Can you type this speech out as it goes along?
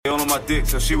my dick,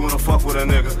 so she wanna fuck with a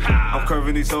nigga. I'm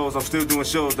curving these hoes, I'm still doing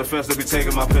shows, the fans they be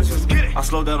taking my pictures. I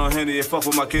slow down on Henny and fuck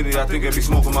with my kidney, I think they be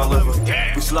smoking my liver.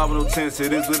 We slobbing no tents,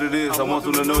 it is what it is, I want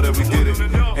them to know that we did it.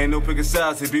 Ain't no picking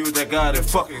sides, he be with that guy, then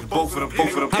fuck it, both of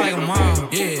them. I like them all,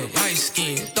 yeah, light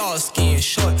skin, dark skin,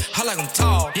 short. I like them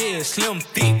tall, yeah, slim,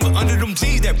 thick, but under them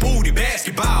jeans, that booty,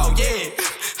 basketball, yeah.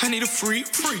 I need a free.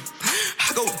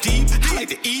 I go deep, I like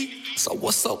to eat. So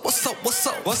what's up? What's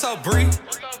up, Bree?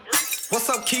 What's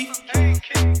up, Keith?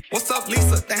 What's up,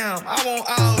 Lisa? Damn, I want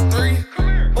all three.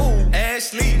 Ooh,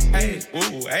 Ashley, hey.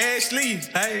 Ooh, Ashley,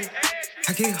 hey.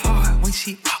 I get hard when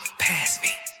she walk past me.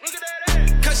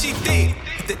 Cause she thick.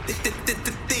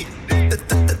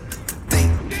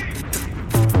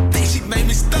 She made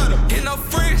me stutter. In her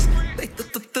friends, they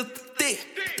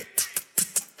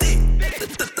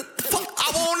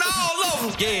I want all of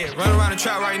them. Yeah, run around the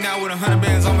trap right now with 100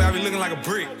 bands on me, I be looking like a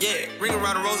brick. Yeah, ring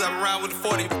around the rose, I'm around with the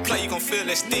 40. If you play, you gon' feel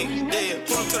that stick. Yeah,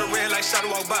 pull up to the red light, shot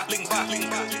walk by. Link by.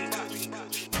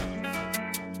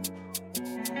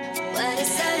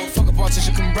 Fuck a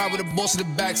politician, come ride with the boss in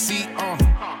the backseat.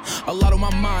 A lot on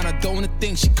my mind, I don't wanna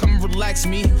think. She come and relax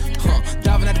me.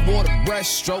 Diving at the water,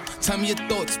 breaststroke. Tell me your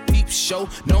thoughts, peep show.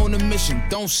 Knowing the mission,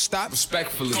 don't stop.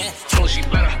 Respectfully. So she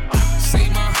better say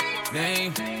my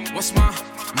name. What's my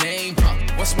name?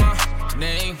 What's my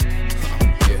name?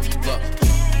 Yeah, look.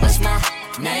 What's my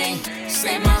name?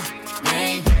 Say my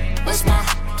name. What's my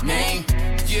name?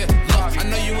 Yeah, look, I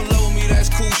know you in love with me, that's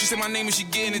cool. She said my name and she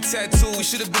getting a tattoo. We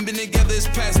should've been together, it's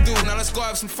past due. Now let's go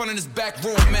have some fun in this back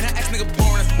room. Man, her ex-nigga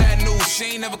boring, that's bad news. She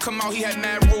ain't never come out, he had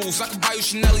mad rules. I could buy you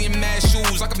Chanel and mad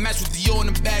shoes. I could match with Dior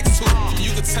in the bags too.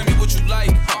 You could tell me what you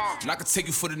like, and I could take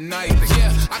you for the night.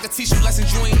 Yeah, I could teach you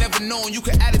lessons you ain't never known. You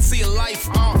could add it to your life,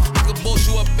 I could boss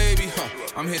you up, baby.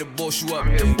 I'm here to boss you up,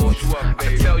 baby. I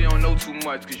can tell you don't know too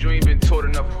much, cause you ain't been taught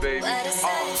enough, baby.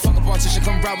 Fuck a politician,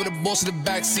 come ride with the boss in the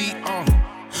backseat,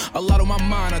 A lot on my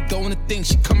mind, I don't wanna think.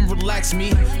 She come and relax me.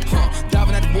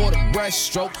 Diving at the water,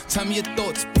 breaststroke. Tell me your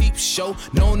thoughts, peep show.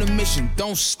 Knowing the mission,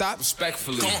 don't stop.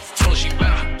 Respectfully. So she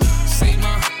better say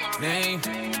my name.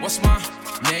 What's my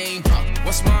name?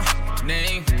 What's my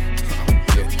name?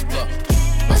 Yeah, look.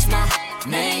 What's my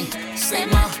name? Say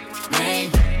my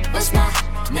name. What's my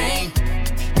name?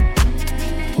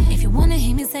 If you wanna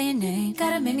hear me say your name,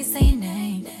 gotta make me say your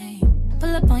name.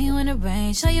 Pull up on you in the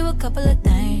rain, show you a couple of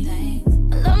things.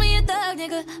 Love me a thug,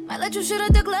 nigga. Might let you shoot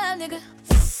at the club, nigga.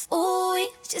 Ooh,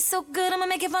 it's just so good, I'ma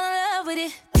make you fall in love with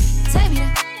it. Take me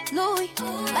to Louis,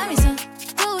 buy me some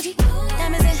Gucci,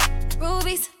 diamonds and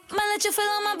rubies. Might let you feel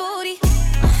on my booty.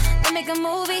 Then make a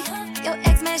movie. Your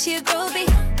ex man, she a groupie.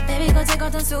 Baby, go take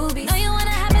off them Subies. Know you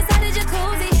wanna hop inside the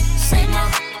jacuzzi. Say my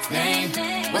name.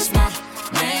 What's my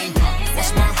name?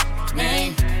 What's my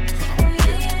name?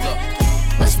 Look.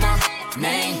 What's my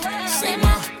name? Say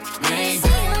my name.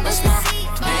 What's my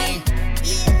name?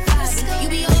 You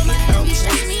be on my head, you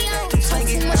stress me out.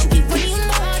 Talking much, we put you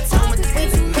know I talk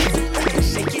crazy.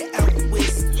 Shake it out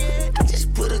with. I just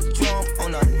put a drum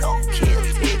on a no-kill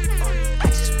tip. I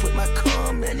just put my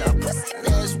cum in a pussy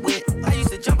nose whip. I used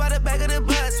to jump out the back of the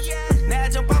bus. Now I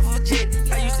jump off of a jet.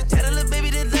 I used to tell a little baby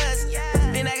to lust.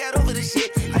 Then I got over the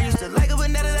shit. I used to like her, but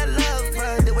now that I love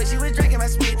her, the way she was drinking my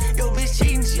spit. Yo, bitch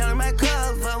cheating, she on my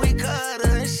cover. We cut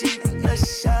her and shit. The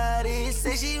shawty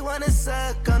say she wanna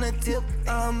suck on the tip.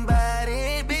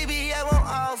 Body, baby, I want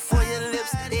all for your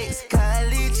lips.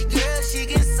 Ex-college girl, she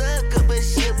can suck up a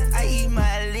ship. I eat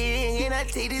my leg and I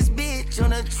take this bitch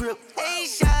on a trip. Hey,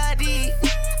 shawty,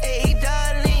 hey,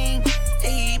 darling,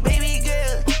 hey, baby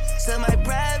girl, so my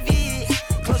private.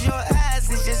 Close your eyes,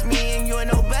 it's just me and you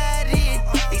and nobody.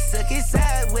 They suck it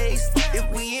sideways if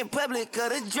we in public or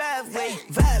the driveway.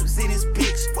 Vibes in this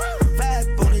bitch,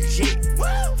 vibe on the jet,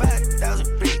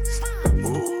 5,000 bricks.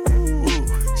 Ooh,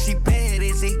 she bad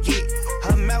as it get.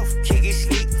 Her mouth kicking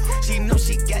sleep. She know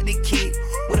she got the kid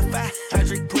with a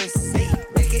 500 pussy.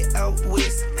 Make it out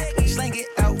west, slang it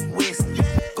out west.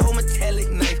 Gold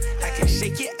metallic knife, I can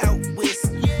shake it out west.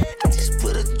 I just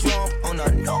put a drum on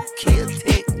a no-kill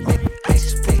tech. I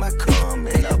just put my cum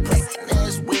in a pussy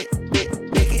nose wet.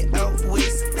 Make it out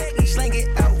west, slang it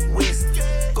out west.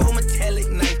 Gold metallic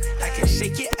knife, I can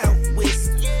shake it out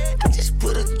west. I just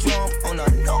put a drum on a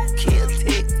no-kill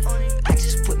tech. I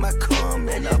just put my cum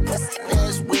in a pussy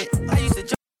nose wet. I used to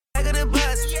jump back of the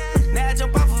bus. Now I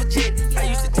jump off of a jet. I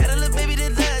used to tell a little baby to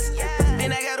lust.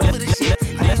 Then I got over the shit.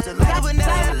 I used to like her, but now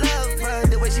that I love her,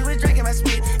 the way she was drinking my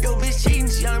spit. Yo, bitch cheating,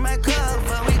 she on my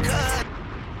cover. We cut.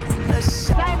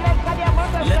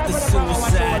 Let the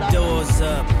suicide doors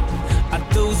up. I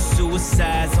threw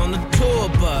suicides on the tour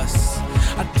bus.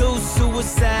 I threw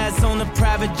suicides on the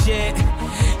private jet.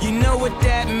 You know what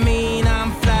that mean?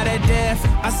 I'm fly that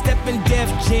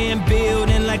jam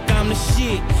building like I'm the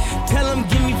shit. Tell them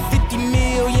give me 50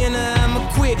 million or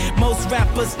I'ma quit. Most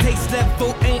rappers taste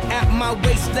level ain't at my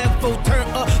waist level. Turn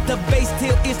up the bass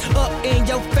till it's up in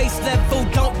your face level.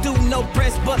 Don't do no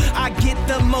press, but I get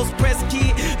the most press,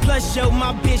 kid. Plus, yo,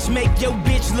 my bitch make your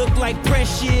bitch look like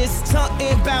Precious.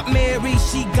 Something about Mary,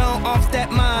 she gone off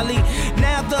that Molly.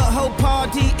 Now the whole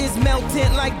party is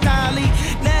melting like Dolly.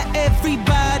 Now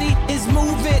everybody is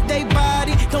moving they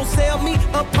body. Don't sell me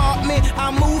apartment,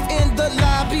 I move in the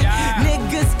lobby.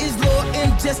 Niggas is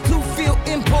loyal just to feel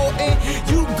important.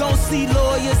 You gon' see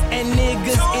lawyers and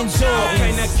niggas enjoy.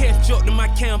 Okay, now catch up to my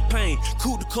campaign.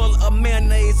 Cool the color of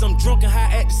mayonnaise. I'm drunk and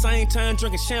high at the same time,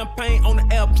 drinking champagne on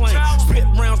the airplane. Spit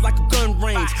rounds like a gun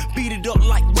range, beat it up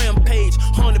like Rampage.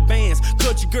 100 bands,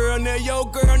 cut your girl now, yo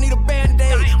girl need a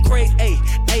band-aid. Grade A,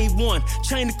 A1,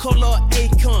 chain the color of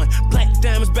Akon. Black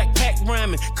diamonds, backpack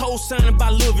rhyming, co-signing by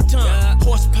Louis Vuitton.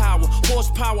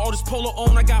 Horsepower, all this polo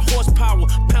on, I got horsepower.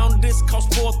 Pound of this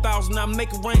cost 4,000, I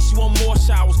make it rain, she want more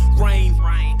showers. Rain,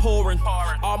 pouring,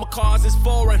 all my cars is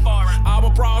foreign, all my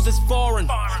bras is foreign.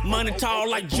 Money tall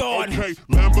like Jordan. Okay,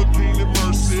 Lamborghini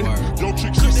Mercy, yo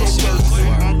chick she so thirsty.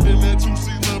 I'm in that 2C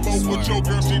Lambo with your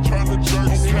girl, she tryna jerk.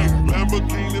 Okay,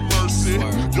 Lamborghini Mercy,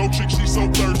 yo chick she so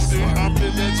thirsty. I'm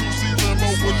in that 2C Lambo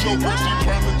with your girl, she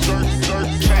tryna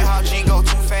jerk. Trey how G go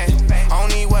too fast, I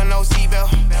don't need wear no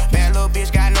seatbelt. Bad little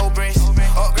bitch got no breasts.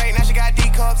 Upgrade, now she got D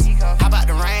cups. How about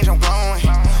the range? I'm growing.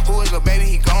 Who is little baby?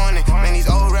 He going. Man, these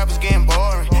old rappers getting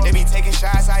boring. They be taking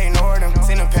shots, I ignore them.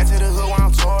 Send a pet to the hood while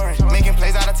I'm touring. Making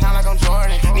plays out of town like I'm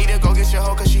Jordan. Need to go get your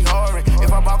hoe cause she whoring.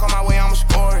 If I balk on my way, I'ma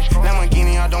score it.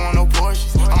 Lamborghini, I don't want no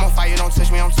Porsches. I'm on fire, don't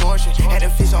touch me, I'm tortured. Had the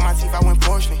fish on my teeth, I went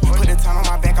porcelain. Put the time on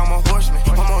my back, I'm a horseman.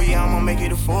 One more year, I'ma make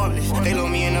it a Forbes. They load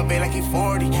me in the bed like he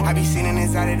 40. I be sitting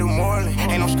inside of the Moreland.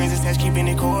 Ain't no screens attached, keeping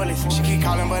it cordless. She keep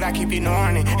calling, but I keep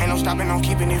ignoring it. Ain't no stopping, I'm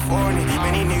keeping it for it.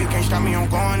 Many niggas can't stop me, I'm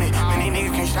going it. Many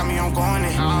niggas can't stop me, I'm going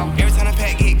it. Every time the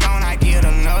pack get gone, I get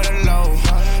another load.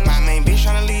 My main bitch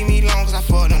tryna leave me alone cause I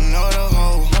fucked another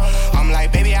hoe. I'm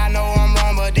like, baby, I know I'm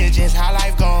wrong, but this just how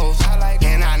life goes.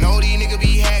 And I know these niggas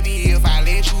be happy if I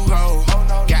let you go.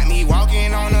 Got me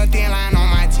walking on a thin line on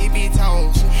my tippy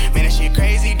toes. Man, that shit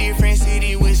crazy, different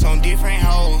city with some different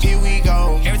hoes. Here we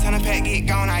go. Every time the pack get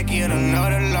gone, I get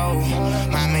another load.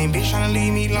 My main bitch tryna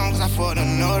leave me alone cause I fucked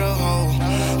another hoe.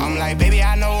 I'm like, baby,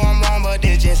 I know I'm wrong, but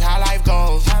this just how life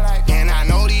goes. And I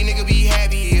know these niggas be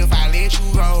happy if I let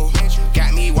you go.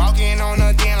 Got me walking on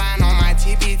a thin line on my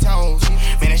tippy toes.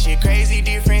 Man, that shit crazy,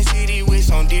 different city with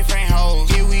some different hoes.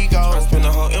 Here we go. I spent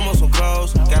the whole M on some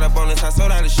clothes. Got a bonus, I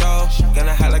sold out the show.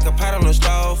 Gonna hot like a pot on the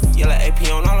stove. Yellow AP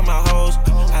on all of my hoes.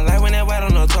 I like when that white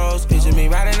on the toes. Picture me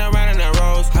riding around in that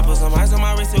rose. I put some ice on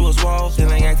my wrist, it was swole.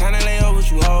 Still ain't got time to lay over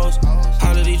with you hoes.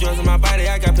 All of these drugs in my body,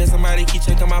 I got pissed, somebody keep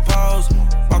checking my pose.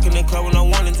 Walk in the club with no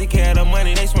warning, take care of the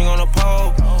money, they swing on the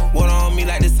pole. Water on me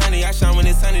like the sunny, I shine when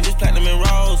it's sunny, just platinum and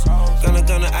rose.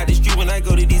 Gonna out the street when I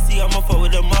go to DC, I'ma fuck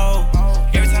with the mo.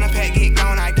 Every time the pack get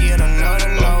gone, I get another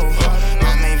load.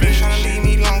 My main bitch tryna leave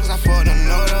me alone cause I fucked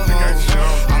another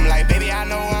hoe. I'm like, baby, I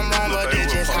know I'm wrong, but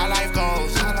this just how life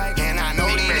goes. And I know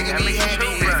these niggas be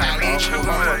happy if I let you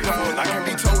go. I can't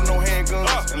be told no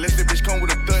handguns unless the bitch come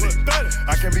with a thuddy.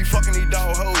 I can't be fucking these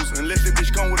dog hoes unless the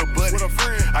bitch come with a buddy.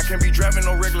 I can't be driving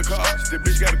no regular cars, the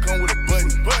bitch gotta come with a button.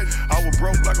 I was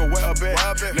broke like a wild bat,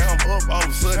 now I'm up all of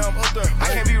a sudden. I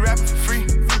can't be rapping for free,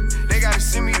 they gotta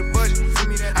send me the budget.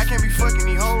 I can't be fucking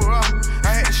these hoes raw,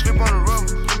 I had to slip on the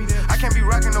rubber. I can't be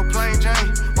rocking no plain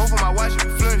Jane, both of my watches be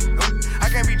flooded. I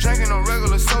can't be drinking no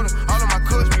regular soda, all of my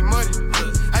cups be muddy.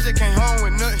 I just came home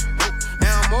with nothing,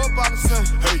 now I'm up all of a sudden.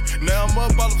 Hey, now I'm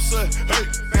up all of a sudden. Hey,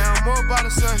 now I'm up all of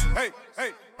a sudden. Hey,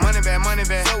 hey. Money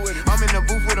bag. I'm in the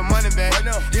booth with a money bag.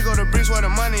 Here go the bricks where the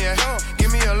money at.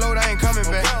 Give me a load, I ain't coming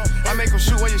back. I make them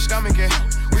shoot where your stomach at.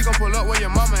 We gon' pull up where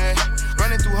your mama at.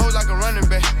 Running through hoes like a running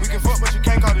back. We can fuck, but you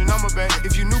can't call the number back.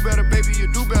 If you knew better, baby, you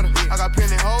do better. I got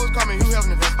plenty hoes coming, Hugh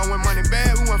Hefner. I went money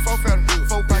bad, we went 4 fatter.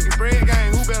 4 pocket bread,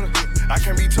 gang, who better? I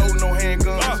can't be told no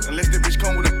handguns unless the bitch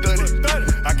come with a thuddy.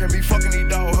 I can't be fucking these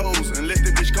dog hoes unless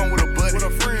the bitch come with a buddy.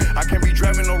 I can't be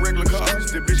driving no regular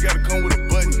cars, the bitch gotta come with a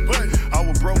button. I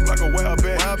was broke like a wild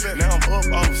bat, now I'm up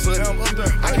all of a sudden.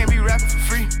 I can't be rapping for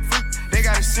free, they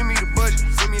gotta send me the budget.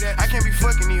 I can't be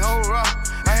fucking these hoes raw,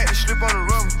 I had to slip on the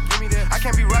rubber. I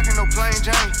can't be rocking no plain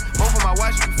Jane, both of my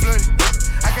watches be flooded.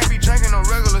 I can't be drinking no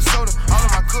regular soda, all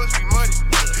of my cups be muddy.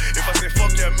 If I said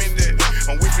fuck yeah, I meant that.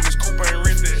 I'm whipping this coupe, I ain't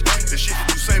rent that. The shit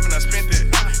that you saving, I spent that.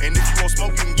 And if you want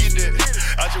smoke, you can get that.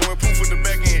 I just went poof with the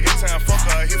back end. Every time I fuck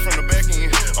her, I hit from the back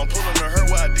end. I'm pulling to her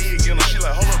while I did get her. She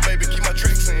like, hold up, baby, keep my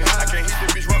tricks in. I can't hit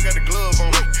that bitch, rock got the glove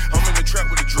on me. I'm in the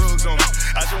trap with the drugs on me.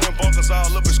 I just went bonkers all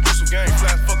All up exclusive game,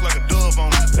 flash fuck like a dove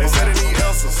on it. They say they need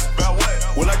answers. About what?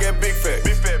 Well, I got big fat.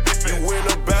 Big fat, big fat. You went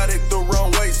about it the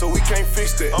wrong way, so we can't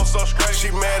fix that. I'm so straight. She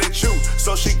mad at you,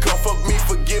 so she come fuck me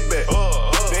for get back.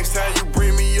 Next time you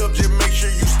bring me up, just make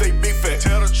sure you stay big fat.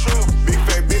 Tell the truth. Big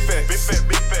fat, big fat. Big fat,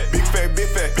 big fat. Big fat, big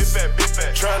fat. Big fat, big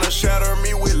fat. Tryna shatter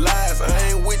me with lies, I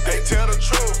ain't with that. Hey, tell the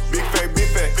truth. Big fat, big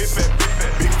fat. Big fat, big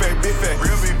fat. Big fat, big fat.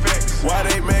 Real big facts. Why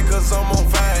they mad? Cause I'm on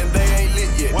fire and they ain't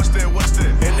lit yet. What's that? What's that?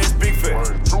 And it's big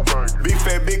fat. Big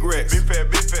fat, big racks. Big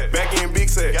fat, big fat. Back in big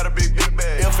sack. Got a big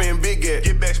bag. F in big at.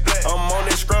 Get back splat. I'm on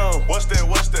it strong. What's that?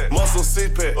 What's that? Muscle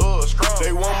six pack. Strong.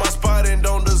 They want my spot and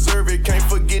don't deserve it. Can't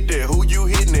forget that. Who you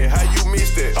hitting it? How you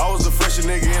missed it? I was a fresher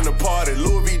nigga in the party.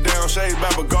 Louis V down, shades by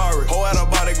Bagari. Whole out of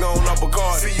body going up a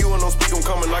card. See you and don't speak, I'm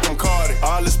coming like I'm Cardi.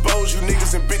 I'll expose you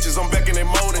niggas and bitches. I'm back in that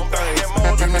molding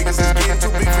things. You niggas is getting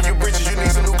too big for your britches. You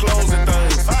need some new clothes and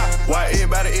things. Why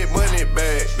everybody eat money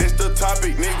bag? That's the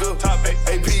topic, nigga. Topic.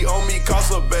 AP on me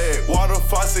cost a bag. Water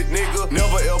faucet, nigga.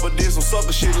 Never ever did some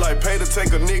sucker shit like pay to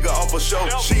take a nigga off a show.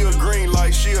 She a green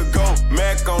like she a go.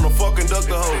 Mac on a fucking duck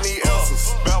the hoe. Need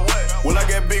answers. About what? Well, I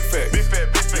got big fat. Big fat,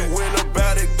 big fat. You went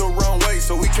about it the wrong way,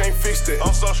 so we can't fix that.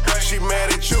 I'm so straight. She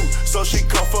mad at you, so she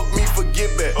come fuck me for get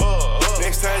back.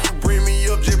 Next time you bring me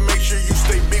up, just make sure you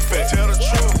stay big fat. Tell the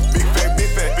truth. Big fat, big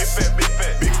fat. Big fat, big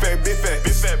fat. Big fat, big fat.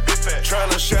 Big fat, big fat.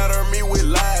 Tryna shatter me with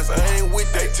lies, I ain't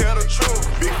with that. Tell the truth.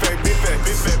 Big fat, big fat.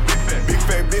 Big fat, big fat. Big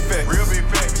fat, big fat. Real big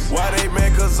facts. Why they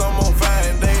mad? Cause I'm on fire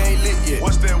and they ain't lit yet.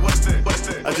 What's that? What's that? What's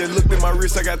that? I just looked at my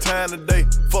wrist, I got time today.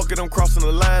 Fuck it, I'm crossing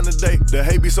the line today. The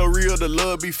hate be so real, the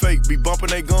love be fake. Be bumping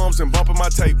they gums and bumping my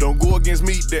tape. Don't go against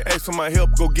me, they ask for my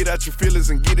help. Go get out your feelings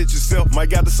and get it yourself. Might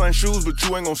got the same shoes, but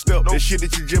you ain't gon' step. That shit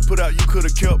that you just put out, you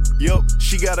could've kept. Yup,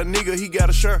 she got a nigga, he got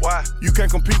a shirt. Why? You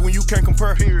can't compete when you can't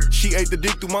compare. Period. She ate the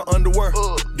dick through my underwear.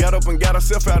 Got up and got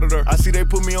herself out of there. I see they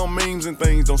put me on memes and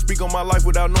things. Don't speak on my life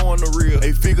without knowing the real.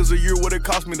 8 figures a year, what it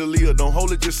cost me to live. Don't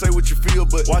hold it, just say what you feel.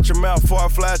 But watch your mouth before I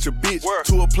fly at your bitch.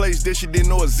 To a place that she didn't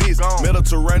know exists.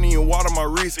 Mediterranean water my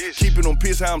wrist. Keeping on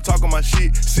piss how I'm talking my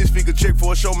shit. 6 figure check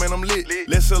for a show, man, I'm lit.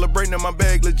 Let's celebrate now my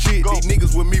bag legit. These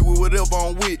niggas with me with whatever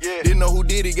I'm with. Didn't know who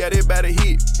did it, got everybody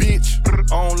hit. Bitch,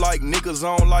 I don't like niggas,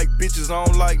 I don't like bitches, I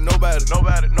don't like nobody.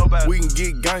 Nobody. We can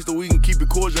get gangster, we can keep it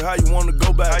cordial. How you wanna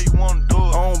go back? How you wanna do it?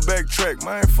 I don't backtrack,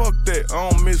 man, fuck that. I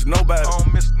don't miss nobody. I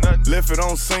don't miss nothing. Left it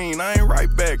on scene, I ain't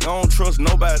right back. I don't trust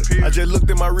nobody. Period. I just looked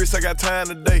at my wrist, I got time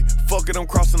today. Fuck it, I'm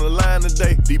crossing the line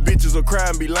today. These bitches will cry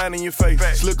and be lying in your face.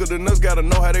 Slicker than us, gotta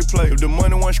know how they play. If the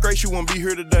money wasn't straight, you wouldn't be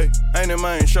here today. Ain't it,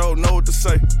 man? Sure know what to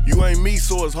say. You ain't me,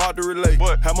 so it's hard to relate.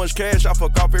 What? How much cash I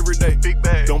fuck off every day? Big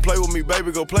bag. Don't play with me,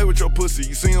 baby, go play with your pussy.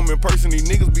 You see them in person, these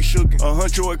niggas be shookin'.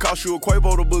 $100, it cost you a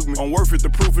Quavo to book me. I'm worth it, the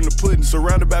proof in the pudding.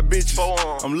 Surrounded by bitches.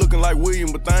 I'm looking like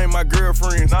William, but they ain't my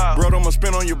girlfriends. Nah. Bro, I'ma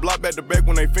spin on your block back to back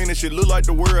when they finish. It look like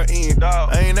the world end.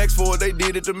 Dog. I ain't asked for it, they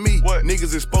did it to me. What?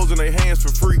 Niggas exposing their hands for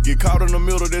free. Get caught in the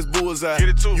middle, that's bullseye. Get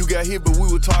it too. You got hit, but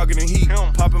we were targeting heat.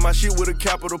 Popping my shit with a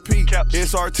capital P.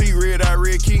 SRT, red eye,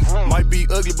 red key. Might be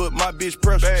ugly, but my bitch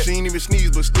pressure. She ain't even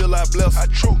sneeze, but still I bless her.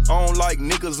 I don't like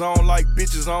niggas, I don't like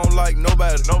bitches, I don't like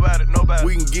nobody. Nobody.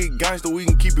 We can get gangster, we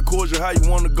can keep it cordial. How you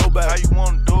wanna go back? How you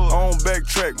wanna do it? I don't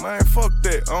backtrack, man, fuck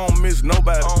that. I don't miss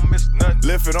nobody. I don't miss nothing.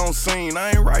 Left it on scene,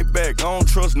 I ain't right back. I don't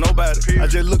trust nobody. Period. I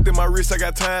just looked at my wrist, I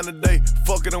got time today.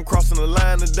 Fuck it, I'm crossing the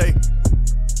line today.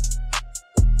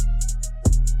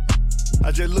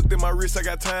 I just looked at my wrist, I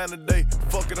got time today.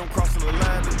 Fuck it, I'm crossing the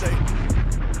line today.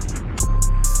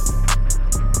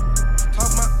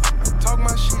 Talk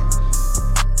my shit.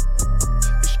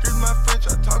 Excuse my French,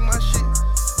 I talk my shit.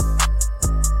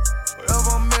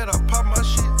 Wherever I'm at, I pop my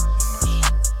shit.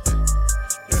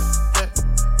 Yeah.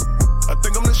 I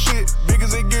think I'm the shit, big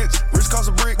as it gets. Wrist cost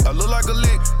a brick, I look like a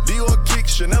lick. Dior kick,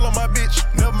 Chanel on my bitch.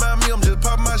 Never mind me, I'm just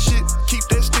popping my shit. Keep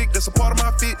that stick, that's a part of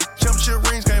my fit. Championship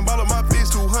rings, can't ball up my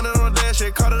fist. 200 on the dash,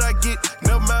 that car that I get.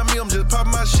 Never mind me, I'm just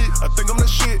popping my shit. I think I'm the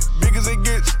shit, big as it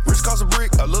gets. Wrist cost a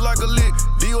brick, I look like a lick.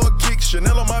 Dior kick,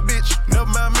 Chanel on my bitch. Never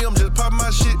mind me, I'm just popping my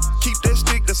shit. Keep that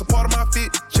stick, that's a part of my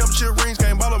fit. Championship rings,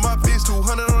 can't ball up my fist.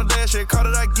 200 on the dash, that car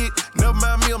that I get. Never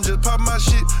mind me, I'm just popping my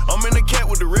shit. I'm in the cat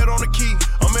with the red on the key.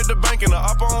 I'm at the bank and the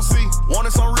oppa on C.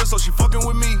 Wanted some real, so she fucking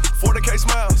with me. 40K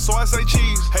smile, so I say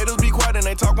cheese. Haters be quiet and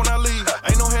they talk when I leave.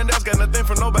 Ain't no handouts, got nothing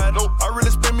for nobody. Nope. I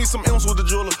really spend me some M's with the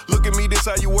jeweler. Look at me, this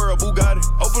how you wear a Bugatti.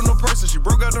 Open the purse and she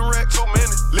broke out the rack. So many,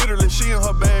 literally she in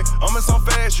her bag. I'm in so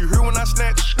fast, you hear when I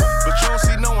snatch. But you don't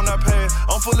see no when I pass.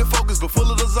 I'm fully focused, but full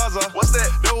of the Zaza. What's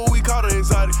that? That what we call the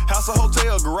exotic. House or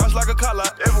hotel, garage like a car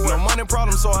lot. Everywhere. No money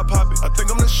problem, so I pop it. I think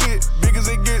I'm the shit, big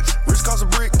as it gets. Wrist cost a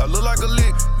brick, I look like a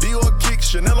lick. Dior kick,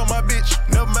 Chanel on my bitch.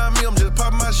 Never mind me, I'm just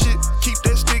popping my shit. Keep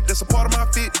that stick, that's a part of my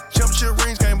fit. Championship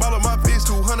rings, can't ball up my fist.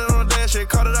 that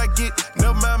car that I get.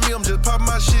 Never mind me, I'm just popping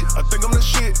my shit. I think I'm the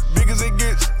shit, big as it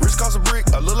gets. Wrist cost a brick,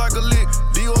 I look like a lick.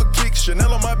 Dior kick,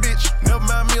 Chanel on my bitch. Never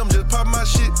mind me, I'm just popping my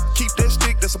shit. Keep that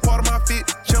stick, that's a part of my fit.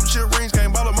 Championship rings, can't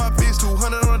ball on my fist.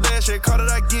 200 on the dash, that car that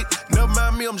I get. Never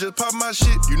mind me, I'm just popping my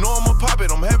shit. You know I'ma pop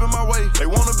it, I'm having my way. They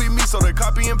wanna be me, so they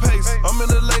copy and paste. I'm in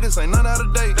the latest, ain't none out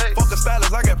of date. Fuck a stylist,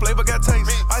 I got flavor, got taste.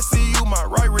 I see you, my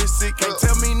right wrist sick. Can't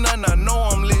tell me nothing, I know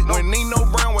I'm lit. When Nino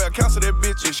Brown, where I cancel that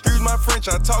bitch. Excuse my French,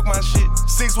 I talk my shit.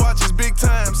 6 watches, big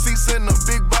time. 6 in a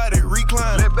big body,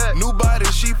 recline. New body,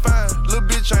 she fine. Little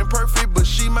bitch ain't perfect, but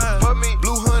she mine.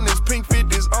 Blue hundreds, pink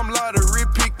 50s, I'm lottery,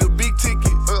 pick the big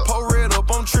ticket. Pour red up,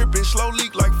 I'm tripping. Slow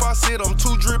leak like faucet, I'm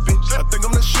too drippy. I think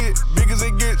I'm the shit, big as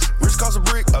it gets. Wrist cost a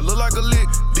brick, I look like a lick.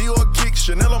 Dior kick,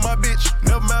 Chanel on my bitch.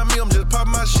 Never mind me, I'm just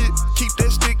popping my shit. Keep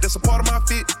that stick, that's a part of my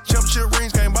fit. Championship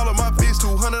rings, can't ball on my fist.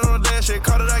 200 on the dash, that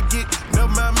car that I get.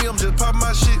 Never mind me, I'm just popping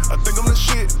my shit. I think I'm the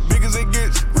shit, big as it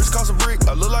gets. Wrist cost a brick,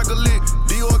 I look like a lick.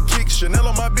 Dior kick, Chanel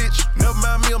on my bitch. Never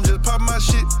mind me, I'm just popping my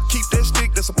shit. Keep that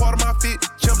stick, that's a part of my fit.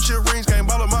 Championship rings, can't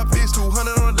ball on my fist.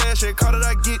 200 on the dash, that car that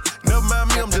I get. Never mind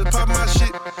me, I'm just popping my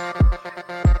shit.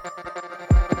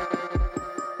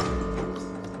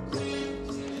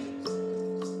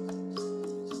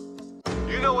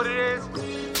 You know what it is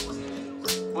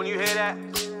when you hear that?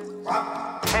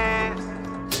 Hands.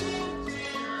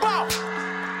 Bow.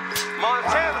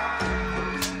 Montana.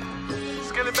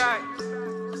 Skill it back.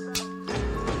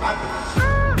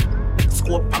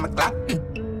 Scope on my clock.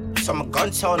 So my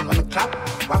guns on the clock.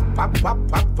 Wap, wap, wap,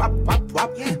 wap, wap, wap, wap.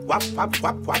 Wap, wap,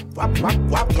 wap, wap, wap, wap,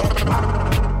 wap,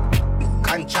 yeah.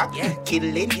 Contract,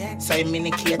 killing, so I'm in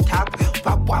the key top.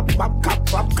 Wap, wap, wap,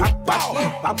 wap, wap, wap, wap,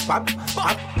 wap, wap,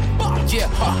 wap. Yeah,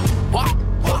 wap,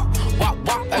 wap, wap,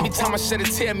 wap. Every time I shed a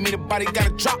tear, me the body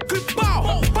gotta drop.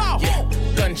 Bow, bow, yeah.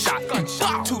 Gunshot,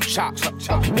 gunshot, 2 chops,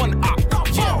 1 op,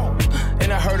 yeah.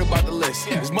 And I heard about the list.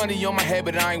 There's money on my head,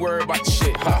 but I ain't worried about the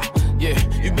shit, huh? Yeah,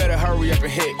 you better hurry up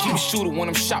and hit. Keep a shooter when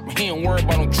I'm shopping, he ain't worried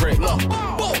about no drip. Look,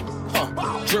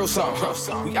 drill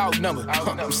something, we outnumbered,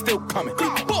 I'm still coming.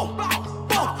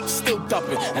 Still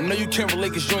dumping. I know you can't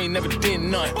relate cause you ain't never did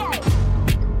none.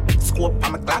 Scope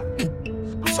on my clock.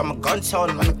 So my guns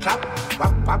on the clock.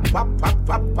 Wap, wap, wap, wap,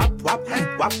 wap, wap, wap.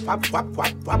 Wap, wap, wap,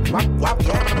 wap, wap, wap, wap,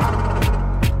 yeah.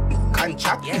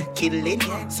 Contract, killing,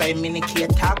 so I'm in the key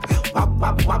top. Wap,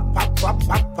 wap, wap, wap, wap,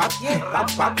 wap, wap,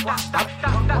 wap, wap, wap.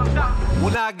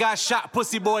 When I got shot,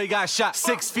 pussy boy got shot.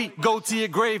 6 feet, go to your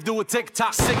grave, do a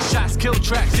TikTok. 6 shots, kill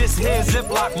tracks, this here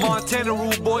Ziploc. Montana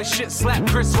rude boy, shit slap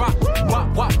Chris Rock.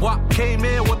 Wop, wop, wop, came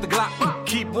in with the Glock.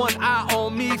 Keep one eye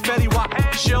on me, Fetty Wap.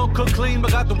 She don't cook clean,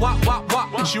 but got the wop, wop,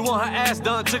 wop. She want her ass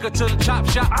done, took her to the chop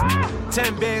shop.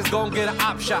 10 bands gon' get an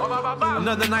op shot.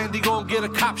 Another 90 gon' get a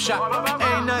cop shot.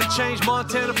 Ain't nothing changed,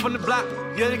 Montana from the block.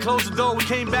 Yeah, they closed the door, we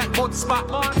came back, bought the spot.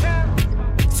 Montana.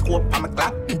 Scope on my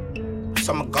clock.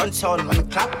 So my guns on the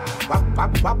clock. Wap,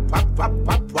 wap, wap, wap, wap,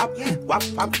 wap, wap. Wap,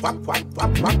 wap, wap, wap,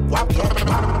 wap, wap, wap,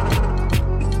 yeah.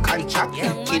 Contract,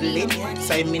 killing,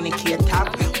 so I'm in the key top.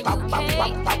 Wap, wap,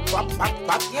 wap, wap, wap, wap,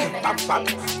 wap, wap, wap,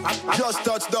 wap. Just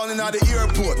touched down in the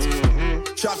airport.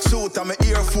 Track suit, I'm an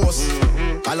Air Force.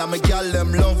 All of my gal,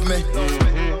 them love me.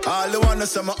 All the wanna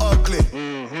say me ugly.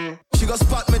 She go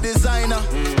spot me designer.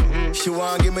 She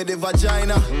want give me the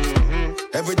vagina.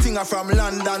 Everything I from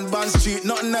London, Bond Street.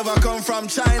 Nothing ever come from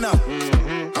China.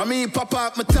 I mean, pop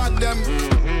up, me tag them.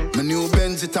 My new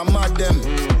Benz, it a mad them.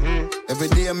 Every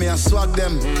day me I swag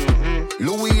them.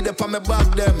 Louis, they on me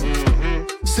back them.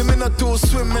 See me not too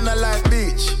swim, me not like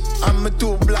beach. And me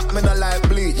too black, me not like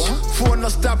bleach. Phone no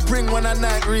stop ring when I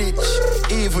night reach.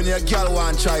 Even your girl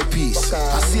want try peace.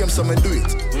 I see him, so me do it.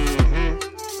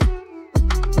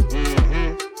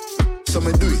 So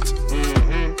me do it.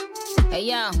 Hey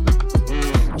yo,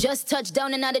 just touched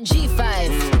down and out of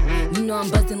G5. You know I'm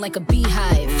buzzing like a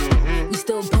beehive. We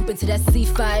still bumping to that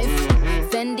C5.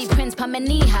 Fendi prints pa my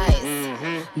knee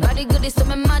highs. Body good is so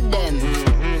me mad them.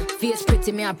 Fierce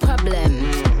pretty me a problem.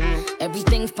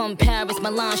 Everything from Paris,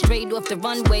 Milan, straight off the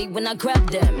runway when I grab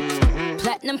them.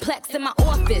 Platinum plaques in my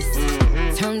office.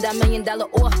 Turned that $1 million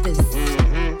office.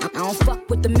 I don't fuck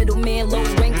with the middleman, low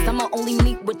ranks. I'ma only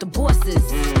meet with the bosses.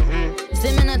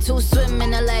 Swimming or two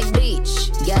swimming, I like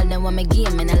beach. Girl, then want me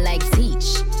game and I like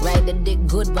teach. Ride the dick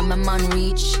good when my man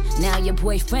reach. Now your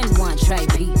boyfriend want try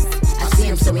peace. I see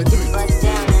him, so we do it. Bust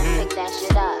down and pick that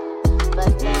shit up.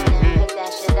 Bust down and pick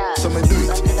that shit up. So me do it.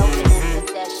 Bust it open and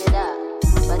pick that shit up.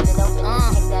 Bust it open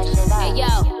and pick that shit up. Hey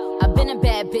yo, I've been a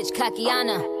bad bitch,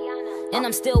 Kakiana. And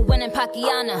I'm still winning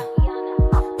Pakiana.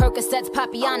 Percocets,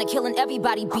 Papiana, killing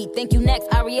everybody beat. Thank you next,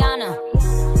 Ariana.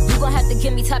 You gon' have to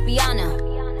give me Tapiana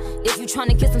if you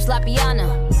tryna get some Slappiana.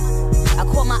 I I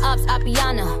call my ops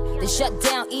Appiana. They shut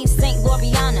down East St.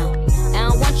 Loriana. I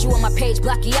don't want you on my page,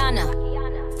 Blackiana.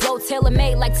 Flow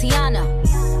tailor-made like Tiana.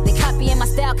 They copying my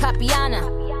style, Capiana.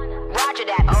 Roger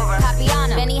that, over.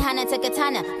 Capiana. Benny Hanna to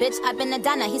Katana. Bitch, I've been a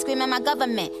Donna. He screaming my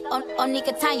government. On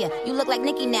Nika Tanya. You look like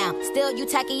Nicki now. Still, you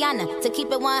Takiana. To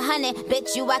keep it 100,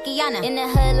 bitch, you Wakiana. In the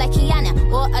hood like Kiana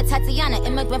or a Tatiana.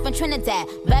 Immigrant from Trinidad.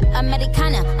 Rep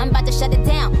Americana. I'm about to shut it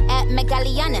down at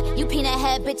Megaliana. You peanut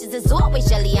head bitches is always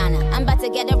Jelliana. I'm about to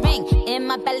get a ring in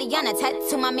my bellyana.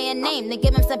 Tattoo my man name. Then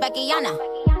give him some Beckiana.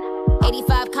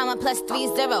 85 comma plus 3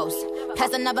 zeros.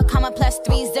 Plus another comma plus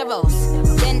 3 zeros.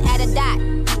 Then add a dot.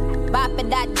 Bop a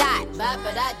dot dot. Bop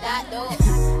a dot dot dot.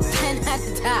 Then add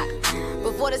a dot.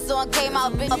 Before the song came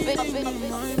out, big.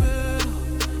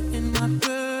 In my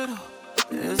bed,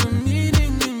 there's a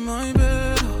meeting in my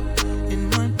bed. In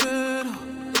my bed,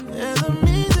 there's a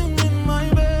meeting in my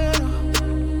bed.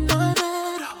 My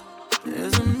bed,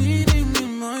 there's a meeting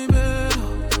in my bed.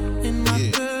 In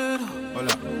my bed.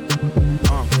 Hold up.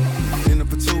 Dinner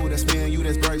for two, that's me and you,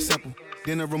 that's very simple.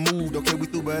 Dinner removed, okay, we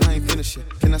through, but I ain't finished yet.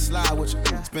 Can I slide with you?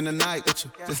 Spend the night with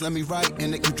you. Just let me write,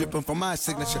 and it you dripping from my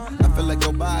signature. I feel like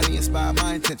your body inspired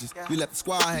my intentions. You left the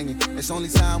squad hanging, it's only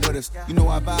time with us. You know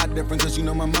I vibe different, cause you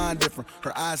know my mind different.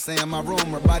 Her eyes saying my room,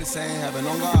 her body saying heaven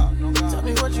on God. Tell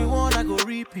me what you want, I go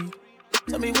repeat.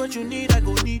 Tell me what you need, I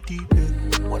go deep, deep.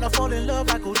 When I fall in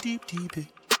love, I go deep, deep.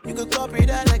 You can copy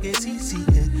that like it's easy.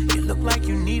 You look like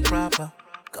you need proper.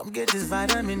 Come get this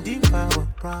vitamin D power,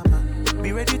 proper.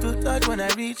 Be ready to touch when I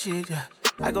reach it, yeah.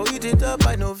 I go eat it up,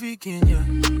 I know vegan, yeah.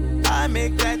 I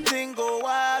make that thing go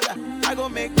wild. I go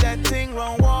make that thing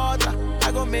run water.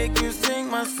 I go make you sing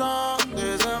my song.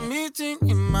 There's a meeting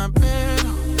in my bed.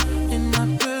 In my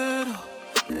bed.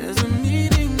 There's a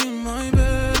meeting in my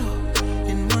bed.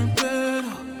 In my bed.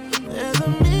 There's a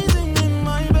meeting in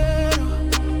my bed.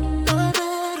 My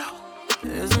bed.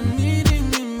 There's a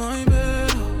meeting in my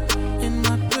bed. In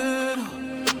my bed.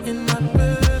 In my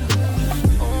bed.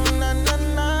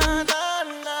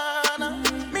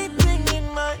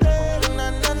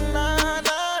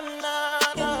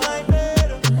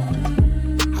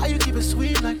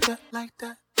 Like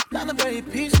that, down the very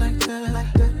peace like that,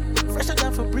 fresher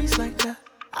than Febreze like that.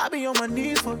 I be on my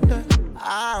knees for that.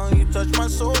 You touch my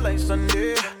soul like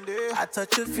Sunday. I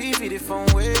touch your feet the phone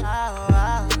way.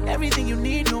 Everything you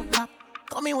need, no pop.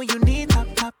 Call me when you need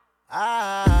top.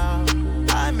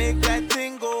 I make that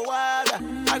thing go wild.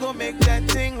 I go make that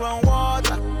thing run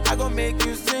water. I go make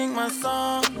you sing my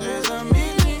song. There's a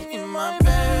meeting in my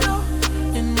bed.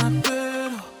 In my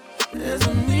bed. There's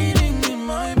a meeting in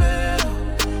my bed.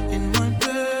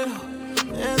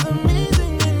 There's a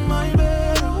meeting in my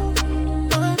bed,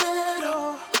 my bed.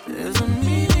 There's a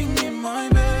meeting in my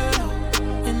bed,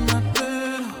 in my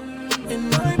bed, in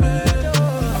my bed.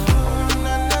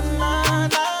 Na na na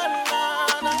na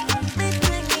na,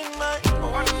 meeting in my.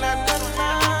 Na na na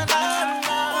na.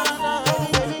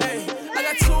 Hey, I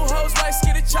got two hoes like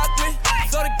skinny chocolate.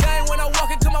 Throw the game when I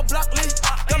walk into my block list.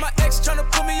 Got my ex tryna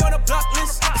put me on a block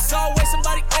list. It's always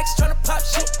somebody ex tryna pop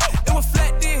shit. It was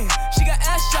flat then. She got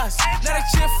ass shots, now they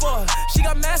cheer for her. She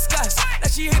got mascots, now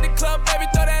she hit the club, baby,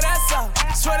 throw that ass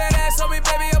out. Swear that ass on me,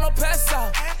 baby, I'ma pass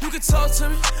out. You can talk to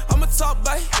me, I'ma talk,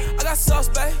 babe. I got sauce,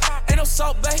 babe, ain't no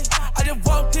salt, babe. I just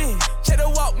walked in, check the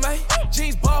walk, man.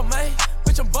 Jeans ball, man,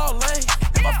 bitch, I'm ball lane.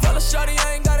 If I fell a shorty,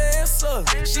 I ain't got an answer.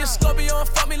 She a Scorpio and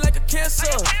fuck me like a cancer.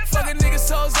 Fucking niggas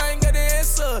hoes, I ain't got the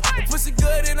answer. The pussy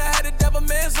good and I had to dab a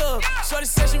man's up. Shorty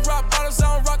said she rock bottles,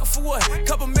 I don't rock it for what?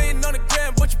 Couple million on the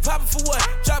gram, but you poppin' for what?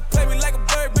 Try to play me like a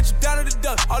bird, bitch, you down to the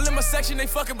duck. All in my section, they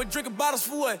fucking but drinking bottles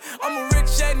for what? I'm a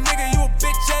rich ass nigga, you a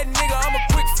bitch ass nigga. I'm a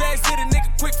quick fast hitter nigga,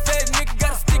 quick fast nigga.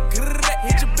 Gotta stick,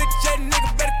 hit your bitch ass nigga.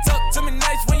 Better talk to me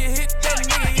nice when you hit that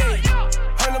nigga, yeah.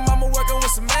 Her lil' mama working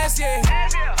with some ass, yeah.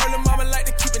 Her lil' mama like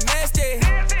to keep it nasty.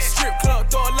 Strip club,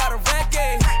 throw a lot of rack,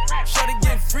 yeah. Shorty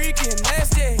getting freaky and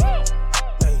nasty.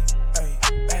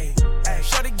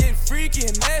 Shorty getting freaky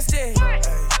and nasty.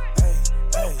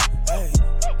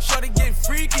 Shorty getting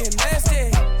freaky and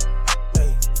nasty.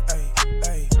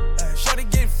 Shorty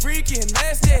getting freaky and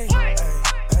nasty.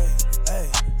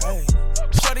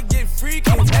 Shorty getting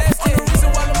freaky and nasty. The reason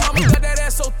why the mama got that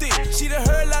ass so thick. She done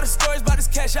heard a lot of stories about this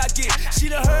cash I get. She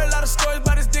done heard a lot of stories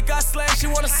about this dick I slang. She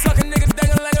wanna suck a nigga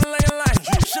dang-a-lang-a-lang-a-lang.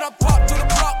 Should I pop through the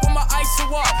block with my icy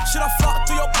walk? Should I flop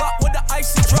through your block with the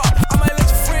icy drop? I might let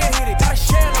your friend hit it. Gotta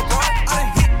share the bar. I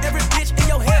done hit every bitch in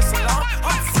your hair salon.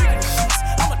 I'm freaking the sheets.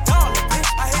 I'm a darling bitch.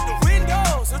 I hit the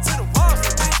windows until the walls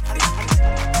are bitch.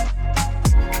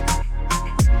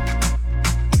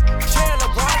 Share the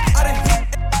bar. I done hit.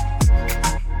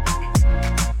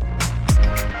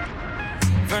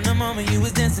 From the moment you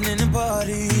was dancing in the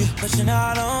party, pushing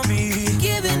on me.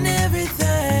 Giving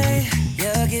everything,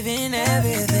 you're giving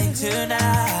everything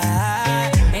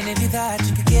tonight. And if you thought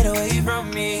you could get away from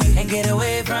me and get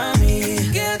away from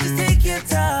me, girl, just take your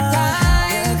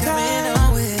time. You're coming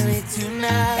on with me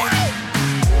tonight.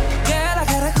 Girl, I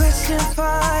got a question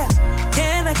for you.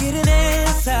 Can I get an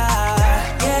answer?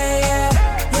 Yeah, yeah,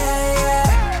 yeah, yeah,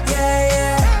 yeah,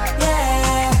 yeah,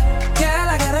 yeah. Girl,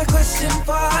 I got a question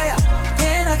for you.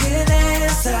 Can I get an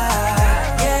answer?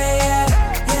 Yeah, yeah,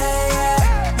 yeah,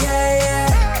 yeah, yeah,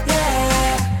 yeah,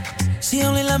 yeah. She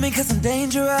only love me 'cause I'm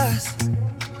dangerous.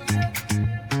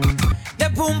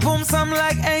 That boom boom something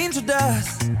like angel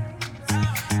dust.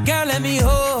 Girl, let me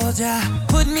hold ya.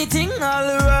 Put me ting all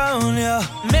around ya.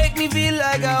 Make me feel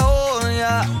like I own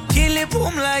ya. Kill it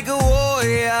boom like a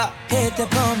warrior. Hit the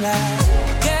boom like.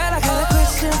 Girl, I got a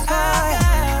question for ya.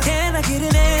 Can I get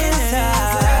an answer?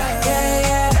 Yeah,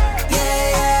 yeah, yeah,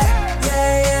 yeah,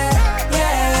 yeah,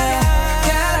 yeah, yeah.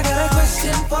 Girl, I got a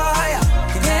question for ya.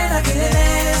 Can I get an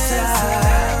answer?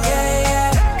 Yeah,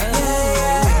 yeah, yeah,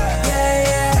 yeah, yeah,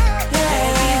 yeah.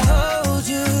 Let me hold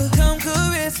you. Come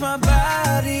caress my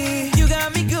body. You got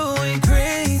me going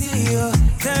crazy. Oh.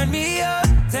 Turn me up,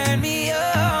 turn me up.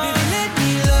 Baby, let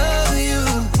me love you.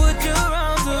 Put your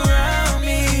arms around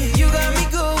me. You got me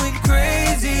going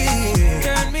crazy.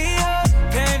 Turn me up,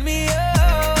 turn me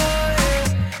up.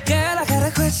 Girl, I got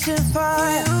a question for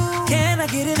you. Can I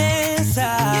get an answer?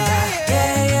 Yeah,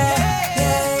 yeah, yeah,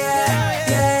 yeah,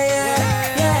 yeah, yeah,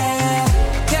 yeah.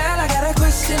 Girl, I got a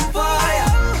question for you.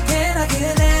 Can I get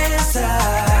an answer?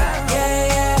 Yeah,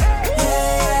 yeah, yeah,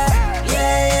 yeah,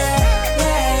 yeah,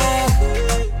 yeah.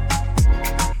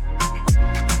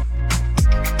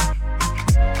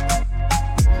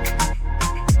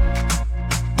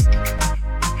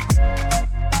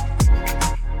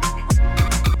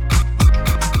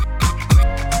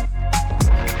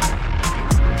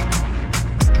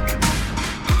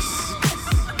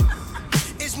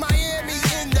 Is Miami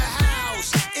in the house?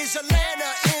 Is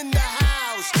Atlanta in the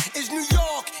house? Is New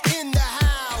York in the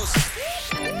house?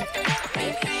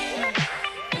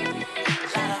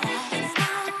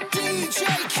 DJ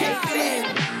Khaled.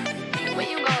 When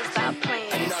you gonna stop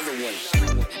playing? Another one.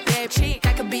 Bad chick,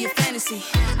 I could be a fantasy.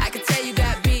 I could tell you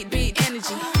got beat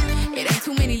energy. It ain't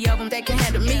too many of them that can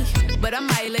handle me. But I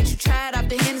might let you try it off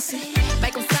the Hennessy.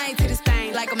 Make them sing to this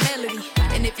thing like a melody.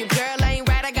 And if your girl ain't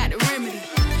right, I got the remedy.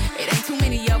 It ain't too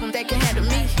many of them that can handle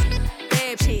me.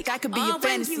 Bad chick, I could be a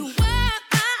fantasy.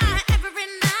 Every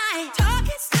night,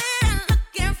 talking sweet and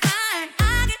looking fine.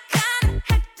 I get kinda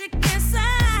hectic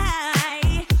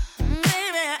inside.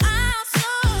 Baby, I'm so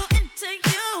into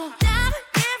you. Down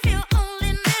if you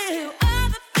only knew all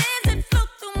the things that flow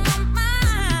through my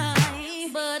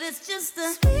mind. But it's just a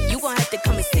You gon' have to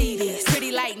come and see this.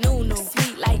 Pretty like Nunu,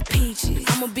 sweet like peaches.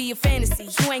 I'ma be a fantasy,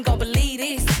 you ain't gon' believe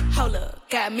this. Hold up,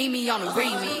 got Mimi on the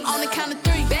remix. On the count of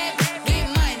three, bad bitch, get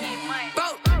money.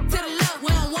 Broke to the left, we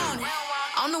don't want it.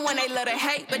 I'm the one they love to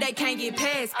hate, but they can't get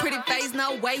past. Pretty face,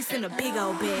 no waist, and a big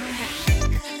old bag.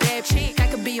 Bad chick, I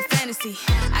could be a fantasy.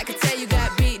 I could tell you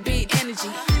got beat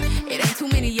energy. It ain't too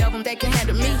many of them that can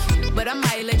handle me. But I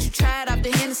might let you try it off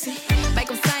the Hennessy. Make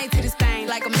them sing to this thing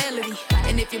like a melody.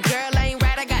 And if your girl ain't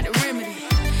right, I got the remedy.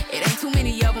 It ain't too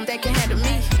many of them that can handle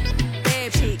me.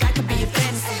 Bad chick, I could be a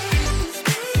fantasy.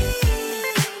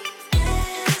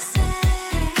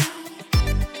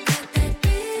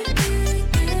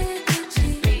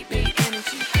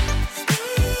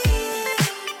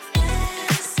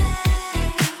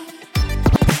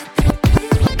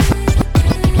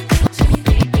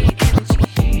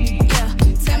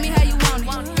 Tell me how you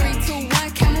want it. 3, 2,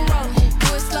 1, camera rolling. Do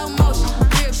it slow motion.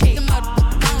 Real shit, them up.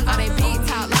 All they big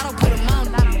talk, lotto put 'em on.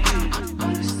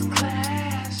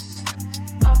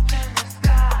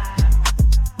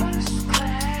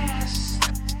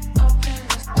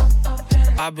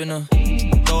 I've been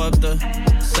throw up the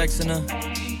sex in her.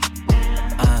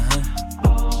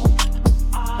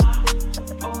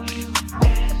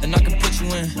 And I can put you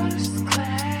in.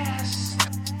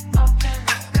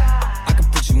 I can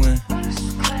put you in.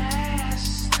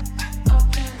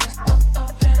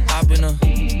 I've been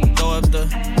throw up the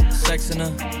sex in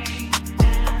her.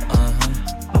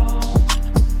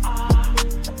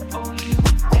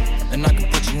 And I can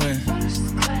put you in.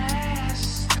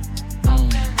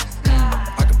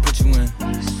 I can put you in.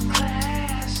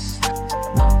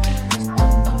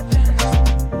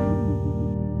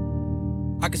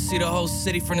 I can see the whole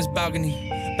city from this balcony.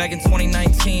 Back in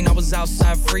 2019, I was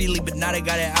outside freely, but now they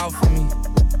got it out for me.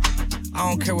 I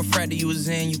don't care what frat you was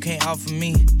in, you can't out for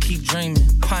me. Keep dreaming.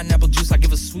 Pineapple juice, I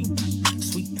give a sweet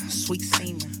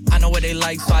semen. I know what they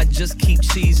like, so I just keep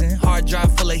cheesing. Hard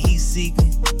drive full of heat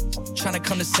seeking. Tryna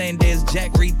come the same day as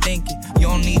Jack rethinking. You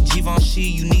don't need Givenchy,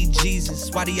 you need Jesus.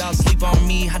 Why do y'all sleep on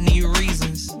me? I need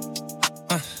reasons.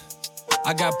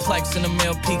 I got Plex in the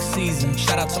mail peak season.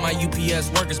 Shout out to my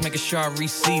UPS workers, making sure I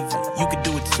receive it. You could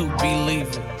do it too, believe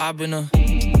it. I've been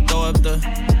throw up the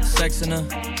sex in the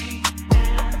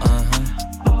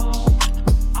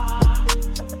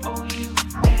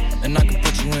and I can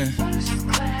put you in.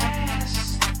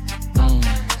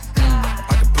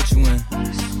 I can put you in.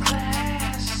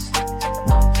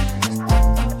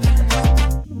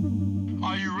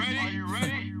 Are you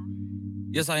ready?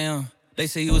 Yes, I am. They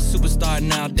say you a superstar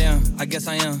now, damn, I guess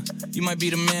I am. You might be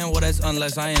the man, well that's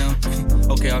unless I am.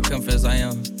 Okay, I'll confess I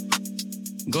am.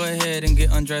 Go ahead and get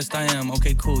undressed, I am.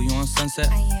 Okay, cool, you on Sunset?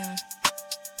 I am.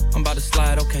 I'm about to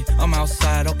slide, okay, I'm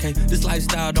outside, okay. This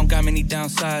lifestyle don't got many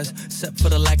downsides, except for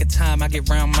the lack of time I get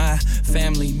around my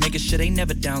family, making sure they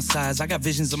never downsize. I got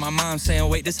visions of my mom saying,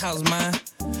 wait, this house mine?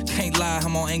 Can't lie,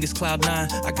 I'm on Angus Cloud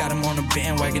 9. I got him on the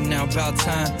bandwagon now, about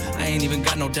time. I ain't even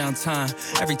got no downtime.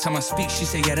 Every time I speak, she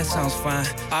say, yeah, that sounds fine.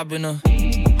 I've been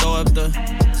throw up the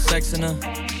sex in the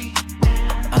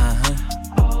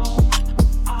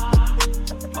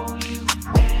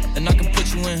and I can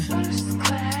put you in.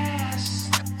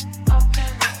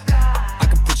 I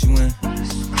can put you in.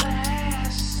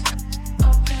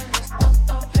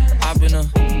 I've been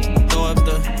throw up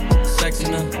the sex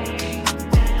in the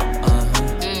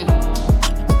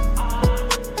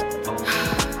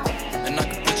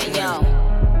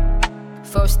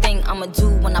First thing I'ma do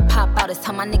when I pop out is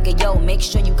tell my nigga, yo, make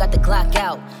sure you got the Glock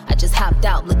out. I just hopped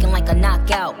out, looking like a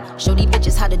knockout. Show these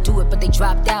bitches how to do it, but they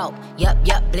dropped out. Yup,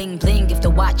 bling bling, if to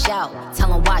watch out. Tell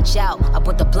them watch out, I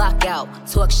put the block out.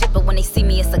 Talk shit, but when they see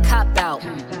me, it's a cop out.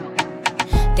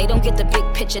 They don't get the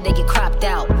big picture, they get cropped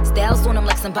out. Styles on them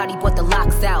like somebody brought the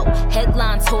locks out.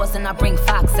 Headline tours and I bring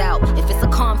Fox out. If it's a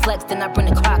complex, then I bring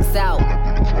the Crocs out.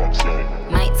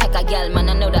 Might take a gal, man,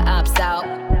 I know the ops out.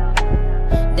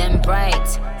 Them bright,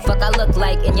 fuck I look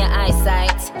like in your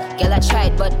eyesight. Girl I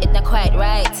tried but it not quite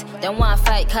right. Them want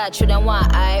fight, catch you, them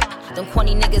want hype. Them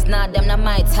corny niggas nah, them not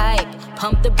my type.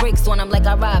 Pump the brakes on them like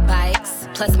I ride bikes.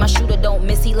 Plus my shooter don't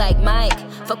miss, he like Mike.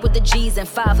 Fuck with the G's and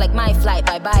 5 like my flight.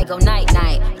 Bye bye, go night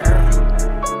night.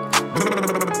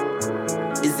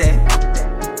 Is that?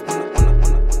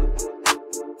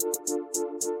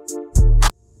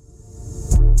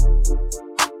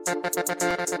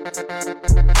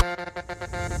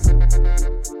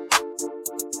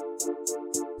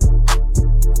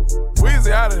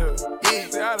 Weezy out of here. Yeah.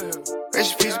 Weezy out of here.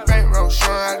 Rest in peace, bankroll,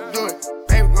 showing how to do it.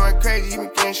 Baby going crazy, he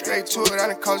been getting straight to it. I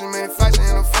done caused him many fights, I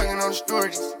ain't no fucking on the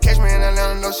storage. Catch me in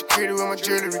Atlanta, no security with my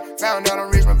jewelry. Found out I'm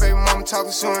rich, my baby mama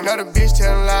talking soon. Another bitch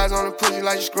telling lies on the pussy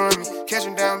like you screwing me. Catch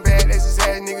him down bad, that's his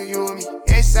ass, nigga, you and me.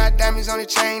 S-side diamonds on the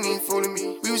chain, ain't fooling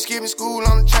me. We was skipping school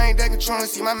on the train, they controlling.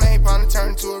 See my main partner turn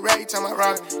into a rat, he tell my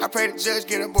rock. I pray the judge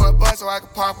get a boy a bus so I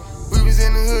could pop him. We was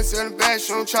in the hood selling bags,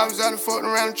 showing choppers out and fucking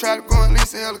around and try to go and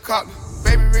lease a helicopter.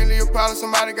 Baby, really a problem,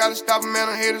 somebody gotta stop him, man.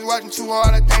 I'm haters watching too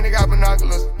hard, I think they got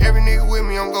binoculars. Every nigga with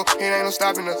me on go, it ain't no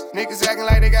stopping us. Niggas acting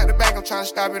like they got the back, I'm trying to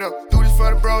stop it up. Do this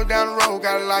for the bros down the road,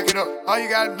 gotta lock it up. All you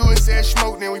gotta do is say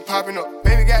smoke, then we popping up.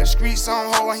 Baby got the streets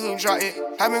on hold, he ain't drop it.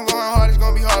 I been going hard, it's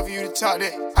gonna be hard for you to talk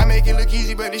that. I make it look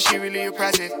easy, but this shit really a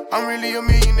process. I'm really a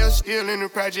millionaire, still in the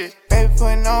project. Baby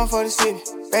putting on for the city,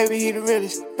 baby he the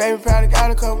realest. Baby probably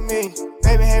got a couple million.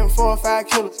 Baby having 4 or 5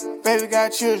 killers. Baby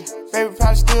got children. Baby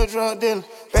probably still drug dealer.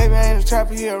 Baby ain't a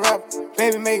trapper, he a rapper.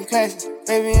 Baby making classes.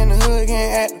 Baby in the hood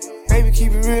getting active. Baby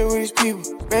keep it real with his people.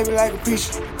 Baby like a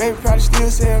preacher. Baby probably still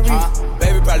sell reefer.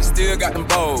 Baby probably still got them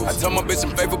bows. I told my bitch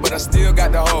I'm faithful, but I still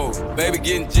got the hoe. Baby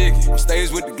getting jiggy. On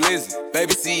stage with the glizzy.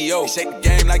 Baby CEO. He shake the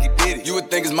game like he did it. You would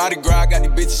think it's Mardi Gras. I got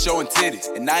these bitches showing titties.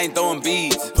 And I ain't throwing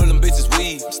beads. I'm pulling bitches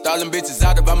weed. I'm stalling bitches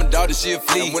out. If I'm a dog, then she a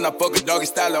flea. And when I fuck a doggy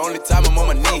style, the only time I'm on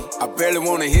my knee. I barely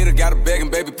wanna hit her. Gotta beg him,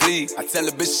 baby, please. I tell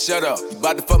the bitch to shut up. You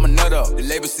bout to fuck my nut up. The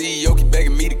label CEO keep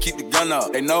begging me to keep the gun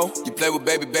up. They know you play with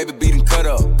baby, baby beat and cut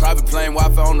up. Private plane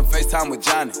Wi-Fi on the FaceTime with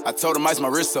Johnny. I told him ice my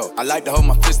wrist up. I like to hold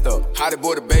my fist up. How they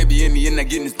boy the baby in the end,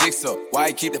 getting his dicks up. Why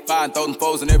he keep the fire and throw them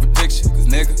foes in every picture? Cause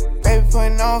nigga, baby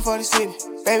putting on for the city.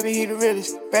 Baby he the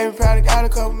realest. Baby probably got a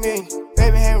couple million.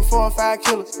 Baby having 4 or 5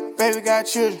 killers. Baby got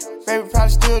children. Baby probably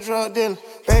still drug dealer.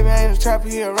 Baby ain't a trapper,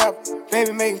 he a rapper.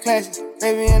 Baby making classes.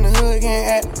 Baby in the hood getting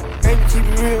active. Baby keep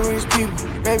it real with his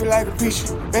people. Baby like a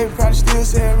preacher. Baby probably still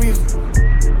sell reefer.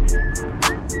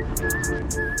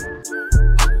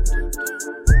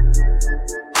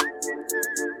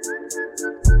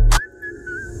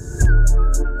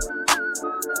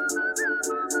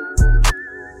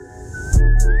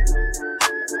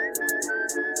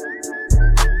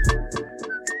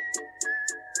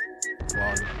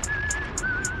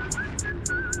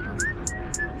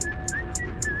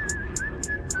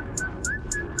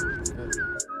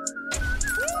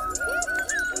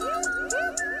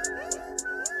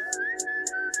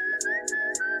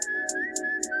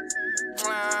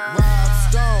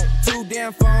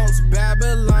 damn phones.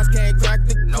 Babylons can't crack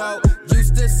the code.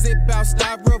 Used to sip out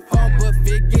styrofoam, but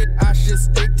figured I should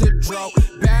stick to dro.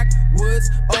 Backwoods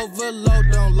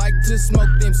overload, don't like to smoke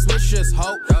them swishers,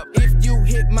 ho. If you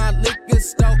hit my liquor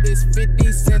store, it's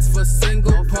 50 cents for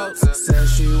single post. Said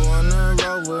she wanna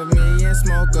roll with me and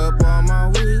smoke up all my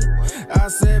weed. I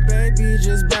said, baby,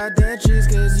 just buy that cheese,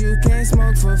 cause you can't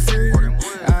smoke for free.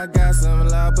 I got some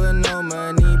love but no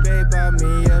money, babe, buy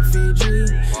me a Fiji.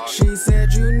 She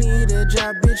said you need a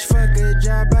job, bitch, fuck a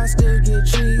job, I still get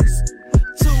cheese.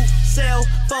 2 cell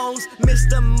phones,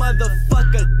 Mr.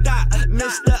 Motherfucker Dot.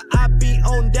 Mr. I be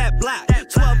on that block.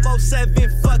 1207,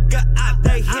 fucker out.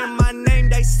 They hear my name,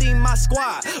 they see my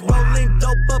squad. Rolling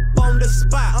dope up on the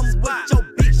spot. I'm with your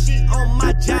bitch, she on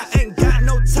my job. Ain't got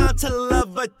no time to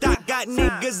love a dot. Got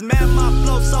niggas mad, my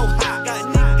flow so hot. Got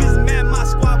niggas mad, my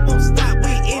squad won't stop.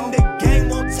 We in the game,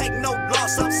 won't take no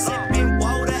loss. I'm sipping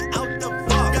water out the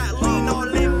vault. Got lean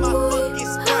all in my fucking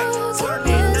Sprite.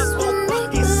 Turning up on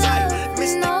fucking sight.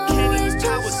 Mr. Kenny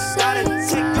Powers, gotta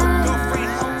take your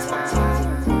girlfriend home.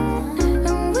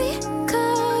 And we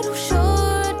cuddle,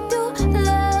 sure do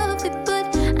love it, but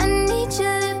I need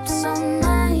your lips all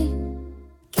night.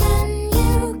 Can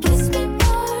you kiss me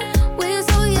more? We're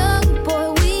so young, boy,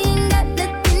 we ain't got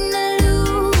nothing to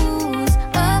lose.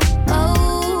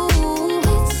 Oh,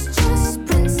 it's just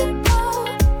principle.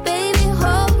 Baby,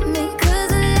 hold me,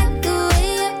 cause I like the way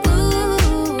you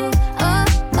move.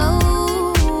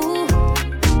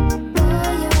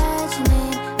 Boy, you're right, you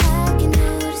mean I can do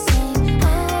the same. Oh,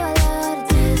 I love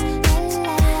the taste. La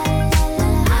la la la la.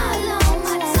 All on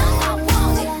my tongue, I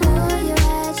want it. Boy, you're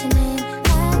right, you mean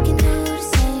I can do the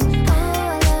same. Oh,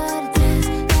 I love the taste.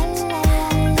 La la la la la.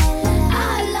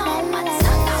 All on my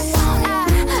tongue, I want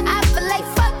it. I feel like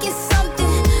fucking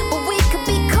something, but we could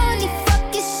be corny,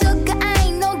 fucking sugar. I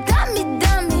ain't no dummy.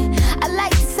 I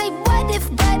like to say what if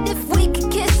we could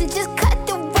kiss and just cut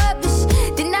the rubbish,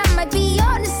 then I might be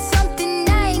on to something.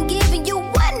 I ain't giving you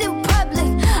one in public,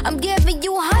 I'm giving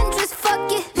you hundreds,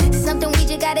 fuck it. Something we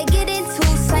just gotta get into.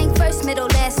 Slang first, middle,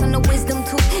 last on the wisdom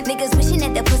tooth. Niggas wishing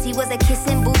that the pussy was a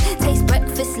kissing booth. Taste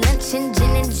breakfast, lunch, and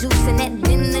gin and juice, and that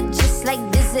dinner just like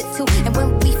dessert too. And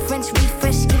when we French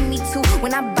refresh, give me 2.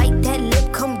 When I bite that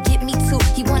lip, come get me 2.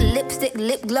 He want lipstick,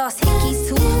 lip gloss, hickeys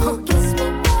too. Kiss me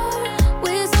more,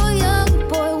 we're so young,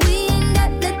 boy, we ain't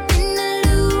got nothing to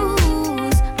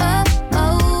lose. Oh,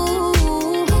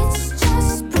 it's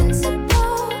just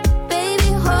principle. Baby,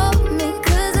 hold me,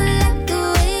 cause I like the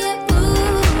way you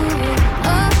move.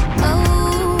 I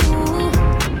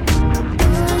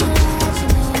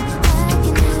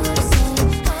can do the same.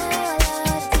 Oh, I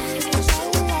love the taste.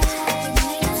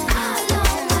 All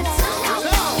on my tongue,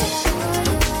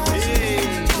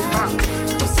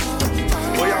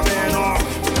 Boy,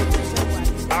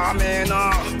 amen, oh,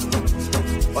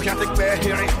 can't take back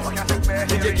hearing.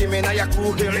 You give me now your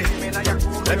cool hearing.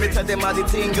 Let me tell them how the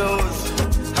thing goes.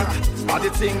 How the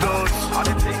thing goes.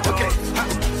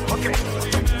 Okay.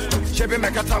 Chebe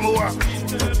make a tamua.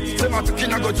 Say my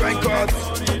picking I go join cause.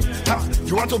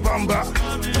 You want to bamba?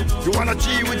 You wanna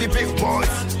G with the big boys?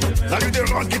 Now you the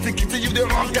wrong, get it, you the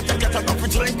wrong, get a coffee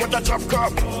drink, get a drop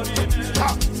cup.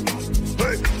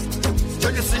 Hey, so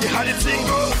you see how the thing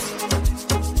goes?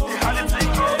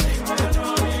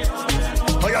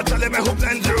 Oh, you're telling me who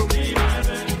blends you?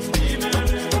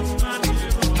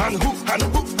 And who?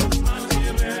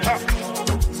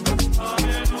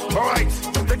 Alright,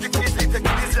 take it easy,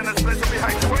 and let's play some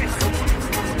behind the points.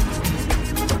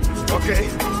 Okay.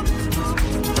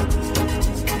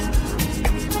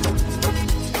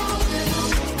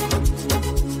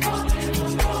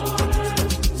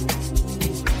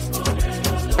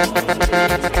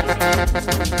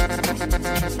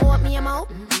 Want me a mouth?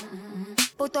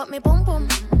 Put up me pum pum,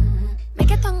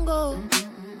 make it tango.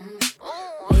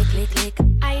 Lick.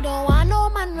 I don't want no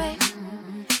man way.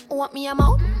 Want me a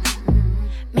mouth?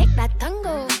 Make that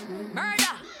tango.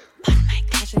 Murder. But my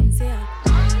cousin's here.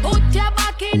 Put your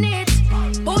back in it.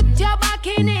 Put your back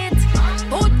in it.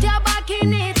 Put your back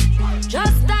in it.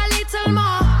 Just a little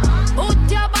more. Put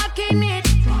your back in it.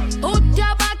 Put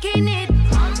your back in it.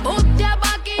 Put your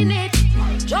back in it.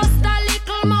 Just a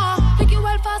little more. Take you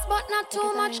well fast, but not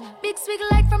too much. Big swig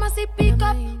like from a sippy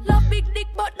cup. Love big dick,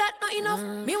 but that not enough.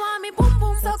 Me want me boom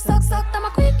boom, suck. I'm a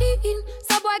queen.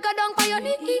 So boy go down for your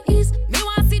knees. Me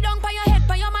want sit down for your head,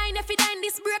 for your mind. If you die in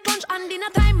this break lunch and dinner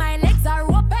time, my legs are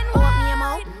open wide. Want me a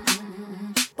mouth?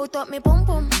 Put up me boom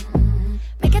boom,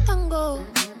 make it tango.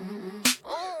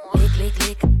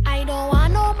 Lick. I don't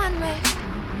want no man way.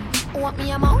 Want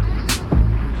me a mouth?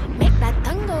 Make that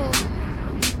tango.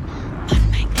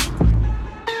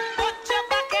 Put your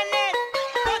back in it.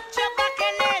 Put your back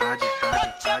in it.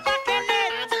 Put your back in it.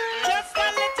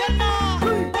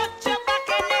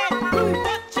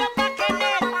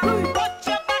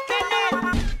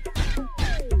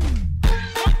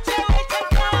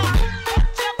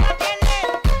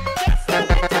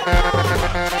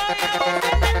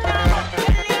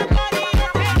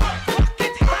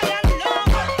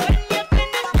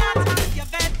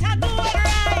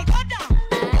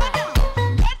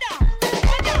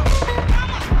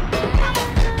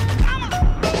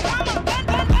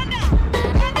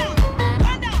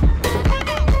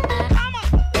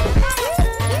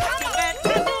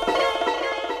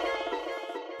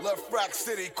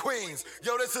 Queens.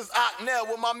 Yo, this is Ocknell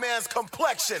with my man's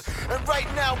Complexion. And right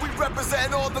now we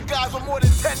representing all the guys with more than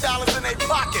 $10 in their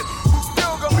pocket who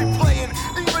still gonna be playing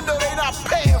even though they not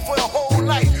paying for the whole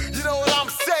night. You know what I'm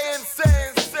saying?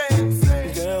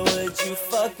 Girl, would you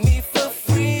fuck me for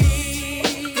free?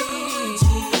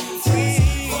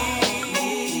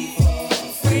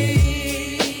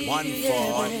 One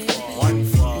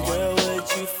for. Girl, would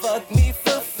you fuck me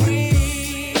for free?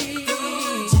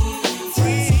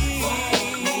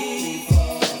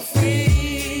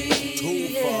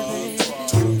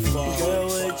 Two for. Girl,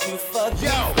 would you fuck me?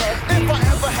 Yo, if I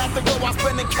ever have to go out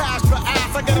spending cash for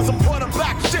ass, I gotta support a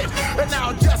back shit. And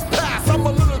now just pass. I'm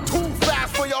a little too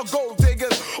fast for y'all gold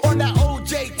diggers. On that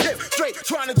OJ tip, straight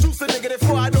trying to juice a nigga.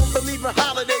 Therefore I don't believe in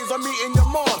holidays. I'm eating your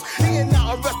mom. Eating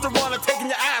out a restaurant and taking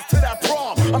your ass to that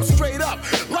prom. I'm straight up,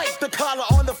 like the collar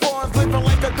on the farms, living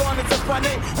like a dawn. It's just my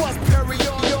name was Perry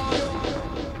on.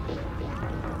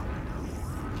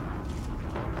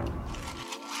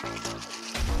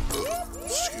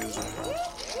 Excuse me.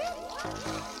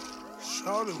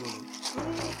 Shout it.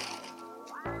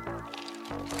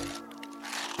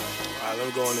 Alright, let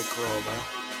me go in the club, man.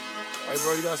 Hey,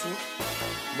 bro, you got some?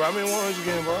 Bro, I mean, what was you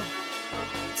getting, bro?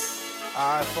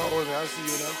 Alright, fuck with me. I'll see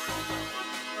you now.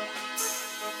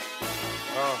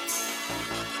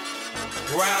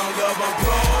 Round of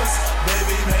applause,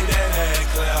 baby, make that head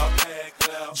clap.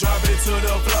 Drop it to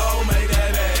the floor, make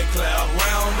that head clap.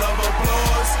 Round of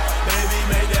applause, baby,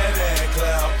 make that head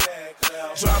clap.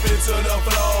 Drop it to the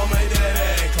floor, make that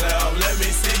head clap. Let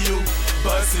me see you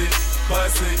bust it,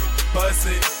 bust it, bust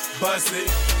it, bust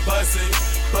it, bust it,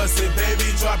 bust it.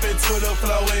 Baby, drop it to the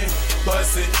floor and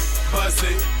bust it, bust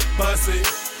it, bust it,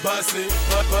 bust it,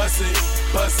 bust it,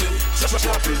 bust it.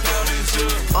 Drop it down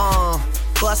into.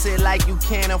 Bust it like you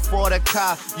can't afford a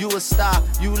car. You a star,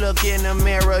 you look in the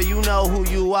mirror, you know who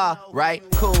you are, right?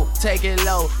 Cool, take it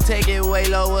low, take it way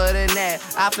lower than that.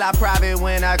 I fly private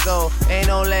when I go, ain't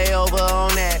no layover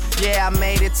on that. Yeah, I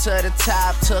made it to the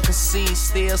top, took a seat,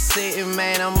 still sitting,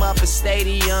 man. I'm up at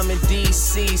Stadium in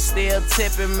DC, still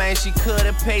tipping, man. She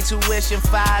could've paid tuition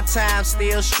 5 times,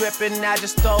 still stripping. Now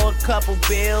just throw a couple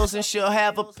bills and she'll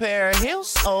have a pair of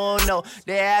heels. Oh no,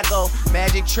 there I go,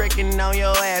 magic tricking on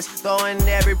your ass, throwing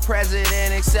every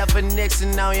president except for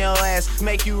Nixon on your ass.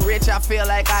 Make you rich, I feel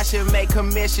like I should make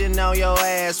commission on your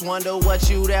ass. Wonder what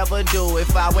you'd ever do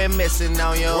if I went missing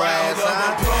on your ass. Round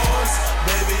of applause,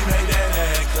 baby, make that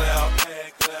head clap.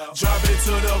 Drop it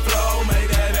to the floor, make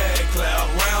that head clap.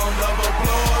 Round of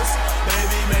applause,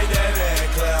 baby, make that head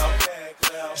clap.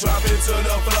 Drop it to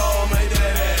the floor, make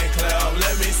that head clap.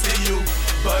 Let me see you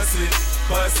bust it,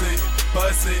 bust it,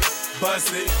 bust it,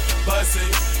 bust it, bust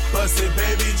it. Bust it,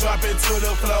 baby, drop it to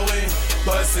the floor and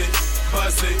bust it,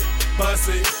 bust it, bust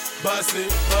it, bust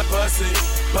it, bust it,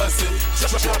 bust it,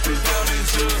 drop it down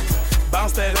into.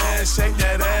 Bounce that ass, shake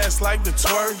that ass like the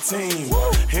twerk team.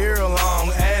 Hair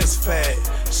long, ass fat,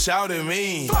 shout at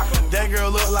me. That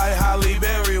girl look like Holly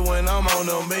Berry when I'm on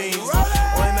the beans.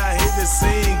 When I hit the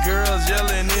scene, girls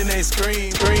yelling and they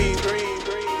scream, scream, scream.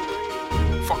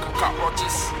 Fucking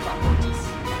cockroaches.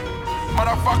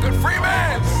 Motherfucking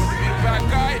Freeman. Bad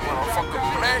guy, motherfucker,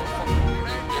 play.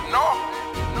 You know?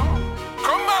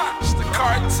 Come on, it's the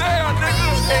cartel, nigga.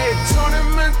 Hey, Tony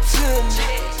Montana,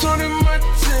 Tony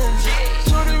Montana,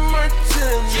 Tony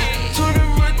Montana, Tony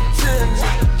Montana.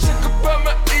 Check about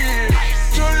my ear.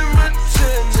 Tony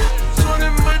Montana, Tony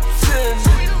Montana,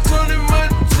 Tony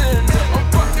Montana. I'm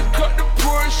about to cut the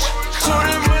Porsche.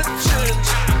 Tony Montana,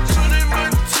 Tony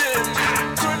Montana,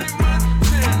 Tony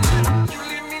Montana. You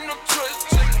leave me no choice.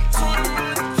 Tony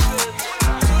Montana.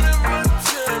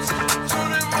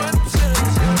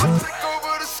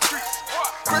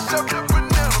 Fresh up the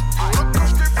banana, I come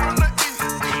straight from the east.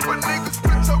 But niggas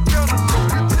spit so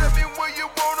cantaloupe. You tell me where you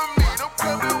wanna meet. I'm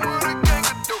coming with a gang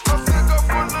of dope. I sing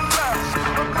up on the line.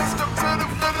 I'm blessed up to the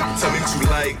flood. Tell me what you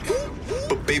like,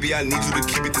 but baby I need you to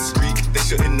keep it discreet. They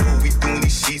shouldn't know we doing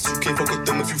these sheets. You can't fuck with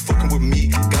them if you fucking with me.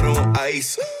 Got her on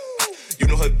ice. You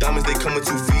know her diamonds, they come in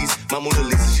 2 V's. My Mona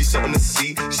Lisa, she's something to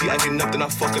see. She acting up, then I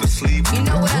fuck her to sleep. You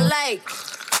know what I like?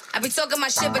 I be talking my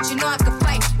shit, but you know I can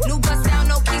fight. New bust down,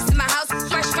 no keys to my house.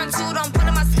 Fresh front two, don't put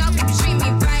on my scalp if you treat me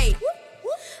right.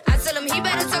 I tell him he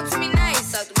better talk to me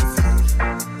nice.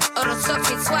 Or don't talk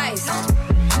to me twice.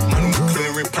 Money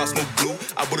clearing, pops no blue.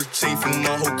 I bought a chain for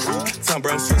my whole crew. Tom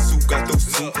Brown sweatsuit, got those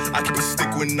too. I keep a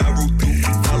stick when I roll through.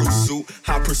 Follow suit,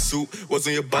 high pursuit. Was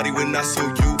on your body when I saw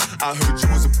you. I heard you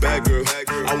was a bad girl.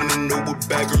 I wanna know what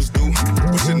bad girls do.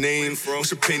 What's your name?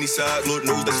 What's your penny size? Lord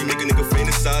knows that she make a nigga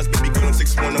fantasize. Baby girl, I'm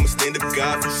 6'1", I'm a stand-up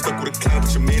guy. If you stuck with a clown,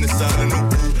 put your man inside. I know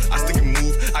who, I stick and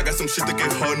move. I got some shit that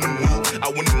get hard in the mood. I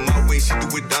want it my way, she do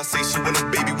it I say. She want a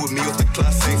baby with me off the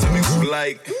class A. Tell me what you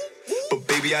like. But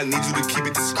baby, I need you to keep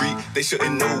it discreet. They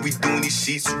shouldn't know we doing these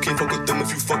sheets. You can't fuck with them if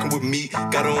you fucking with me.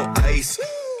 Got her on ice.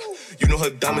 You know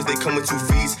her diamonds, they come in 2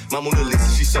 V's. My Mona Lisa,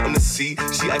 she something to see.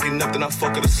 She acting up, then I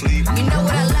fuck her to sleep. You know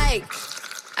what I like?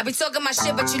 I be talking my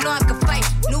shit, but you know I can fight.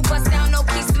 New bust down, no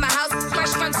keys to my house.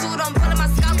 Fresh front two, don't pull in my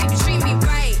scalp, if you treat me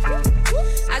right.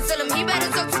 I tell him he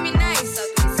better talk to me nice.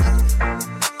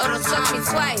 Or don't talk to me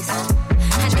twice.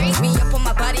 I know me up on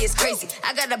my body is crazy.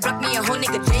 I gotta block me a whole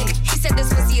nigga daily. He said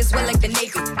this pussy is wet like the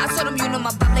Navy. I told him you know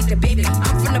my bop like the baby.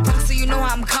 I'm from the Bronx, so you know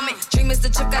how I'm coming. Dream is the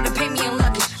trip, gotta pay me in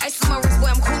luggage. Ice on my wrist, boy,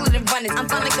 I'm cooler than running. I'm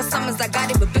fine like a summers, I got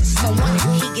it, but bitches don't want it.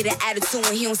 He get an attitude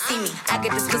when he don't see me. I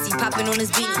get this pussy popping on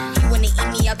his beanie. He wanna eat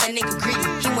me out, that nigga greedy.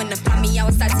 He wanna fly me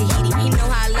outside Tahiti. He know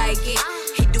how I like it.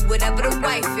 He do whatever the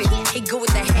wife is. He go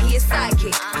with the hair, he a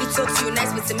sidekick. He talks to you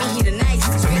nice, but to me he the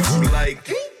nicest. Tell me what you like.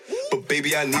 But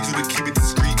baby, I need you to keep it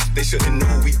discreet. They shouldn't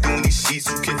know we doing these sheets.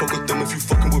 You can't fuck with them if you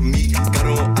fucking with me. Got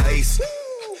her on ice.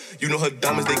 You know her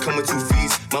diamonds, they come in 2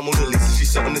 V's. My Mona Lisa, she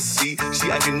something to see.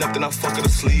 She acting up, then I fuck her to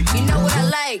sleep. You know what I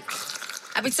like?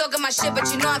 I be talking my shit, but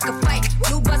you know I can fight.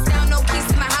 New bust down, no keys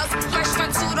to my house. Fresh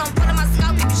front two, don't pull in my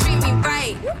scalp, if you treat me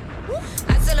right.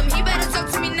 I tell him he better talk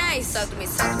to me nice. Talk to me,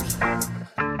 talk to me.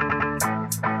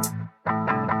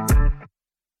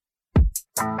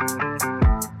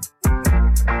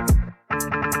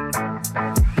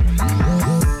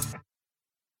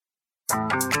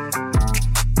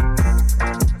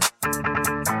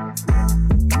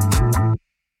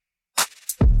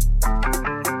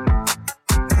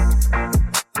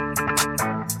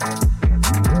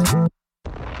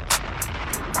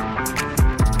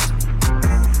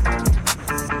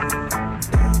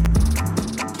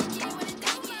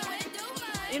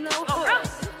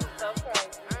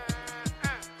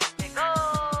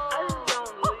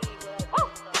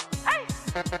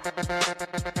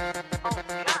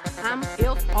 I'm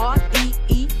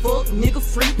F-R-E-E, fuck nigga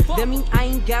free. That mean I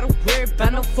ain't gotta worry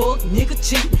about no fuck nigga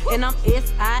cheat. And I'm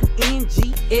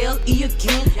S-I-N-G-L-E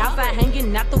again. Outside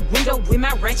hanging out the window with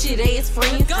my ratchet ass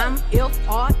friends. I'm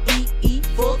F-R-E-E,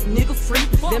 fuck nigga free.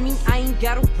 That mean I ain't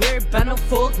gotta worry about no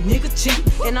fuck nigga cheat.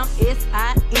 And I'm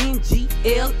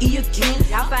S-I-N-G-L-E again.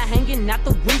 Outside hanging out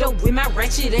the window with my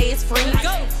ratchet ass friends.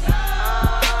 Go,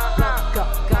 go, go,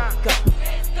 go.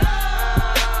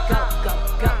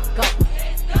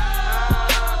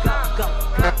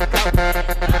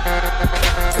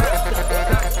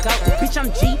 Bitch,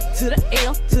 I'm G to the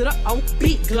L to the O,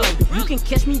 big glow. You can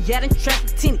catch me out in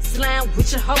traffic, tinted, slime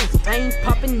with your hoes. I ain't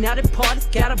popping out at parties,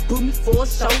 gotta book me for a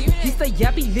show. He say,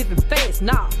 I be living fast,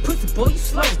 nah, pussy boy, you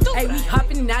slow. Hey, we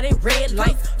hopping out at red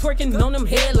lights, twerking on them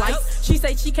headlights. She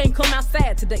say she can't come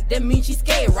outside today, that means she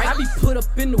scared, right? I be put up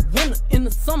in the winter, in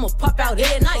the summer, pop out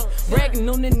at night. Bragging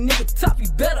on that nigga top, you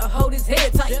better hold his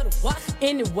head tight.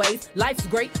 Anyways, life's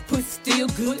great, pussy still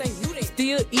good.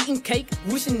 Still eating cake,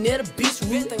 wishing that a bitch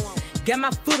would. Got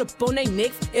my foot up on they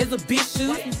necks as a bitch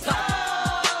should.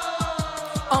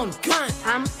 On the gun,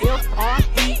 I'm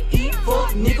F-R-E-E,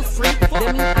 fuck nigga free.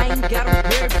 That mean I ain't gotta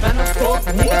worry about no fuck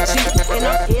nigga cheat. And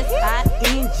I'm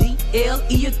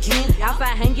S-I-N-G-L-E again.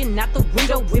 Outside hanging out the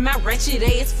window with my ratchet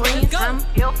ass friends. I'm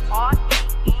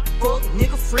F-R-E-E, fuck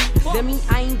nigga free. That mean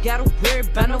I ain't gotta worry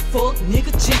about no fuck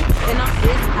nigga cheat. And I'm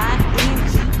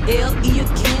S-I-N-G-L-E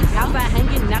again. Outside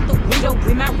hanging out the window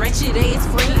with my ratchet ass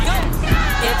friends.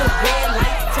 At the red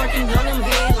light, twerking on them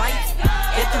headlights.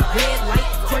 At the red light,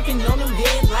 twerking on them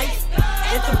headlights.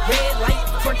 At the red light,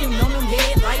 twerking on them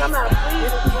headlights. Come out,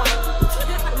 please.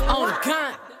 On the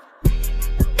gun.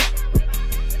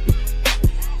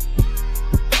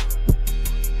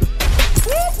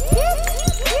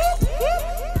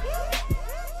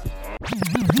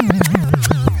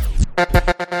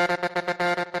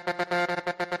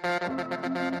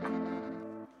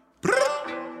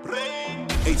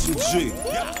 H&G.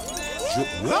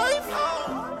 Drip life.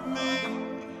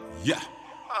 Yeah.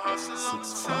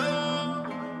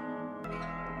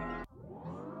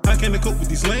 I can't cope with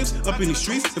these lames up in these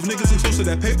streets. If niggas ain't close to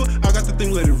that paper, I got the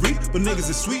thing, let it read. But niggas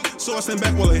is sweet, so I stand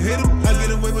back while I hate them. I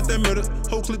get away with that murder,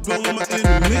 whole clip blowing on my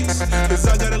enemies. Cause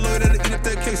I got a lawyer that'll eat up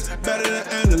that case, better than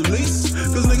Annalise.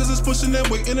 Cause niggas is pushing that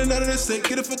weight in and out of that sink.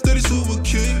 Get it for 32 will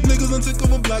kill you. Niggas done take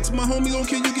over blocks, my homie gon'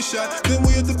 kill you, get shot. Then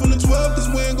we hit the from the 12, cause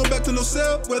we ain't go back to no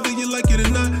cell. Whether you like it or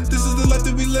not, this is the life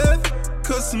that we live.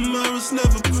 Cause tomorrow's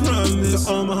never promised.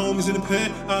 To all my homies in the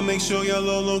pen, I make sure y'all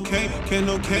all okay. Can't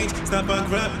no cage, stop my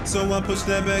grind, so I push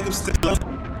that bag up still.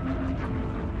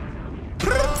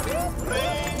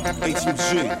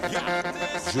 H&G,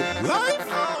 drip life.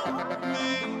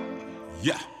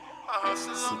 Yeah.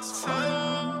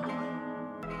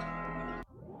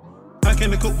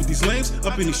 Can't cope with these lames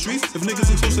up in these streets. If niggas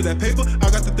ain't close to that paper,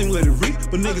 I got the thing, let it read.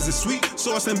 But niggas is sweet,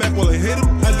 so I stand back while I hate them.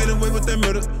 I get away with that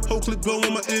murder, whole clip blow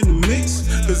on my enemies.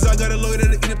 Cause I got a lawyer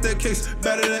that'll eat up that case,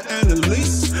 better than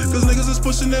Annalise. Cause niggas is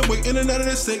pushing that weight in and out of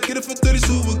that state. Get it for 30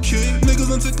 silver kid. Niggas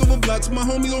done took over blocks, my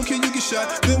homie gon' kill you, get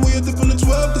shot. Then we hit the from the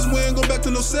 12, cause we ain't go back to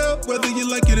no cell. Whether you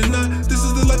like it or not, this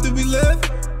is the life that we live.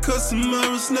 Cause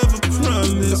tomorrow's never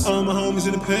promised. To all my homies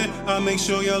in the pen, I make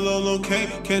sure y'all all okay.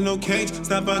 Can't no cage,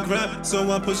 stop by grind,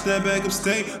 so I push that bag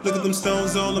upstate. Look at them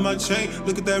stones all in my chain.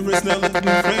 Look at that wrist, now look at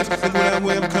them frames. Look what that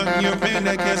way I'm cutting your pain.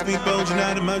 That gas be bulging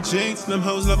out of my jeans. Them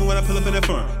hoes love it when I pull up in that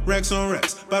farm. Racks on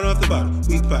racks, bottle off the bottle,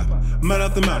 we pop. Mouth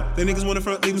off the mouth, they niggas wanna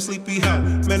front, leave them sleepy hot.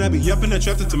 Man, I be up in that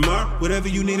trap to tomorrow. Whatever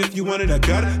you need, if you want it, I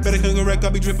got it. Better come correct, I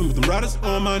be dripping with them riders.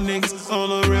 All my niggas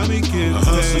all around me get I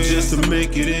hustle just to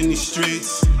make it in these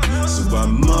streets. So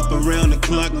I'm up around the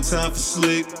clock, no time for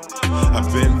sleep.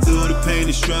 I've been through the pain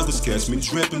and struggles, catch me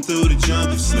dripping through the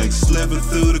jungle. Snakes slipping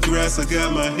through the grass, I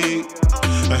got my heat.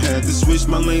 I had to switch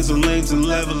my lanes on lanes and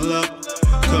level up.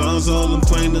 Cause all them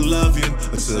claim to love you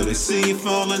until they see you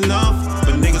falling off.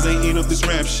 But niggas ain't eating up this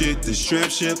rap shit, this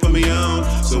trap shit for me on.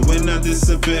 So when I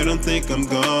disappear, don't think I'm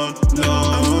gone, no.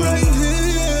 I'm right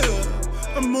here,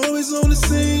 I'm always on the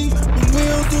scene. But we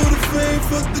don't do the fame,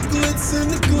 fuck the glitz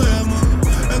and the glamour.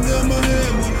 I got my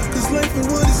hammer, cause life ain't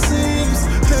what it seems.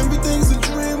 Everything's a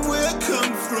dream where I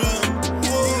come from.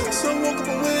 Whoa, so I woke up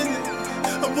and winning.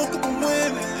 I woke up and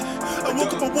winning. I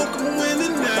woke up and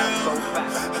winning now.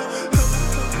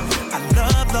 I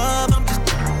love, I'm just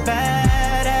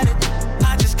bad at it.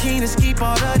 I just can't escape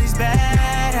all of these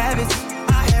bad habits.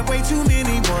 I had way too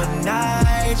many one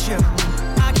nights, yeah.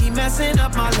 I keep messing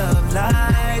up my love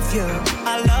life, yeah.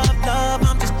 I love,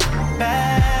 I'm just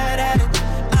bad at it.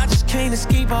 Can't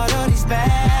escape all of these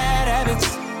bad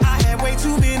habits. I had way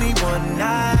too many one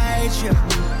nights, yeah.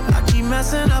 I keep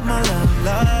messing up my love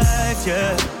life,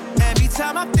 yeah. Every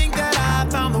time I think that I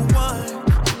found the one,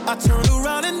 I turn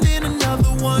around and then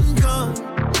another one comes.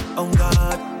 Oh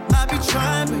God, I be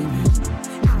trying,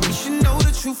 baby. You should know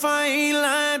the truth, I ain't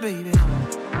lying, baby.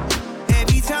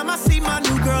 Every time I see my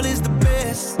new girl is the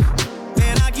best,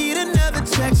 then I get another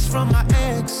text from my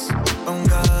ex. Oh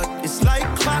God, it's like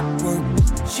clockwork.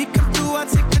 She come through, I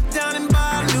take her down and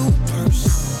buy a new purse.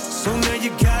 So now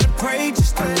you gotta pray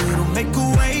just a little, make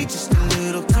a way just a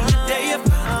little. Till the day I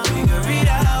finally figure it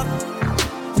out.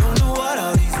 Don't know what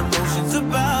all these emotions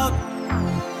about,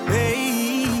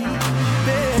 baby.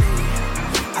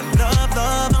 I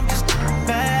love, I'm just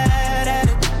bad at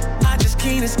it. I just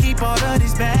can't escape all of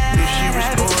these bad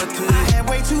habits. I had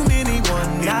way too many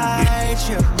one nights,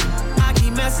 yeah. I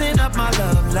keep messing up my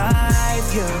love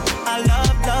life, yeah. I love,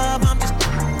 I'm just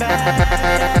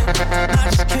bad. I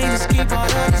just can't escape all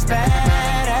of these bad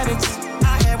habits.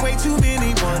 I had way too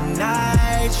many one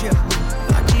nights, yeah.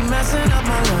 I keep messing up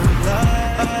my love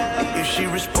life. If she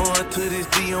respond to this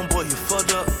DM, boy, you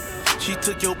fucked up. She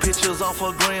took your pictures off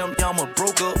her gram, y'all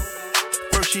broke up.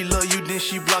 First she love you, then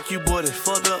she block you, boy, that's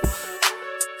fucked up.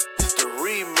 It's the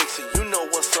remix, and you know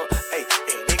what's up. Hey,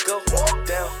 and it go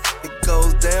down. It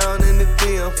goes down in the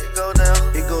DM. It go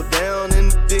down. It go down in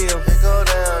the DM. It go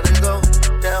down. It go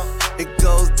down. It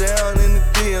goes down in the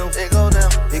DM. It go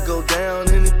down. It go down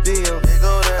in the DM. It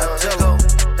go down. I tell her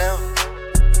down.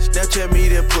 Snapchat me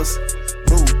that pussy.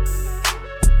 Move.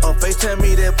 Or FaceTime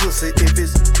me that pussy if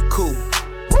it's cool.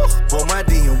 Boy, my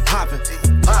DM poppin'.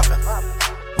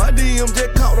 My DM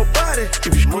just caught a body. If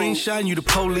you screenshot, you the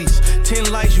police.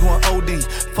 10 likes, you on OD.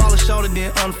 Follow short and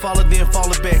then unfollow, then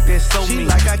follow back. That's so me.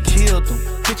 Like I killed them.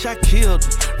 Bitch, I killed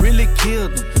them. Really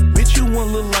killed them. Bitch, you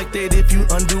won't look like that if you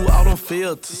undo all them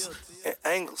filters and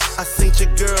angles. I seen your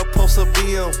girl post a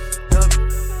BM.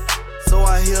 So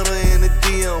I hit her in the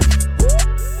DM.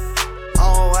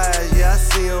 All eyes, yeah, I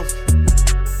see him.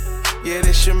 Yeah,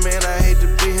 this your man, I hate to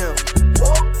be him.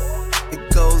 It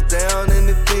goes down in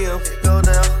the DM. It go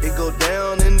down. It go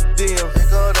down in the DM. It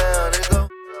go down. It go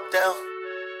down.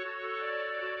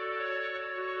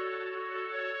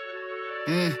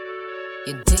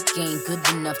 Your dick ain't good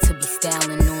enough to be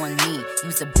styling on me.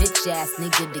 Use a bitch ass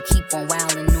nigga to keep on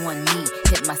wildin' on me.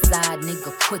 Hit my side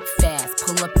nigga quick fast.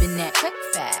 Pull up in that quick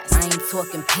fast. I ain't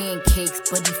talking pancakes,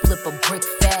 but he flip a brick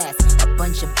fast. A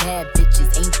bunch of bad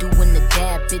bitches ain't doing the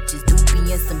dab bitches. Do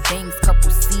be in some bangs,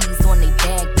 couple C's on they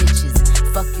bag bitches.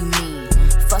 Fuck you mean,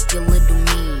 fuck your little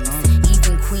memes.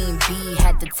 Even Queen B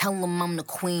had to tell him I'm the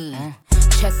queen.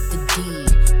 check the deed.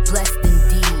 Blessed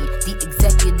indeed. The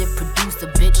executive producer,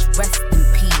 bitch, rest in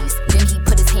peace. Then he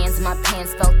put his hands in my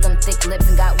pants, felt them thick lips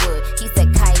and got wood. He said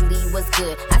Kylie was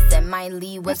good. I said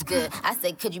Miley was good. I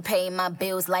said, could you pay my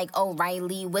bills like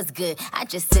O'Reilly was good? I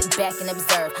just sit back and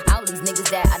observe all these niggas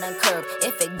that I done curved.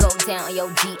 If it go down on your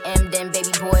DM, then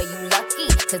baby boy, you lucky.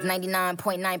 Cause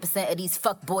 99.9% of these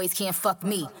fuck boys can't fuck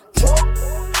me.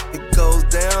 It goes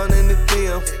down in the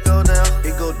DM. It go down.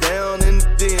 It go down in the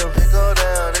DM. It go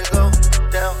down. It go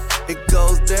down. It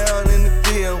goes down in the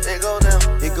DM. It go down.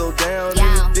 It go down in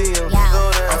the DM. It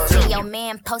go down. I see your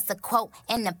man post a quote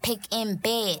and a pic in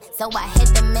bed, so I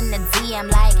hit him in the DM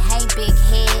like, hey big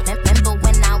head. Remember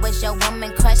when I was your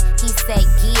woman crush? He said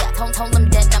yeah. Told him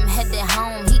that I'm headed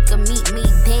home. He could meet me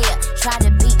there. Try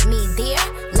to beat me there.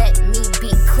 Let me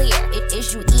be clear.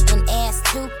 Is you eating ass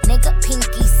too, nigga?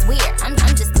 Pinky swear. I'm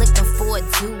just looking for a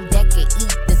dude that could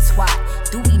eat the twat.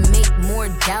 Do we make more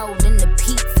dough than the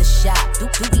pizza shop? Do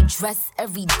we dress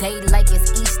every day like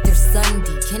it's Easter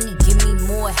Sunday? Can he give me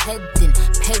more head than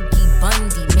Peggy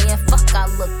Bundy? Man, fuck, I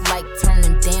look like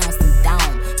turning down some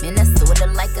down. Man, that's sorta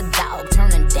like a dog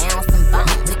turning down some bone.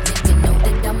 Nigga know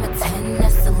that I'm a 10,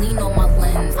 that's Celine on my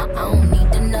lens. I don't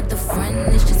need another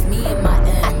friend, it's just me and my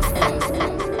ends.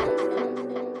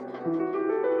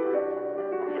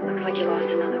 Looks like you lost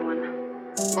another one.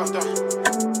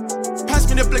 Pass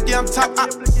me the blick, yeah, I'm top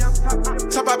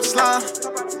up slime.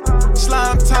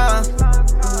 Slime time.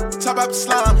 Top up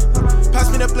slime. Pass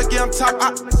me the blick, yeah, I'm top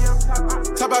up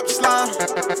slime.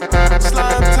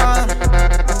 Slime time.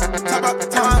 Top up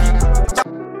time.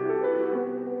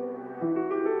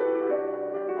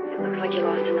 Looks like you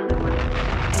lost another one.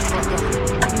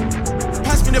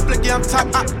 Pass me the blick, yeah, I'm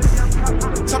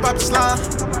top up slime.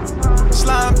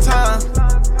 Slime time.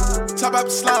 Top up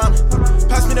slime.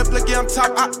 Pass me the blick, yeah, I'm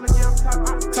top up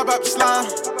slime.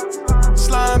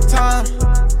 Slime time.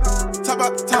 Top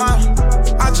up time.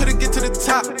 I try to get to the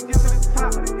top.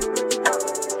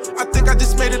 I think I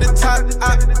just made it the top.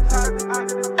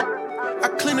 I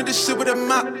cleaned this shit with a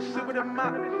mop.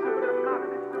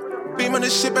 Beam on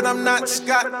this shit, but I'm not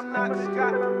Scott.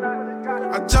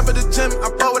 I jump at the gym, I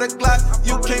ball with a Glock.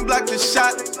 You can't block the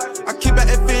shot. I keep it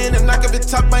FN and I give it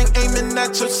top. I ain't aiming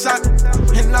at your shot.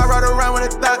 And I ride around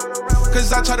with a thought,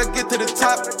 cause I try to get to the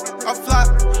top. I flop,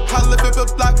 I live in the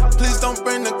block. Please don't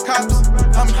bring the cops.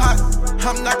 I'm hot,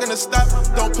 I'm not gonna stop.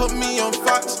 Don't put me on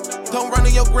Fox. Don't run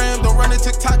in your gram, don't run in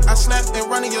TikTok. I snap and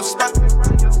run in your spot.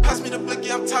 Pass me the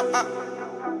blicky, I'm top up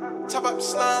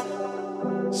slime.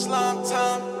 Slime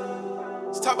time.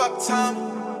 It's top up time.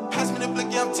 Pass me the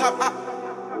blicky, I'm top up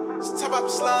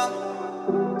slime.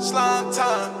 Slime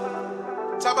time.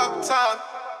 Top up time.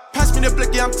 Pass me the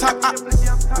blicky, I'm top up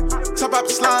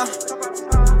slime.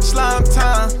 Slime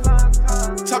time.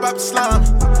 Top up slime.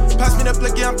 Pass me the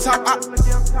blicky, I'm top up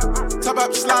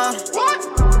slime.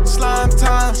 What? Slime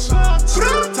time.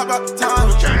 Top up time.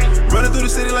 Running through the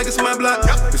city like it's my block.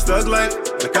 It's thug life,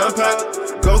 like I'm pop.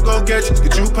 Go gadgets,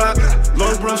 get you pop.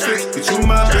 Long broomsticks, get you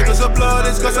mop. Breakers of blood,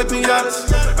 it's cause like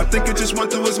pinatas. I think it just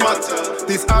went through his mouth.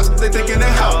 These ops, they thinking they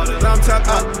hot. Now I'm top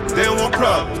out, they don't want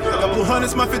problems. Couple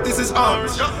hundreds, my 50s is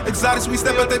arms. Exotics, we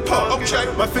step out they paw.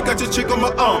 My fit got your chick on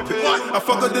my armpit. I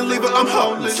fuck her, then leave her, I'm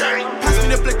homeless. Pass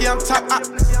me the blicky, I'm top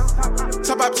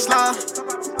up slime.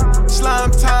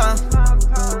 Slime time.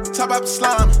 Top up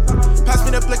slime. Pass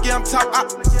me the blicky, I'm top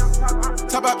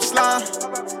up slime.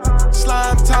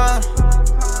 Slime time.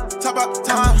 Top up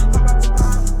time.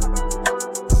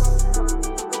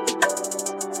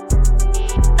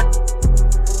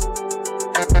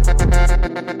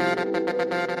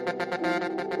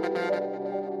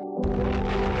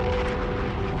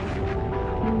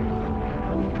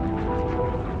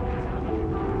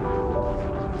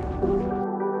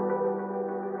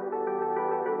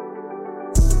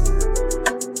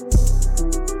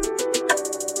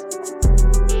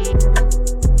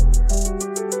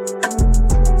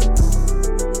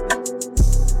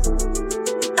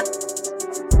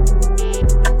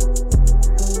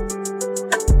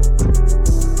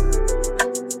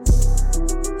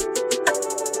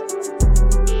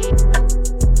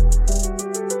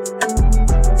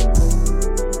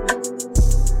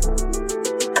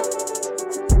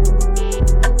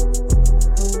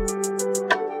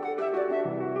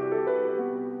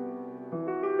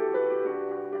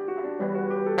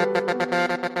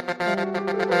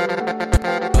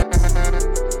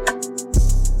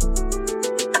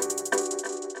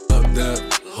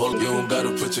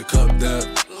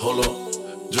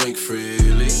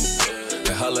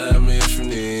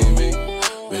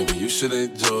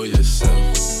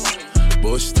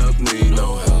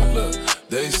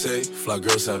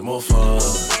 Girls have more fun,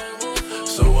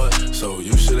 so So what? So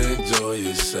you should enjoy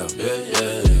yourself. Yeah,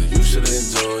 yeah, you should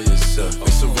enjoy yourself.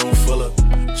 It's a room full of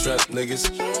strap niggas.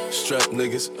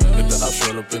 If the ops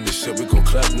run up in this shit, we gon'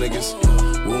 clap niggas.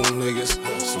 Wound niggas,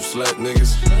 some slack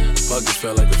niggas. Pockets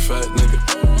felt like a fat nigga.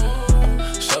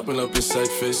 Shopping up in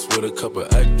Cypress with a couple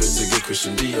actors to get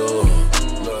Christian Dior.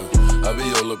 Look, I be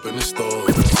all up in the store.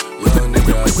 Young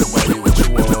nigga, I can buy you what you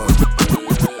want.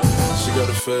 She got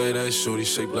a fade ass shorty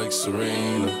shaped like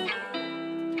Serena.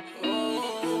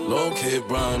 Long hair,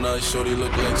 brown eyes, shorty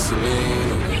look like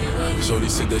Selena. Shorty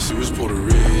said that she was Puerto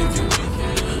Rican.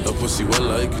 Her pussy wet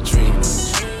like Katrina.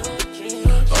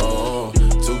 Oh,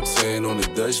 210 on the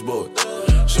dashboard.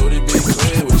 Shorty be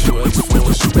clear what you ask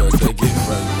for. She got that get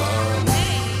right, mama.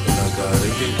 And I gotta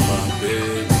get my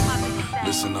baby.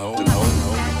 Listen, I don't know.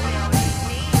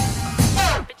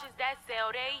 Bitches that sell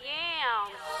they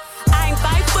yams. I ain't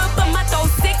 5 foot, but my throw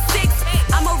 6'6".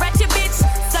 I'm a ratchet bitch,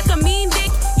 suck a mean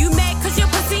dick. You mad cause your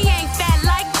pussy ain't fat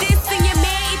like this. And your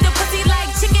man eat the pussy like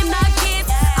chicken nuggets.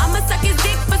 I'ma suck his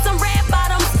dick for some red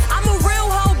bottoms. I'm a real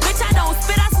hoe, bitch, I don't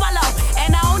spit, I swallow.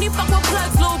 And I only fuck with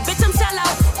plugs, little bitch, I'm shallow.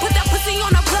 Put that pussy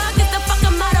on a plug, it's the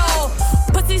fucking motto.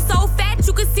 Pussy so fat,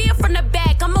 you can see it from the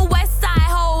back. I'm a west side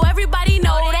hoe, everybody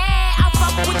know that. I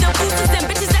fuck with the boosters and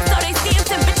bitches, that's all they see.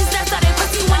 And bitches, that's all they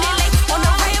pussy when they lay on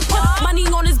the red. Put money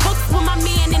on his books with my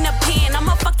man in the pen.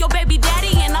 I'ma fuck your baby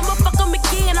daddy and I'ma fuck him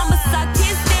again. I'ma suck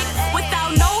his dick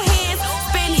without no hands.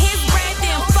 Spin his bread,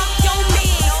 then fuck your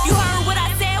man. You heard what I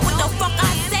said, what the fuck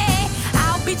I said.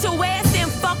 I'll beat your ass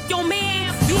and fuck your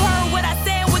man. You heard what I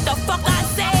said, what the fuck I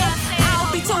said.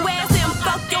 I'll beat your ass and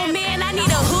fuck your man. I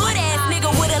need a hood ass nigga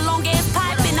with a long ass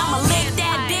pipe. And I'ma lick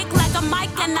that dick like a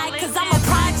Mike and Ike. Cause I'm a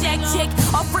project chick,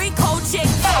 a free cold chick,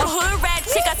 a hood rat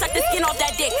chick. I suck the skin off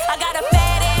that dick. I got a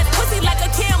fat ass pussy like a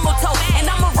camel toe. And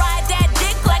I'ma ride that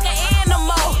dick like an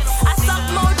animal. I suck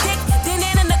more dick than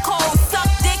Anna Nicole. Suck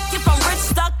dick if I'm rich,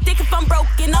 suck dick if I'm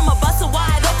broken. I'ma bust it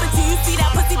wide open till you see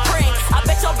that pussy print. I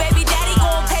bet your baby daddy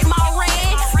gon' pay my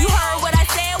rent. You heard what I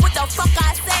said, what the fuck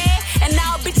I said. And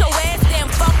now I'll beat your ass, then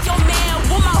fuck your man.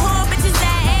 Where my hood bitches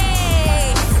at,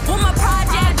 ayy? Where my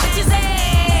project bitches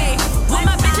at? Where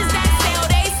my bitches that sell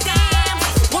they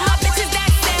scams? Where my bitches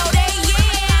that sell they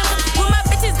yams? Where my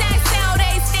bitches that sell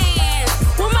they scams?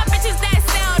 Where my bitches that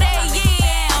sell they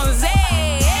yams?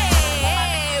 Ayy, ayy,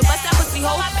 ayy. Bust that pussy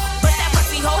hoe, bust that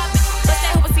pussy hoe, bust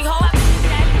that pussy hoe.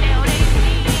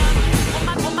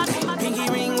 Pinky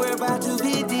ring, we're about to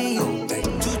be deal.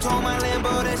 Two-tone my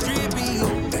Lambo, that's drippy.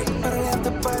 But I left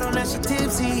the butt on that she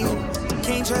tipsy.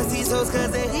 Can't trust these hoes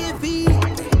cause they hippie.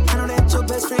 I know that your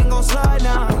best friend gon' slide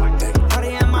now. Party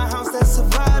at my house, that's a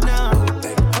vibe now.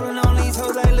 Holding on these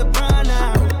hoes like LeBron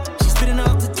now. She spitting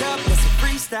off the top, that's a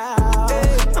freestyle.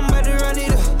 Hey, I'm about to run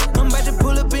it up. I'm about to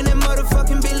pull up in that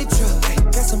motherfucking Billy truck. Hey,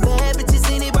 got some bad bitches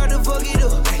in it, about to fuck it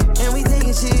up. Hey, and we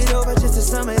taking shit over just to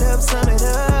sum it up, sum it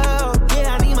up.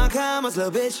 Yeah, I need my commas,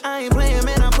 little bitch. I ain't playing,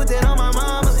 man, I put that on my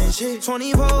mama and shit.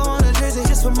 24 on the jersey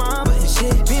just for mama and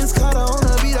shit. Vince Carter on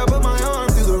the beat, I put my arm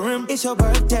through the rim. It's your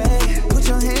birthday. Put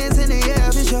your hands in the air,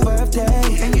 it's your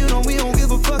birthday. And you know we don't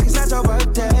give a fuck, it's not your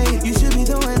birthday. You should be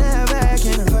throwing that back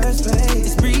in the first place.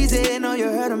 It's breezy, know you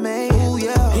heard of me. Ooh,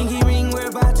 yeah. Pinky ring, we're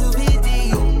about to be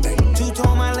deal.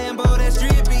 Two-tone my Lambo, that's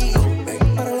drippy.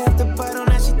 But I left the butt on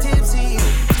that she tipsy.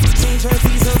 Can't trust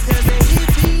these hoes cause they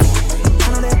hippie.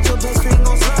 I know that your best friend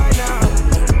gon' slide now.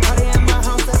 Party at my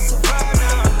house, that's a vibe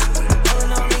now.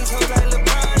 Holding on these hoes like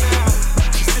LeBron now.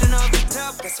 She spitting off the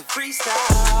top, that's a freestyle.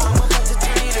 I'm about to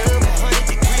turn it up 100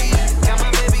 degrees. Got my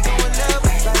baby going up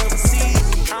like overseas.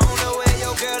 I don't know where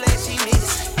your girl at, she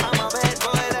needs. I'm a bad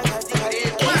boy like I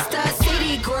did. It's the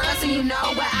city girl, so you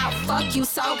know where I'll fuck you.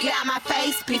 So get out my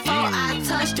face before I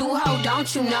touch you, ho,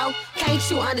 don't you know? Can't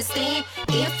you understand?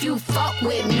 If you fuck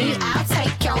with me, I'll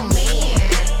take your man.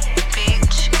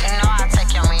 Bitch, you know I'll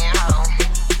take your man, ho.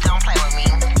 Don't play with me.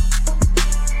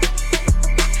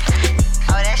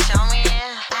 Oh, that's your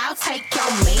man? I'll take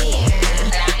your man.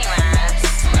 Nah, he mine.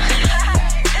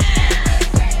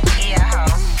 Yeah, ho.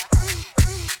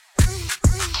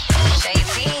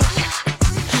 JT.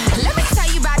 Let me tell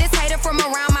you about this hater from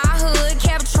around my hood.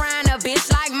 Kept trying to bitch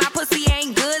like my pussy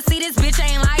ain't good. See, this bitch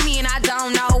ain't like me and I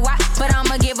don't know why. But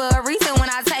I'ma give her a reason when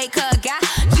I take her guy.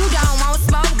 You don't want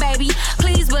smoke, baby,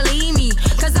 please believe me.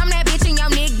 Cause I'm that bitch and your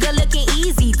nigga looking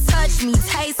easy. Touch me,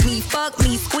 taste me, fuck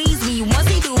me, squeeze me. Once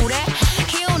he do that,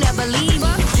 he'll never leave.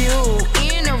 Fuck you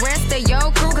and the rest of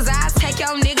your crew. Cause I take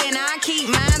your nigga and I keep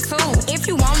mine too. If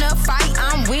you wanna fight,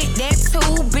 I'm with that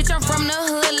too. Bitch, I'm from the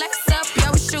hood, lace up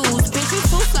your shoes. Bitch, you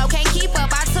too slow, can't keep up.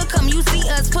 I took him, you see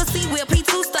us, pussy whip. He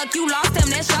too stuck, you lost him,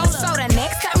 that's your. So the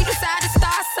next time you decide to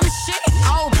start some shit,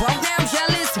 oh, broke down,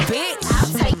 jealous bitch, I'll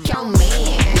take your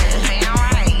man.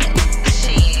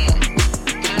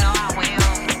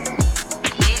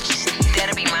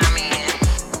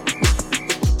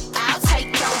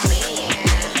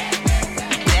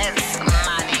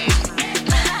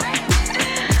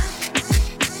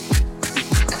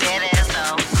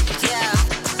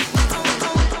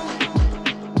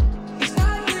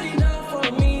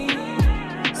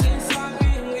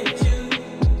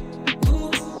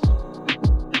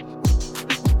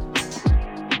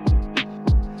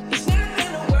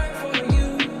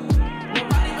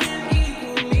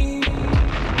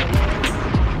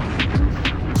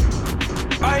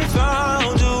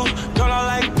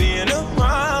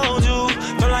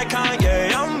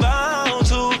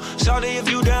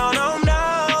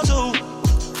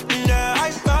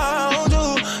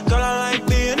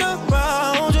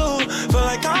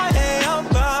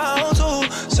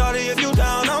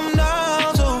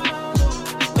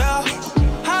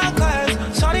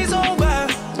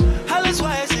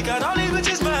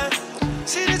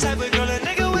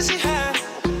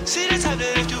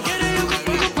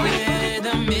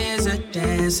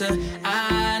 answer.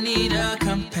 I need a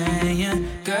companion.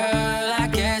 Girl, I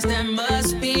guess that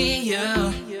must be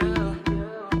you.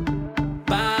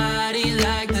 Body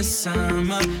like the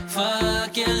summer,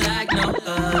 fucking like no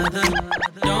other.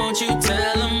 Don't you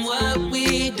tell them what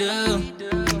we do.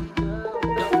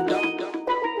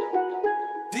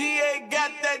 DA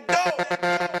got that dope.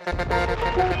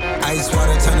 Ice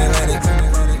water turn Atlantic.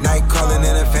 Night calling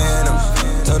in a phantom.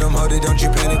 Told them, hold it, don't you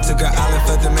panic. Took her island,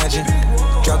 fled the mansion.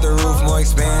 Drop the roof, more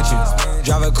expansion.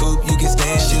 Drive a coupe, you can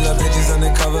stand. She love bitches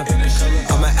undercover.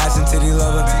 I'm an ass and titty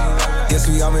lover. Yes,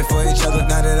 we all meant for each other.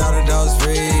 Now that all the dogs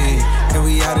free, and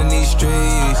we out in these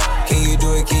streets. Can you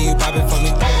do it? Can you pop it for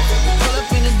me? Pull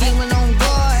up in a demon on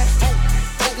guard.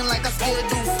 Looking like I still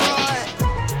do fraud.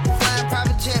 Flying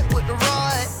private jet with the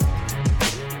rod.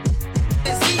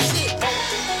 And see shit.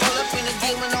 Pull up in a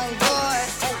demon on guard.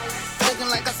 Looking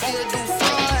like I still do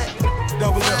fraud.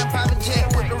 Double Flying private jet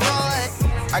with the rod.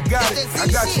 I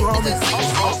got you, homie.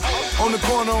 On the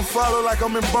corner, I'm follow like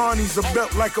I'm in Barney's. A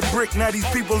belt like a brick, now these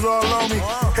people's all on me.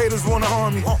 Haters wanna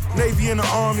harm me, Navy in the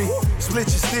Army. Split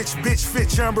your stitch, bitch fit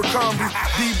Chamber Combi.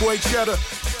 D-boy cheddar,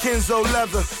 Kenzo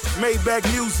leather. Maybach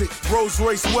music, Rolls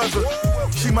Royce weather.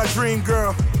 She my dream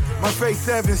girl, my Faith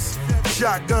Evans.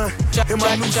 Shotgun, in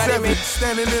my new 7.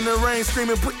 Standing in the rain,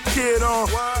 screaming, put the kid on.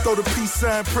 Throw the peace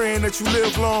sign, praying that you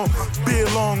live long. Be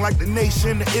long like the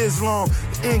nation of Islam.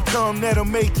 The income that I'm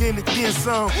making, it then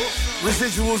some.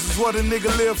 Residuals is what a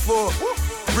nigga live for.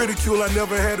 Ridicule I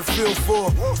never had a feel for.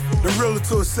 The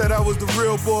realtor said I was the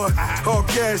real boy. All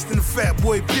cashed and the fat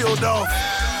boy peeled off.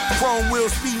 Chrome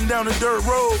wheels speeding down the dirt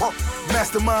road.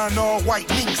 Mastermind all white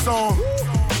minks on.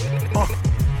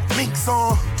 Minks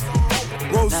on.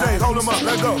 Rose, hold them up,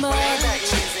 let go.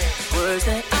 Words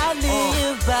that I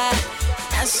live by,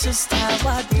 that's just how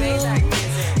I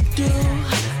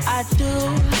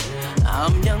do.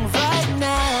 I'm young right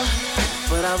now,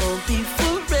 but I won't be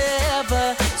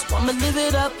forever. So I'ma live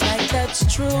it up like that's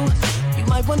true. You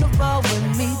might wanna roll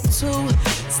with me too.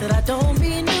 Said I don't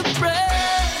mean to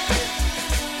brag,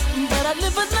 but I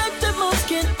live a life that most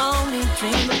can only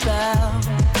dream about.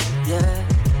 Yeah.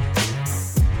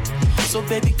 So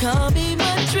baby, come be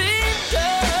my dream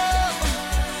girl.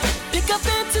 Pick up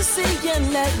fantasy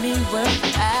and let me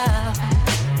work out.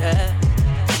 Yeah.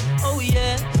 Oh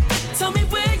yeah. Tell me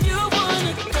where you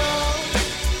wanna go,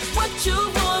 what you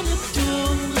wanna do.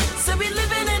 Say we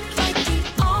living it like we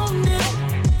own it,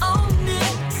 own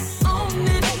it, own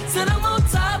it. Said I'm on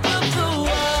top of the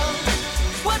world.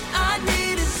 What I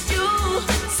need is you.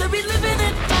 Say we living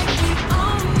it like we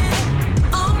own it,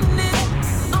 own it,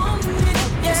 own it.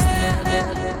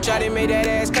 Yeah. Shawty made that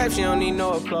ass clap, she don't need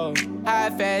no applause.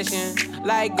 High fashion,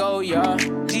 like Goya,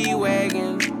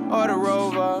 G-Wagon, or the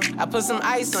Rover. I put some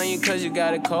ice on you cause you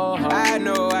got a cold heart. I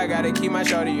know I gotta keep my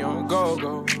shawty on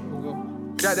go.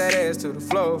 Drop that ass to the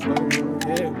floor,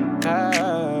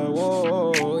 yeah.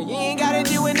 Whoa. You ain't gotta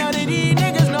deal with none of these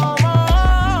niggas no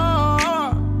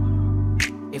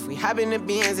more. If we hop in the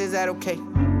Benz, is that okay?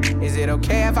 Is it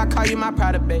okay if I call you my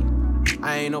pride of babe?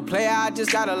 I ain't no player, I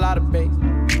just got a lot of bass.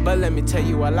 But let me tell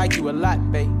you, I like you a lot,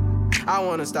 babe. I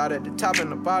wanna start at the top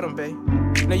and the bottom, babe.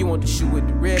 Now you want the shoe with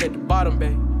the red at the bottom,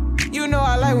 babe. You know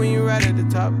I like when you right at the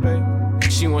top, babe.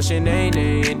 She wants Sinead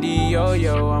and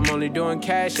D-Yo-Yo. I'm only doing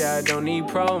cash, I don't need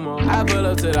promo. I pull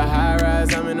up to the high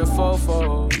rise, I'm in the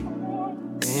 4-4.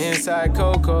 Inside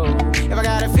Coco. If I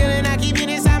got a feeling, I keep it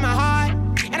inside my heart.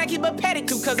 And I keep a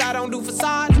pedicure cause I don't do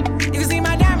facades. You can see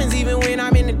my diamonds even when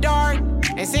I'm in the dark.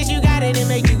 And since you got it, it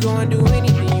make you go and do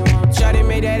anything you want. Shawty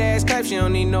made that ass clap, she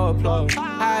don't need no applause.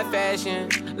 High fashion,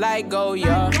 like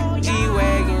Goya,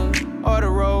 G-Wagon, or the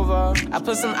Rover. I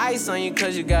put some ice on you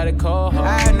cause you got a cold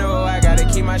heart. I know I gotta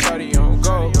keep my shawty on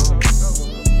go.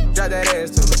 Drop that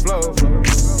ass to the floor.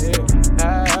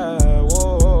 Yeah.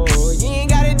 Whoa. You ain't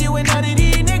gotta deal with none of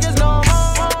these niggas no more.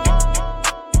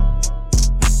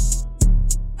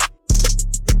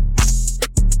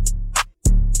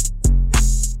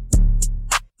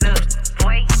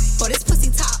 For this pussy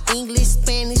top, English,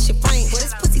 Spanish, and French. For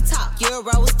this pussy top,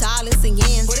 euros, dollars, and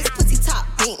yens. For this pussy top,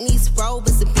 Bentleys,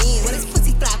 Rovers, and Benz. For this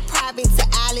pussy fly private to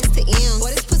Alice to M. For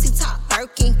this pussy top,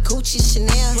 Birkin, Gucci,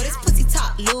 Chanel. For this pussy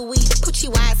top, Louis, Pucci,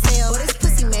 YSL. For this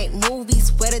pussy make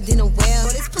movies wetter than a well.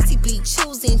 For this pussy be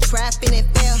choosing, trapping, and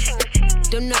fail.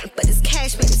 Don't nothing but this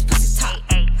cash, man, this pussy top.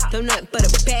 Don't nothing but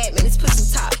a bad man, this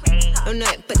pussy top. Don't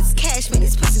nothing but this cash, man,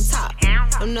 this pussy top.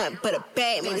 Don't nothing but a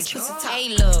bad man, this pussy top. Hey,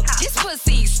 look, this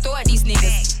pussy extort these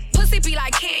niggas. Pussy be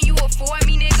like, can you afford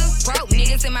me, nigga? Broke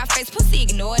niggas in my face, pussy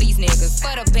ignore these niggas.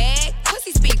 For the bag,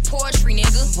 pussy speak poetry,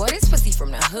 nigga. Boy, this pussy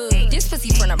from the hood. This pussy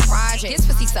from the project. This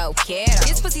pussy so ghetto.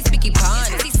 This pussy speaking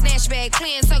bond. This pussy snatch bag,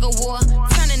 playing tug of war.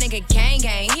 Turn a nigga gang,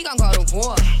 he gon' go to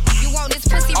war. You want this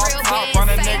pussy real bad? Run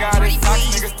a nigga out of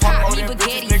socks, niggas talk more than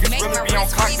bitches. Niggas really be on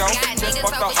cock though. Just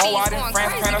fucked the hoe out in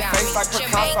France, paint her face like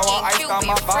Picasso. I iced out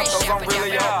my vatos, I'm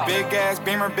really up. Big ass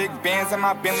Beamer, big bands in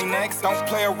my Bentley necks. Don't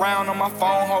play around on my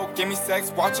phone, ho, give me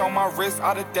sex. Watch on my wrist,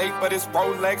 out of date, but it's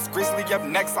Rolex. Grizzly up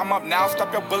next, I'm up now,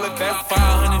 strap your bullet vest.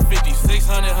 550,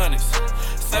 600 hundreds,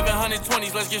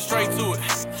 720s, let's get straight to it.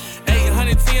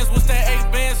 810s, what's that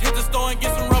 8 bands? Hit the store and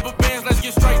get some rubber bands, let's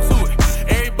get straight to it.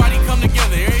 Everybody come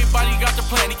together, everybody got the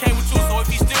plan. He came with you, so if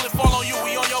he steal it, fall on you,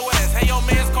 we on your ass. Hey, your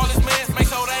mans, call his mans, make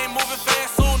sure they ain't moving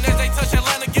fast. Soon as they touch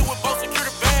Atlanta, get with both, secure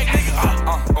the bag, nigga.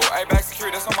 Oh, A-back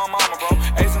security, that's on my mama, bro.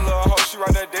 Ace and little hoe, she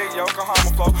right there, dig,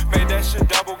 Yokohama flow. Made that shit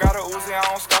double, got a Uzi, I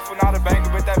don't scuffle, not a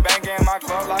banger, with that banger in my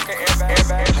glove like an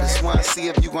airbag. I just wanna see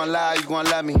if you gon' lie, you gon'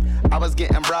 love me. I was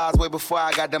getting bras way before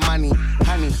I got the money.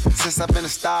 Honey, since I've been a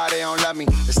star, they don't love me.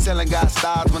 The ceiling got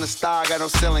stars when the star got no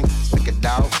ceiling. Stick it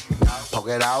out, poke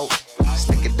it out,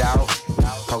 stick it out,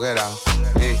 poke it out.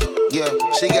 Hey, yeah,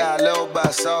 she got a little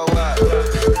butt, so what?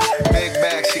 Big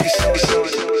bag, she can show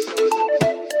it.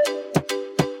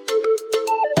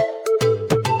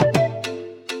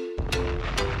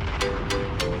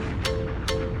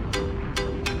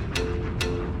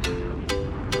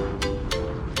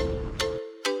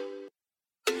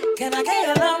 Can I get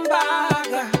your number,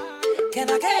 girl? Can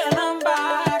I get your number,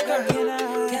 girl?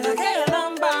 Can I get your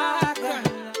number, girl?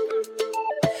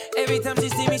 Every time she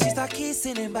see me, she start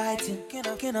kissing and biting.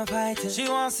 Can I fight it? She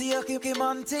wants to see her keep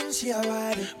mountain, she a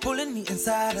riding, pulling me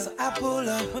inside her. So I pull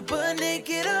up, my butt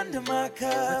naked under my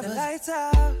cover. The lights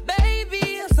out,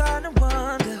 baby, I'm starting to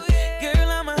wonder. Girl,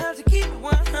 I'ma have to keep it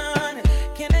 100.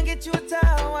 Can I get you a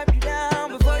towel, wipe you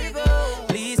down before you go?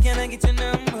 Please, can I get your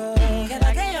number? Can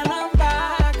I get your number?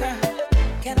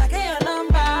 Can I get your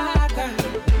number, girl?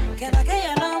 Can I get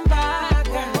your number,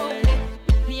 girl?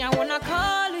 Me, I wanna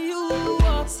call you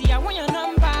up. See, I want your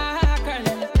number,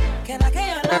 girl. Can I get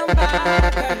your number, girl?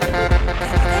 Can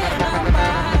I get your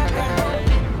number, girl?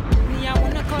 Me, I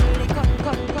wanna call you, come.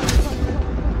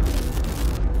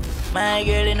 My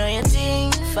girl, you know your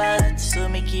thing fat, so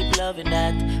me keep loving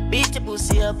that. Beat your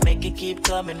pussy up, make it keep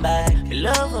coming back. Me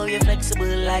love how you flexible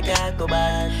like a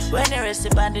acrobat. When you rest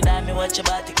upon the dime, me watch your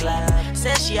body clap.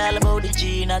 Say she all about the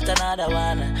G, not another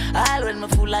one. All when me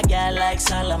fool a girl like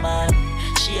Solomon.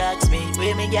 She asks me,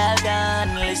 where me girl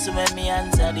gone? Listen when me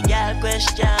answer the girl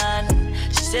question.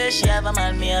 She says she have a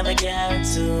man, me have a girl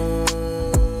too.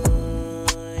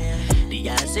 The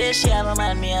girl says she have a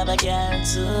man, me have a girl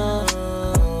too.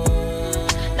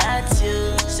 Not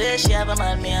you. Say she have a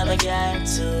man, me have a girl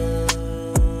too.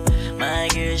 My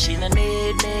girl, she don't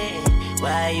need me.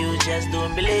 Why you just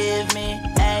don't believe me?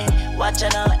 Hey, watch her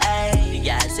now, hey. The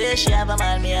girl say she have a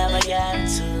man, me have a girl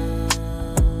too.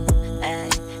 Hey,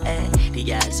 hey. The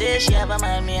girl say she have a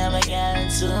man, me have a girl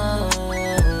too.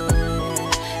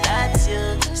 That's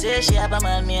you. Say she have a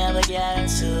man, me have a girl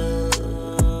too.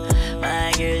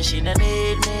 My girl, she don't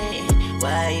need me.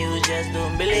 Why you just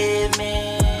don't believe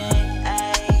me?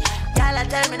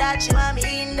 Tell me that you want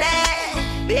me in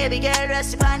there. Baby girl,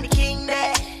 rest upon the king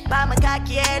there. By my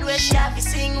cocky head where she have to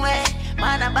sing where.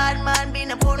 Man a bad man, be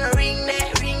no put no ring there,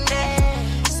 ring there.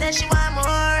 Say she want more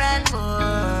and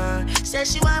more. Say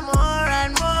she want more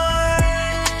and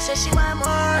more. Say she want more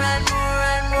and more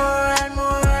and more and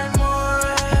more and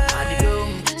more. On the doom,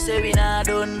 say we nah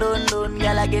done.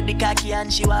 Girl I get the cocky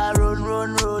and she want run.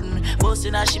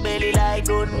 Bustin' her she belly like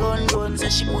gun. Say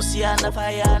she pussy on the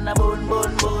fire and a bun.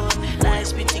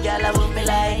 Nice pretty girl, I want me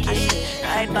like it.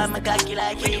 Ride by my cocky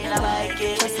like it, I like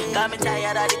it. Got me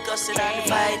tired of the cussing and the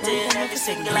fighting. Every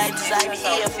single light is like the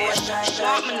Air Force.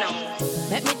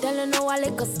 Let me tell you now a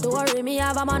little story. Me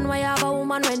have a man, why have a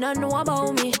woman when don't know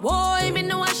about me. Boy, me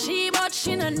know a she, but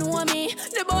she don't know me.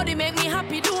 The body make me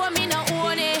happy, do me not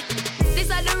own it. This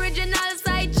is the original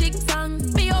side chick song.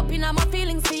 Me open up my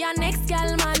feelings for your next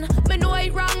girl, man. Me know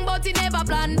it wrong, but it never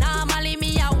plan. Normally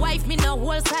me a wife, me no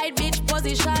whole side bitch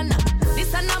position.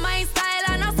 This is not my style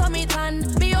and I saw me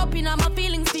tan. Me open up my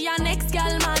feelings for your next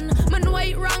girl, man. Me know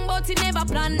it wrong, but it never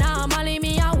plan. Normally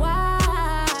me a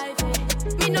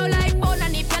wife. Me no like bone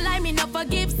and if you like me no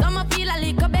forgive. Some I feel a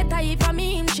little better if I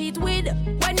me him cheat with.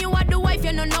 When you are the wife,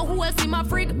 you don't know who else in my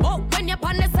frig. Oh, when you're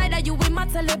on the side of you, we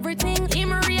matter everything.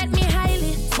 Him rate me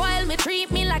highly, spoil me,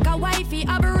 treat me like a wifey.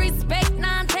 I be respect,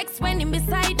 non-text when him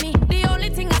beside me. The only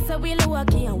thing I say we low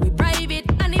key and we private.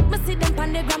 And if me see them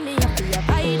on the gram, me have to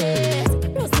avoid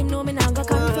it. No see no me nah go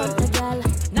confront the girl.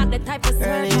 Not the type of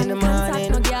early in the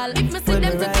morning, no girl. If me see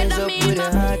them together, me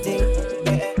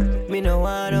me no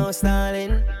want no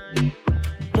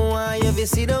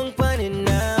sit down on it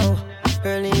now.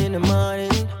 Early in the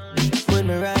morning, when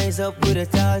me rise up with a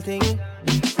tall thing,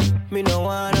 me no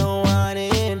want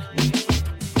it.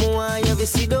 Me want you to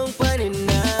sit down on it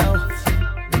now.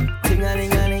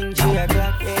 Ting-a-ling-a-ling, 3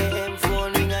 o'clock a.m.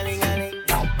 phone ring-a-ling-a-ling.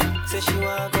 Say she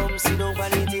want come sit down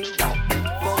on it thing.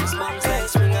 Bounce, like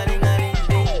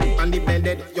swing-a-ling-a-ling. On the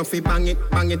bed, you feel bang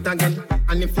it again.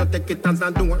 And if you take it as a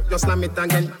door, you slam it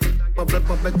again. Bubble,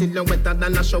 bubble till you're wetter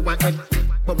than a shower head.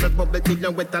 Bubble, bubble till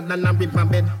you're wetter than a river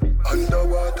bed.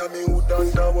 Underwater, me hood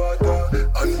underwater.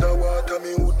 Underwater,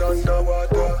 me hood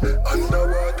underwater.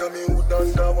 Underwater, me hood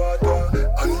underwater.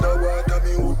 Underwater,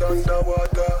 me hood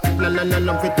underwater. La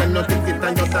love it and you think it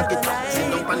and you take it. Sit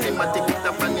down on the matic, it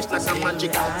a vanish like a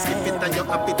magic. Skip it and you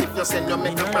happy if you sell, you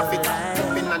make a profit.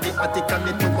 Up in the attic and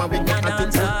the two we got at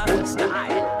it.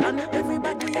 And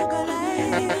everybody you go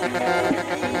like,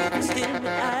 still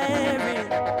irate.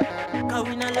 Cause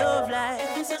we not love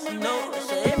life, no.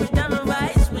 So every time I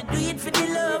rise, we do it for the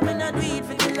love, we not do it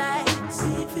for the likes. Do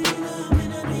it for the love, we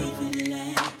not do it for the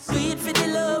likes. Do it for the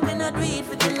love, we not do it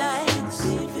for the likes. Do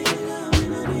it for the love, we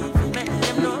not do it for the likes. Make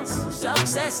them know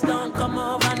success don't come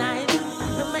overnight.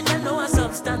 No make them know a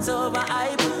substance over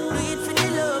hype. Do it for the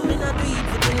love, we not do it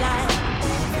for the likes.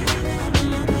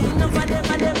 No for them.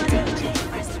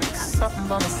 Something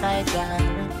by my side, girl.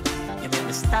 You made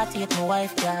me start to hit my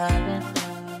wife, girl.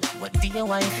 What do you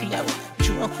want for you?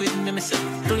 Joke with me, say,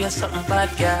 do you something bad,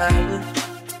 girl?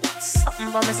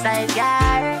 Something by my side,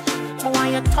 girl. I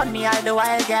want you to turn me all the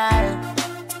while, girl.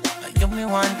 You me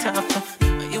want to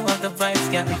you have the vibes,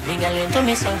 girl. Me girl, you do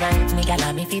me so right. Me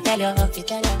girl, me fi tell you.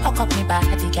 Hook up me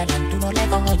body, girl, and do no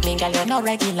lego. Me girl, you no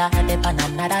regular, dip on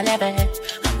another level.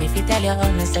 And me fi tell you,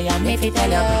 me say I me fi tell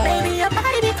you. Baby, your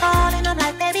body be calling, I'm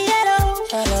like, baby, hello.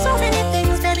 So many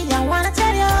things, baby, I wanna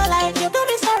tell you. Like, you do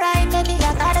me so right, baby,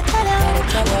 I gotta tell you.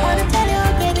 I wanna tell you,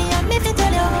 baby, I me fi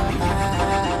tell you.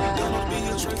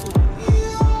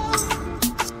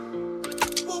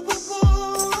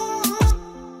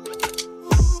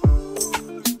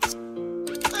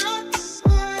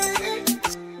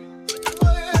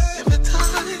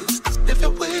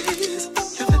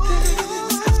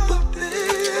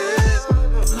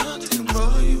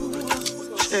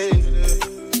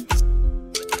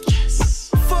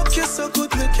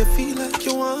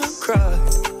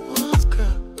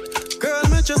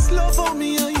 Just love on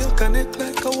me and you connect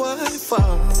like a Wi-Fi.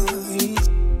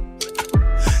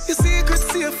 Your secret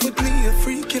safe with me, a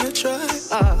freak in a try.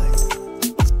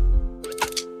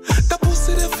 That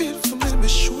pussy that feel for me, be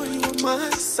sure you on my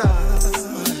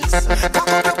side. Cock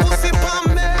up your pussy pa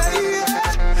me,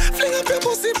 yeah. Fling up your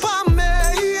pussy pa me,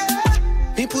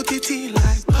 yeah. Me put it in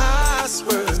like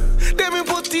password. Then me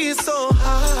put it so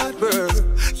hard, bro.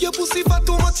 Your pussy for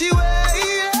too much away,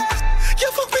 yeah.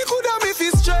 You fuck me good and me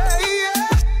feel straight, yeah.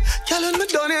 Girl, when me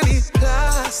done you need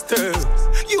plaster.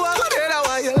 You are good at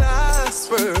why you last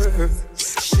first.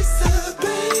 She said,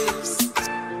 babes,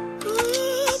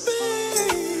 oh,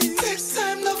 babe, takes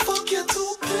time to fuck you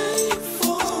too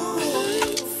painful.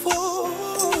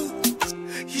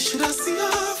 You should have seen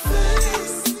her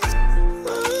face.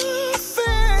 Her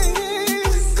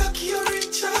face. Cocky or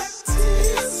rich at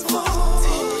tears fall.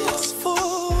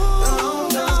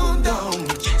 Down.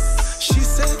 Yes. She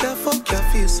said that fuck you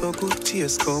feel so good.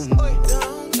 Tears come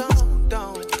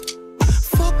down.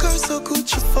 Fuck her so good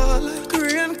she fall like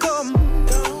rain come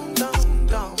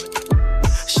down.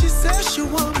 She says she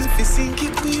want me to sink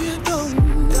it way down.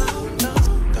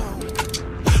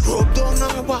 Rub down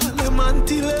her wall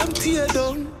until them tear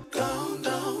down. Girl,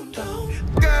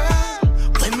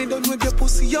 when me done with your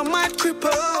pussy you might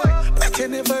cripple. Bet you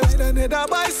never ride another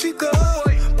bicycle.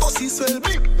 Pussy swell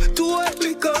big, too white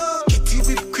liquor. Get you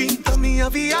whipped cream to me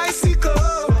have the icicle.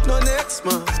 No next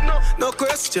man, no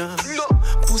question.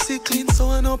 Pussy clean so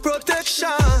I no protection.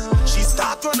 She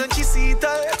start run and she see it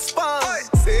expand.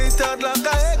 Say it out like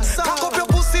a exam. Cock up your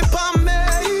pussy pa me,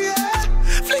 yeah.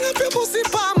 Fling up your pussy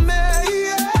pa me,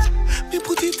 yeah. Me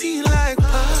put it in like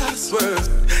password.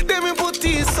 Then me put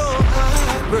it so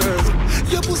hard, bro.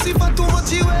 Your pussy for too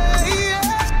much away,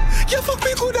 yeah. You fuck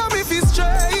me good and me feel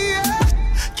straight, yeah.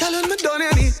 Girl, when me done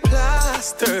you need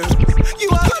plaster. You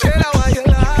are good at why you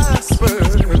last first.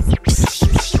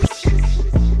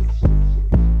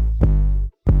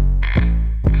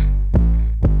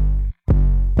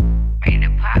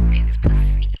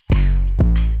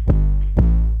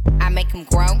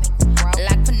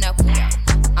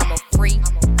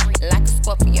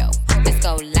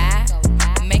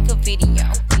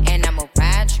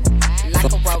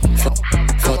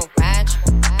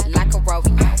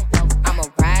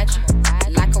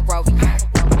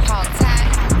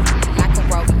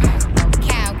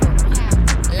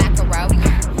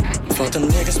 with them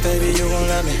niggas, baby, you gon'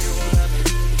 love me.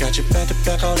 Got you back to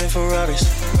back all in Ferraris.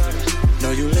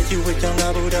 Know you lick you with young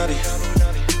Abu Dhabi.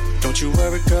 Don't you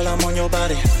worry, girl, I'm on your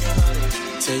body.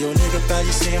 Tell your nigga about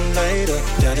you, see him later.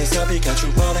 That is Abby, got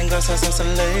you ballin' glass house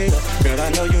later. Girl, I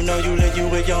know you lick you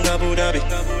with young Abu Dhabi.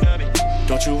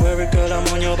 Don't you worry, girl, I'm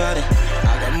on your body.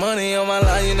 I got money on my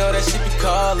line, you know that she be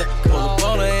callin'. Pull up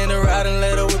on her in the ride and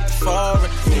let her whip the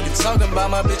foreign. Nigga talking about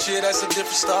my bitch, yeah, that's a different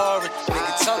story.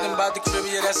 Nigga talking about the crib,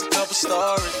 yeah, that's a couple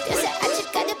stories. Yes, I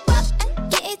just got it pop,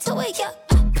 get into it, yeah.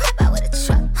 Pop out with a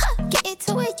truck, get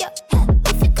into it, yeah.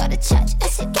 If you go to church, I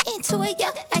said get into it,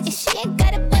 yeah. I just she ain't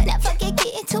got it, but I fucking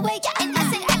get into it, yeah. And I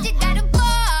said I just got it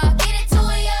pop, get into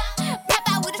it, yeah. Pop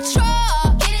out with a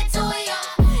truck, get into it,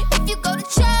 yeah. If you go to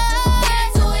church, get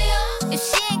into it, yeah. If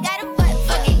she ain't got it, but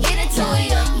fucking get into it,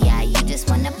 yeah. Yeah, you just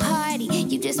wanna party,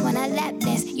 you just wanna lap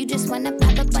dance, you just wanna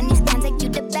pop up on these stands like you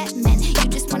the Batman. You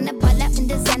just wanna ball out in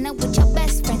designer with your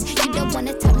best friends. You don't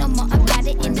wanna talk no more about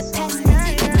it in the past.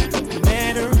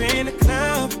 Met her in the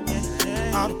club,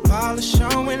 all the ballers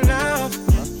showing love.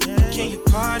 Can you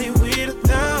party with a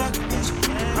thug?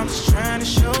 I'm just trying to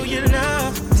show you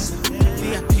love.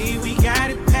 VIP, we got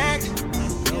it packed.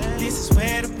 This is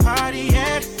where the party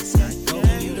at.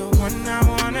 You the one I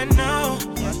wanna know.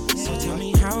 So tell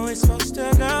me how it's supposed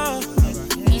to go.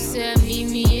 He said meet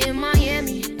me in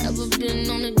Miami. Never been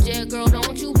on a jet, girl,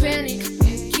 don't you panic.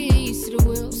 Keys to the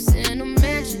wheels and the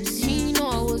mansions. He know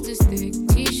I was this thick,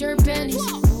 t-shirt panties.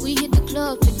 We hit the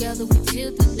club together, we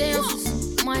tilt the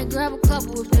dances. Might grab a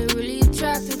couple if they really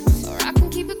attractive. Or I can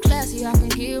keep it classy, I can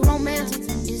get romantic.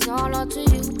 It's all up to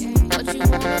you, what you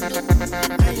wanna do.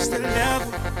 I used to love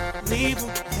her, leave her.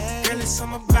 Girl, it's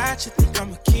something about you, think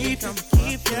I'ma keep you.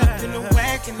 Pull up in the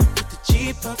wagon, I put the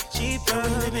Jeep up. We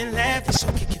living lavish, so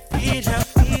kick your feet up.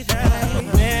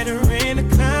 Met her in the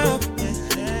club,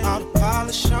 all the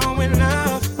ballers showing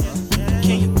love.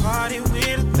 Can you party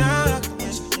with a thug?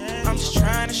 I'm just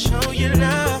trying to show you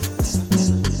love.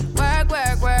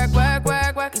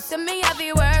 Work. You see me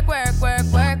heavy work.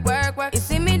 You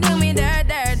see me do me dirt.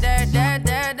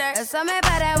 Tell me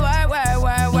about that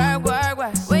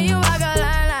work. When you walk a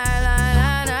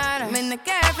line. I'm in the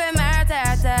cafe, my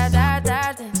ta.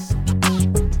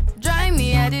 Drive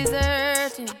me a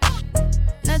dessert.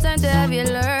 No time to have you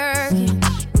lurking.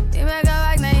 You make a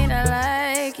like, now you don't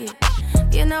like it.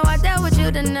 You know I dealt with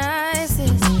you the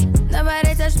nicest.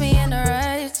 Nobody touched me in the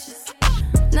righteous.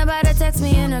 Nobody text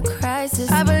me in a crisis.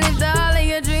 I believed all of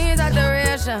your dreams are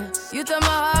duration. You took my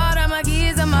heart, all my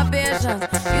keys, and my patience.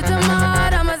 You took my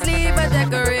heart, I must leave a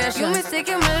decoration. You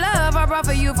mistaken my love, I brought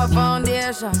for you for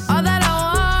foundation. All that I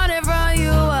wanted from you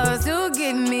was to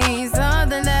give me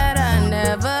something that I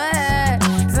never had,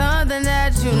 something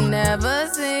that you never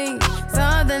seen,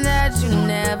 something that you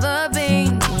never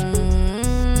been.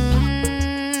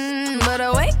 But I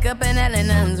wake up and hell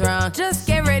nothing's wrong. Just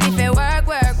get ready for work.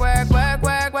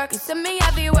 You see me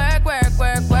heavy work.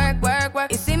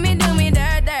 You see me do me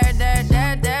dirt.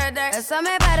 Tell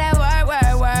me about that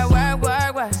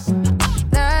work.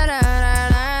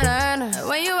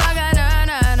 When you walk out,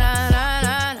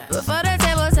 before the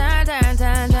table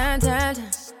turn.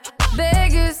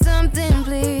 Beg you something,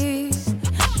 please.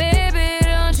 Baby,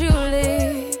 don't you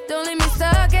leave. Don't leave me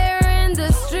stuck here in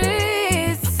the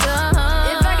streets. If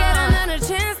I get another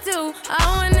chance to, I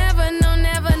would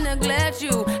never neglect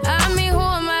you. I mean, who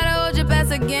am I to hold your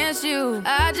best against you?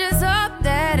 I just hope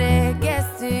that it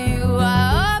gets to you.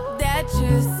 I hope that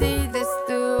you see this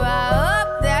through. I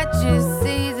hope that you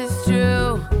see this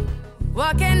true.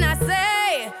 What can I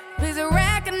say? Please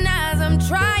recognize I'm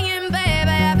trying, baby.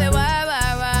 I feel work.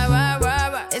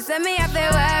 It's me, I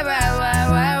feel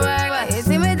work. You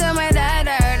see me do my da.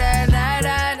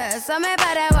 So me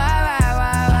about that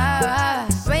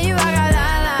work. When you walk out,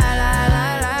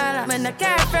 la. When the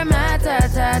car from my ta.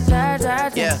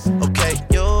 Yeah, okay,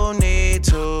 you need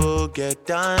to get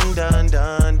done.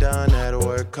 At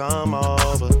work, come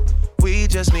over. We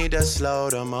just need to slow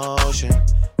the motion.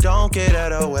 Don't get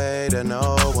out of the way to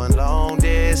no one. Long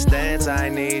distance, I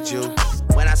need you.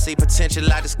 When I see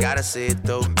potential, I just gotta see it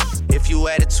through. If you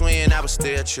had a twin, I would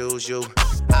still choose you.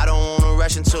 I don't wanna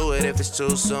rush into it if it's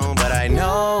too soon, but I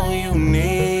know you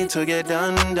need to get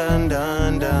done.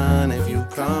 If you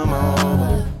come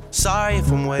over. Sorry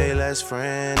if I'm way less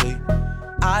friendly.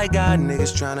 I got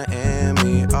niggas tryna end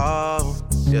me. Oh,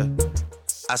 yeah.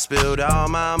 I spilled all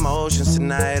my emotions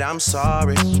tonight, I'm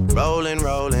sorry. Rolling.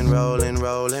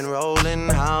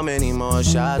 How many more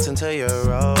shots until you're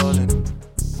rolling?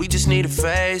 We just need a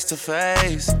face to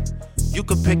face. You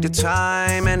could pick the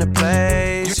time and the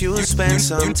place. You'll spend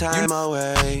some time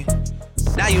away.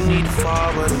 Now you need to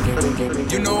forward.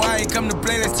 You know I ain't come to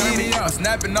play, let's turn me up.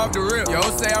 Snapping off the rip. Yo,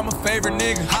 say I'm a favorite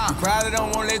nigga. You probably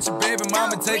don't wanna let your baby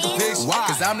mama take a picture. Why?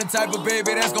 Cause I'm the type of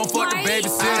baby that's gon' fuck the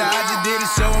babysitter. I just did a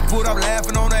show and put up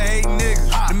laughing on the hating niggas.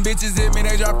 Them bitches hit me,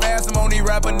 they drop fast. I'm on these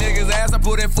rapper niggas' ass. I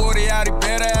put that 40 out, he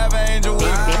better have an angel with me.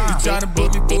 You tryna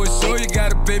book me for a show, you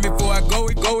gotta pay me before I go.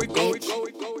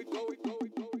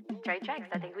 Trey Tracks,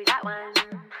 I think we got one.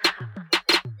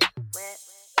 Wet,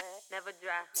 never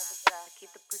dry.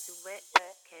 Keep the pussy wet,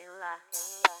 can't lie.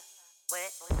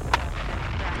 Wet,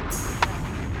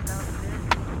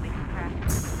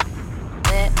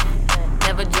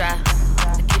 never dry.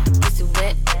 Keep the pussy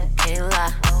wet, can't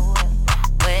lie.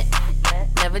 Wet,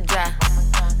 never dry.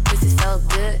 Pussy so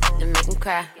good, it make him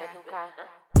cry.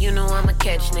 You know I'm a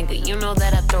catch nigga, you know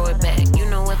that I throw it back. You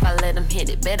know if I let him hit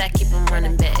it, bet I keep him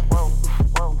running back.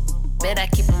 Bet I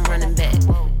keep him running back.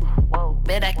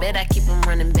 Bet I keep him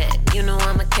running back. You know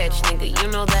I'm a catch nigga, you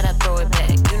know that I throw it back.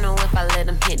 You know if I let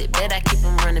him hit it, bet I keep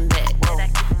him running back.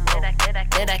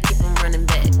 Bet I keep him running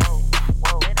back.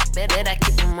 Bet I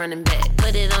keep him running back.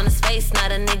 Put it on his face,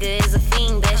 not a nigga is a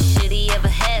fiend. Best shit he ever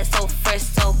had, so fresh,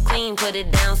 so clean. Put it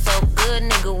down so good,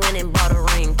 nigga went and bought a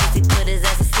ring. Pussy put his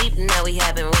ass asleep, now he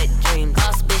having wet dreams.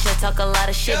 Boss bitch, I talk a lot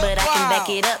of shit, but I can back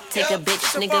it up. Take a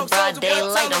bitch, nigga, broad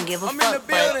daylight, don't give a fuck.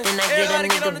 But then I get a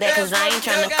nigga back, cause I ain't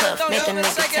tryna cuff. Make a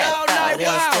nigga tap out,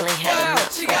 and still ain't had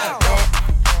enough.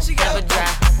 Never dry.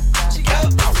 Pussy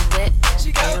wet,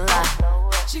 can't lie.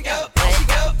 Wet,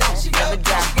 never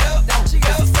dry. Pussy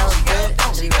so good,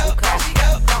 just make him cry.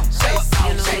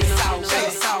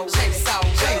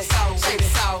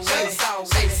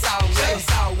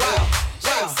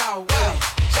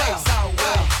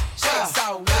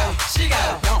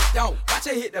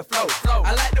 Hit the flow.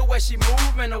 I like the way she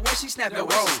move and the way she snap and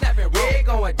roll. Yeah, it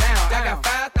going down. I got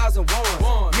 5,000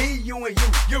 ones. Me, you, and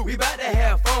you. We bout to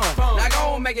have fun. Now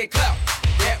go and make it clap.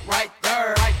 That right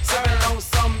there. Sippin' on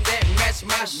something that match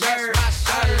my shirt. I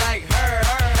like her. I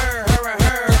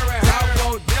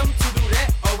want them to do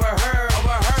that over her.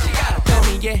 She got a love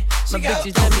me, yeah. My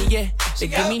bitches love me, yeah. They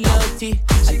give me loyalty.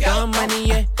 I throw them money,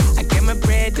 yeah. I get my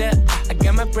bread up.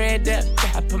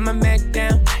 I put my Mac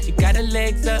down. She got her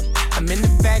legs up. I'm in the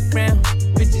background.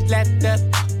 Bitches lapped up.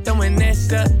 Throwing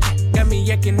ass up. Got me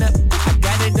yakking up. I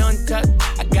got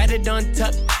it on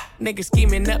tuck. Niggas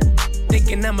scheming up.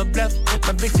 Thinking I'm a bluff.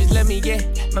 My bitches love me, yeah.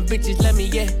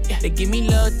 They give me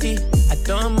loyalty. I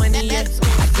throw them money, yeah. I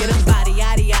get them body,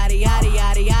 yaddy, yaddy, yaddy,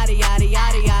 yaddy, yaddy, yaddy,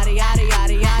 yaddy, yaddy, yaddy,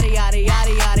 yaddy, yaddy, yaddy,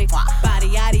 yaddy, yaddy. Body,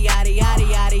 yaddy, yaddy, yaddy,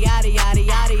 yaddy, yaddy, yaddy,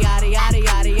 yaddy, yaddy, yaddy,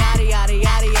 yaddy, yaddy, yaddy,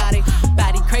 yaddy, yaddy.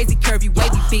 Body crazy, curvy,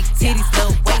 wavy, big titties,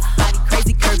 little waist. Body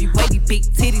crazy, curvy, wavy, big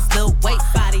titties, little waist.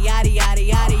 Body, yaddy, yaddy,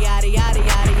 yaddy, yaddy, yaddy, yaddy,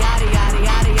 yaddy, yaddy,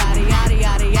 yaddy, yaddy, yaddy,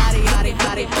 yaddy, yaddy, yaddy,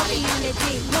 yaddy. Monkey on the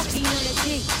dick, monkey on the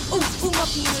dick. Ooh,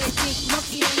 monkey on the dick,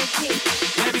 monkey on the dick.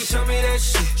 Baby, show me that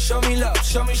shit. Show me love.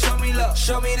 Show me love.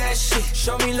 Show me that shit.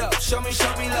 Show me love. Show me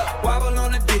love. Wobble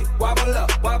on the dick. Wobble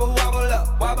up. Wobble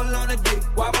up. Wobble on the dick.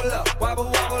 Wobble up. Wobble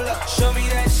up. Show me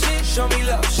that shit. Show me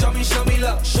love. Show me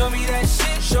love. Show me that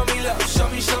shit. Show me love. Show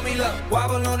me love.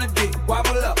 Wobble on the dick.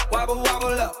 Wobble up. Wobble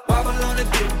up. Wobble on the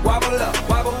dick. Wobble up.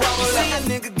 Wobble up. You see a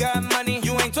nigga got money,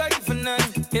 you ain't twerking for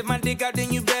nothing. Hit my dick out,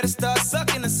 then you better start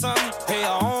sucking or something. Pay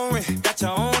your own rent, got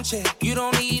your own check. You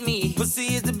don't need me.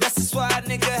 Pussy is the best, that's why a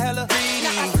nigga hella greedy.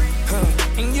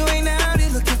 And you ain't out here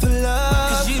looking for love,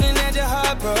 cause you done had your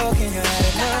heart broken, you had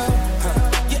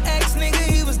enough. Your ex nigga,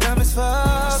 he was dumb as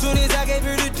fuck. Soon as I gave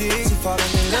her the dick, she fall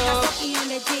in love. Monkey on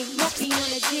the dick, monkey on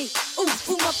the dick. Ooh,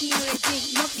 monkey on the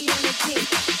dick, monkey on the dick.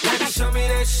 Baby, show me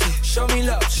that shit. Show me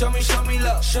love. Show me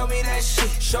love. Show me that shit.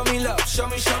 Show me love. Show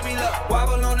me love.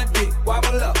 Wobble on the dick.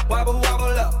 Wobble up. Wobble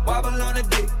up. Wobble on the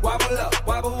dick. Wobble up.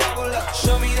 Wobble up.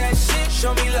 Show me that shit.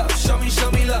 Show me love. Show me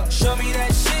love. Show me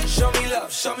that shit. Show me love.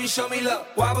 Show me love.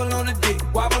 Wobble on the dick.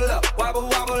 Wobble up.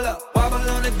 Wobble up. Wobble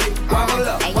on the dick. Wobble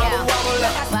up. Wobble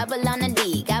up. Wobble on the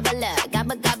dick. Gobble up.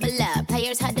 Gobble up.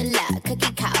 Players had the luck.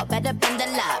 Cookie cow. Better bend the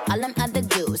luck. All them other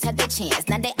dudes had the chance.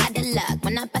 Now they out of luck.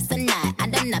 When I bust a nut, I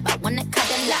don't know, I wanna cut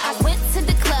a lot. I went to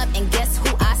the club and guess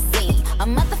who I seen? A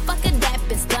motherfucker that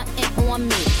been stunting on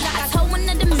me. I told one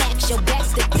of the max, your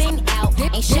back's the thing out.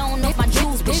 Ain't showing off my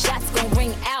jewels, but shots gon'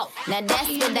 ring out. Now that's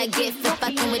what I get for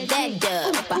fucking with that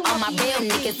dub. But all my real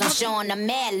niggas, I'm showing them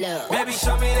mad love. Baby,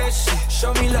 show me that shit.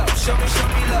 Show me love. Show me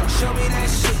love. Show me that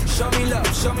shit. Show me love.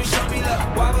 Show me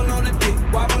love. Wobble on the dick.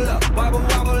 Wobble up. Wobble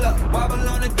up. Wobble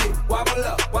on the dick. Wobble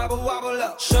up. Wobble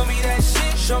up. Show me that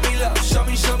shit. Show me love. Show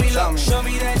me love. Show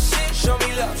me that shit. Show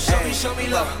me love. Show me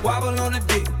love. Wobble on the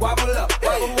dick. Wobble up.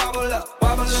 Wobble up.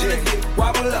 Wobble on the dick.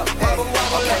 Wobble up. Wobble up.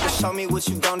 Okay, but show me what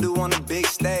you gon' do on the big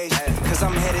stage. Cause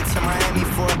I'm headed to Miami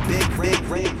for a big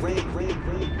I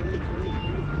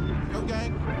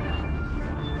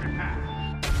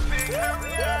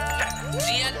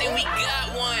think we got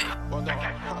one.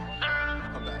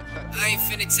 I ain't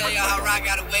finna tell y'all how Rock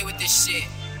got away with this shit.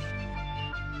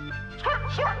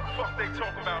 Fuck they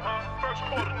talking about, huh? First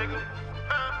quarter, nigga.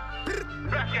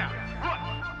 Back out. What?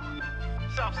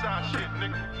 Southside shit,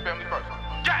 nigga. Family first.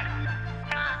 Got it.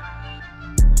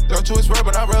 Go to his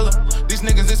rubber, not realer. These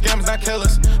niggas is scammers, not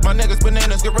killers. My niggas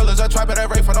bananas, gorillas. I try, but that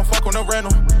Rafe, I don't fuck with no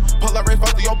rental. Pull that Rafe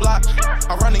off to your block.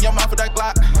 I run in your mouth with that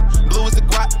Glock. Blue is the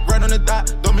guap, red on the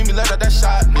dot. Don't make me let out that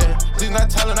shot, yeah. Please not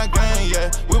telling that game,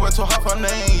 yeah. We went too hard for a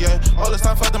name, yeah. All this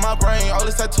time fucked in my brain. All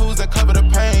these tattoos that cover the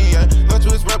pain, yeah. Thought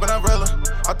you was rubber, not realer.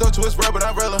 I thought you was rubber,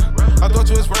 not realer. I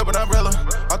thought you was rubber, not realer.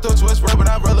 I thought you was rubber,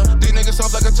 not realer. These niggas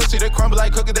soft like a tootsie, they crumble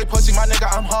like cookie, they pussy. My nigga,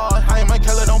 I'm hard. I ain't my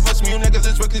killer, don't push me. You niggas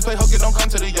is rookies, play hooky, don't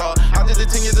come to the yard. I did the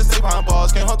 10 years to stay behind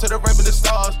bars. Can't hold to the rape of the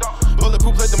stars.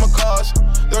 Bulletproof plate to my cars.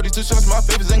 32 shots, my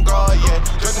favors in guard, yeah.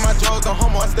 Drinking my drugs, no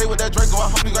homo. I stay with that Draco. I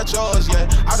hope you got yours, yeah.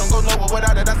 I don't go nowhere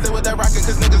without it. I stay with that rocket,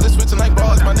 cause niggas is switching like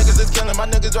bras. My niggas is killing. My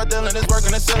niggas are dealing. Is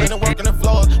working and selling and working the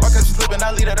floors. Why can't you slip and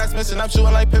I lead it? That's missing. I'm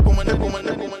shooting like Pitbull when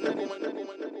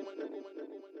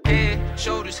head,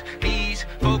 shoulders, knees,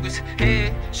 focus.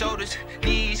 Head, shoulders,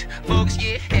 knees, focus.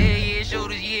 Yeah, head, yeah,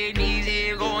 shoulders, yeah, knees,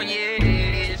 yeah, going, yeah,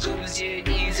 head, shoulders, yeah,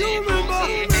 knees, yeah, focus.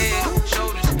 Yeah, head,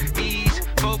 shoulders, knees,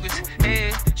 focus.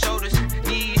 Head, shoulders,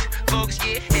 knees, focus.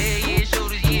 Yeah, head, yeah,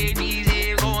 shoulders, yeah, knees,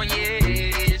 yeah, going, yeah,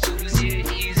 head, shoulders, yeah,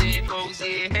 knees, yeah, focus.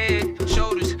 Yeah, head,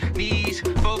 shoulders, knees,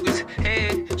 focus.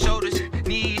 Head, shoulders,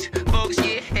 knees, focus.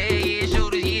 Yeah, head, yeah,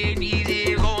 shoulders, yeah, knees,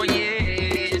 yeah, going, yeah,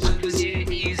 head, shoulders, yeah,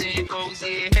 knees, yeah, focus.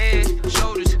 Yeah, head,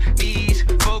 shoulders, knees,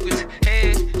 focus.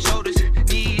 Head, shoulders,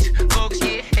 knees, focus.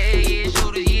 Yeah, head, yeah,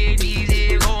 shoulders, yeah, knees,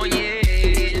 yeah, going, yeah,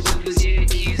 head, shoulders, yeah,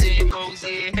 knees, yeah, focus.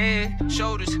 Yeah, head,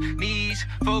 shoulders, knees,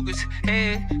 focus.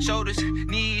 Head, shoulders,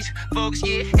 knees, focus.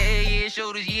 Yeah, head, yeah,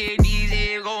 shoulders, yeah, knees,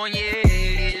 yeah, going, yeah,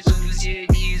 head, shoulders, yeah,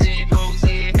 knees, yeah, focus.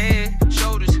 Yeah, head,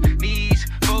 shoulders, knees,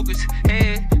 focus.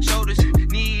 Head, shoulders,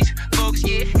 knees, focus.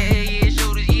 Yeah, head, yeah,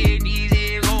 shoulders, yeah, knees,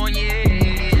 yeah, going, yeah,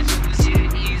 head, shoulders, yeah,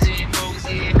 knees, yeah, focus.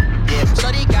 Yeah. Yeah,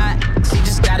 shorty got, she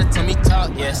just gotta tell me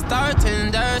talk. Yeah, star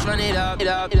tenders, run it up, it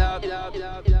up, it up, it up, it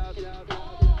up, it up, it up.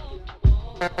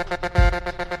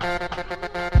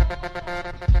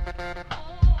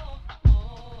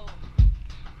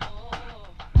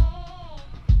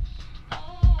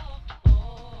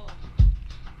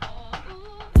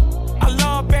 I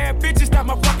love bad bitches, that's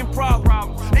my fucking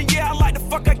problem. And yeah, I like the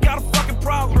fuck, I got a fucking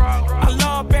problem. I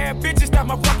love bad bitches, that's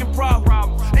my fucking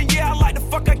problem. And yeah, I like the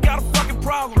fuck, I got a fucking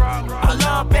problem. I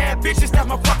love bad bitches, that's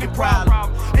my fucking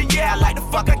problem. And yeah, I like the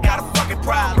fuck, I got a fucking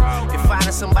problem. If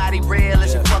finding somebody real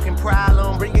is your fucking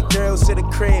problem, Bring your girls to the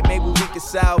crib, maybe we can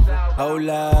solve. Hold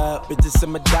up, bitches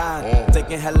in my dime.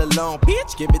 Taking hella long,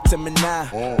 bitch, give it to me now.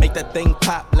 Make that thing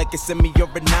pop like it's in me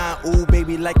over 9. Ooh,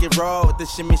 baby, like it raw with the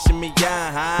shimmy, shimmy,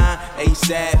 yeah, huh?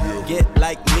 ASAP, get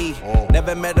like me.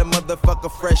 Never met a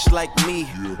motherfucker fresh like me.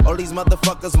 All these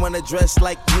motherfuckers wanna dress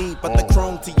like me, but the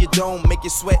chrome to your dome make you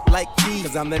sweat like me.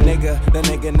 Cause I'm the nigga,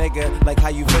 like how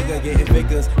you figure, getting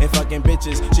figures and fucking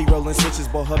bitches. She rolling switches,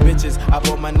 bought her bitches. I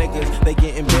bought my niggas, they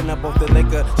getting bent up off the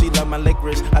liquor. She love my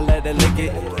licorice, I let her lick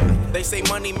it. They say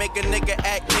money make a nigga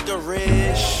act nigga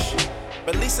rich.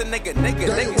 But at least a nigga.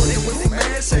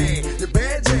 Mad shade, the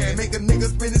bad jam, make a nigga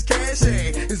spend his cash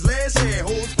hand. His last hand,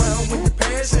 holds round with the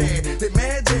passion. They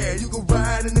mad jam, you can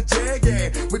ride in the jag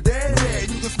hand. With that hand,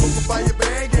 you can smoke a fire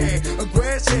bag hand. A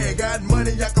grass hand, got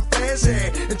money, I can flash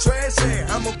hand. And trash hand,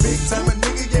 I'm a big time a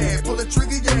nigga, yeah. Pull a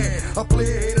trigger, yeah. I play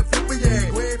a hater flipper, yeah.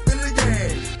 Go ahead, fill it,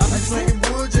 yeah. I be slanging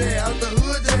wood, yeah. Out the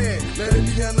hood, yeah. Let it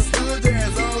be understood, yeah.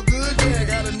 It's all good, yeah.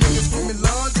 Got a nigga screaming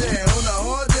large, yeah. On the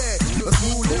hard, yeah. A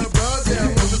smooth little broad, yeah.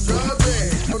 On the dog,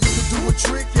 yeah. A nigga do a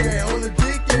trick, yeah. On the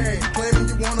dick, yeah. Claiming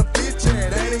you wanna fit, yeah.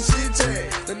 That ain't shit, yeah.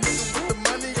 The nigga with the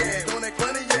money, yeah. On that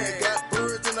money, yeah. Got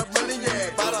birds in the money,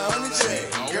 yeah. About 100,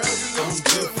 yeah. Girl, you look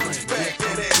good when you back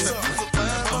that ass up. So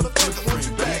fine, motherfucker, won't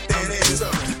you back that ass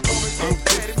up? Call me Big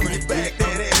Daddy when you back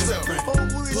that ass up.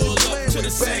 Pull up to the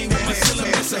scene with my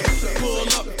ceiling missing. Pull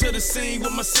up to the scene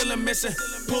with my ceiling missing.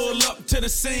 Pull up to the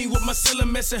scene with my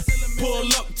ceiling missing. Pull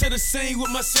up to the scene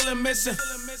with my ceiling missing.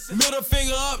 Middle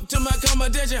finger up to my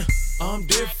competition. I'm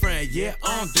different, yeah,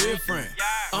 I'm different.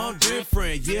 I'm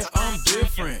different, yeah, I'm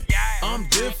different. I'm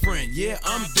different, yeah,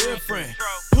 I'm different.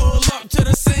 Pull up to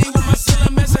the scene with my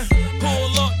ceiling missing.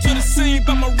 Pull up to the scene,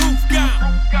 but my roof gone.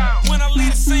 When I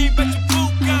leave the scene, bet your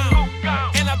boot gone.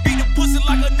 And I beat the pussy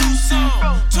like a new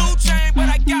song. 2 chain, but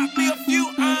I got me a few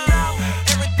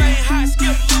everything hot,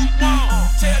 skip lukewarm.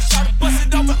 Tell Shawty to bust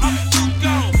it over, I'm too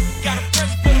gone. Got a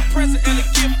present for the present and a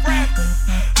gift wrap.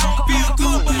 I don't feel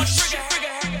good,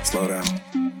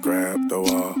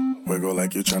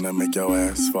 Monkey tryna make your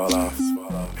ass fall off.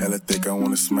 Hella thick, I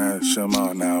wanna smash them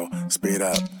all now. Speed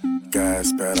up,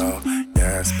 gas pedal,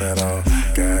 gas pedal,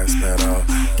 gas pedal,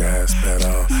 gas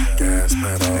pedal, gas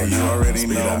pedal. And you already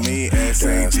know me,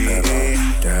 S-A-G-E.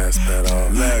 Gas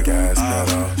pedal, gas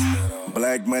pedal.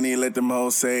 Black money, let them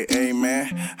hoes say amen.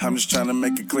 I'm just tryna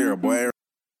make it clear, boy.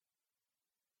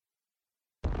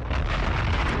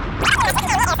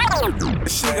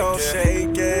 She gon'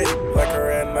 shake it like a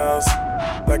red nose,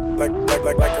 like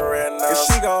a red nose.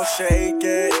 She gon' shake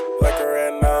it like a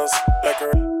red nose, like a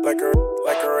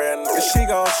red nose. She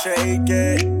gon' shake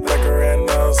it like a red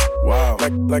nose. Wow,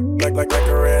 like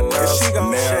a red nose. She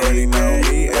gon' shake it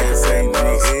like a red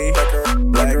nose.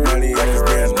 Black money like a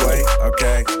red boy.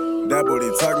 Okay. That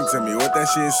booty talking to me, what that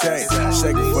shit say?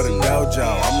 Shaking for the dojo,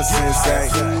 I'm a sensei.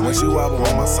 When she wobble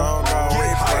on my song on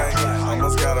replay,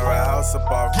 almost got her a house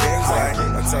up off Kingsway.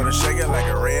 I told her shake it like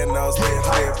a red nose, bitch.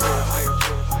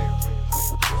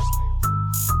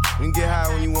 You can get high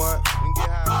when you want.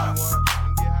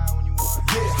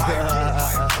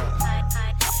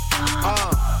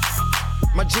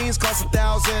 My jeans cost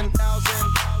 1,000.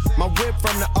 My whip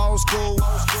from the old school.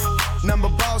 Number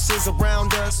bosses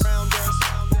around us.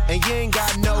 And you ain't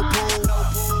got no pool.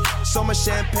 So much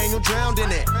champagne, you're drowned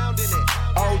in it.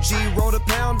 OG wrote a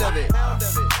pound of it.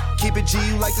 Keep it G,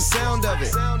 you like the sound of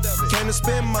it. Came to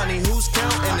spend money, who's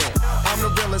counting it? I'm the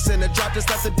realest in the drop, just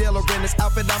left the dealer in this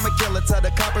outfit. I'm a killer, tell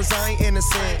the coppers I ain't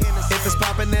innocent. If it's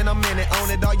poppin', then I'm in it. Own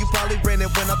it all, you probably rent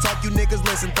it. When I talk, you niggas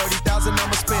listen. 30,000,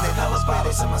 I'ma spin it. Hella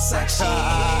bottles in my section.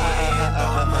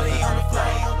 Throwing money on the floor.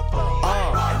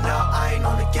 And now I ain't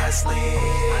on the guest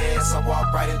list. I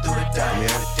walk right in through the door.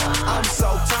 I'm so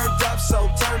turned up, so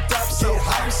turned up, so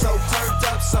I'm so turned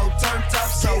up, so turned up,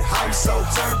 so I'm so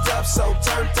turned up, so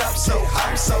turned up, so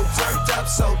I'm so turned up,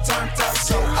 so turned up,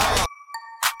 so I'm.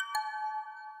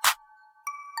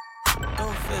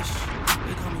 Little fish,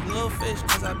 they call me little fish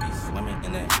 'cause I be swimming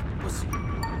in that pussy.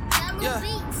 Yeah.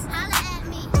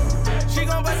 She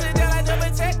gon' bust it down like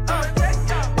double tech.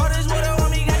 All this water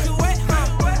on me got you wet.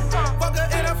 Fuck her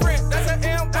and her friend, that's an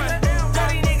M1.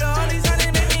 Dirty nigga, all these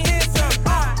honey make me handsome.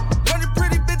 Bunch of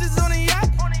pretty bitches on the yacht.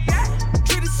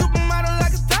 Treat a supermodel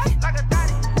like a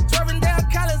thotty. Swerving down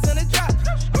collars in a drop.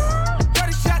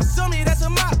 30 shots on me, that's a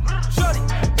mop. Shorty,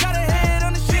 got her head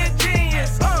on the shit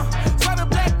genius. Swiping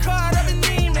black card up in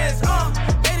Neiman's.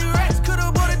 80 racks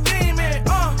could've bought a demon.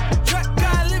 Truck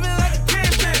guy living like a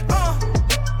kingpin.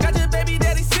 Got your baby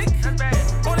daddy sick.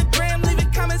 On the gram,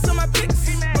 leaving comments on my pics.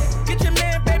 Get your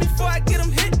man, baby, before I get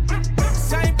him hit.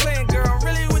 I ain't playing, girl, I'm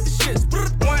really with the shits.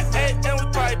 1 a.m. we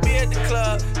probably be at the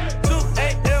club. 2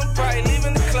 a.m. probably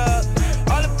leaving the club.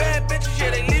 All the bad bitches,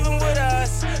 yeah, they leaving with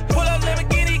us. Pull up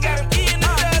Lamborghini, got him eating the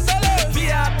dust.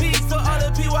 VIPs for all the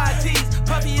PYTs.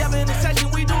 Puppy up in the session,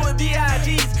 we doing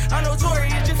VIGs. I'm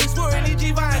notorious, just exploring these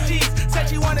Givenchy's. Said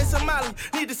she wanted some Molly,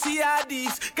 need the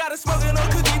CIDs. Got her smoking on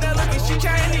cookie, now look at she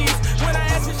Chinese. When I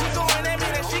ask her, she going at me,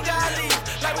 then she got leave.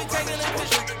 Like we taking a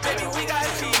picture, baby, we got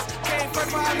cheese. Came for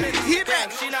 5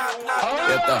 minutes, she not.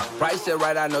 If the price is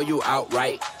right, I know you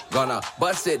outright. Gonna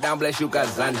bust it down, bless you,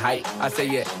 cause I'm height. I say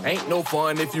it ain't no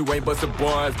fun if you ain't bustin'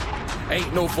 boys.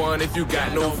 Ain't no fun if you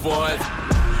got no fun.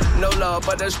 No love,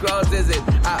 but the scrubs is it.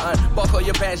 I unbuckle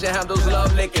your passion handles,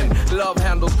 love licking. Love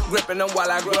handles, gripping them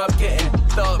while I grew up getting.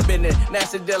 Thug business,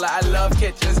 nasty dealer, I love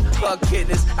kitchens. Fuck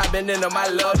kidneys, I've been into my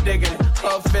love digging.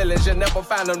 Love feelings, you never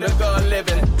find them, nigga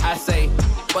living. I say,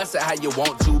 bust it how you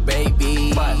want to,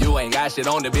 baby. But you ain't got shit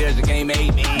on the bills, you can't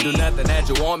make me. Do nothing that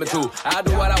you want me to. I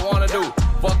do what I wanna do.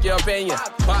 Fuck your opinion,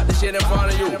 pop the shit in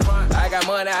front of you. I got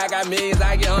money, I got millions,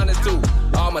 I get hundreds too.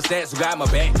 All my stats got my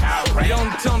back.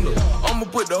 Young Thunder, I'ma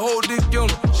put the whole dick in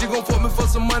her. She gon' fuck me for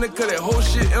some money, cause that whole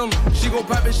shit in her. She gon'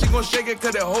 pop it, she gon' shake it,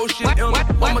 cause that whole shit in her.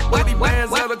 I'ma 30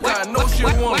 bands out of car, I know she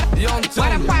want it. Young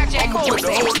Thunder, I'ma put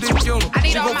the whole dick in her.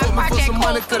 She gon' fuck me for some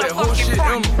money, cause that whole shit in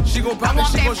her. She gon' pop it,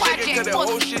 she gon' shake it, cause that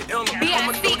whole shit in her.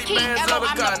 I'ma 30 bands out of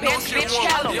car, I know she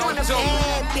want it. Young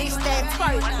Thunder. Bitch, that's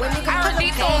first. I heard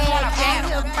these hoes wanna battle.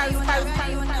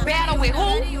 Battle with who?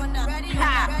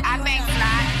 I think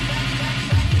not.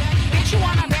 Bitch, you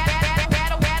wanna battle?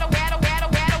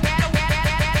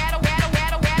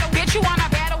 Bitch, you wanna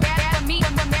battle with me?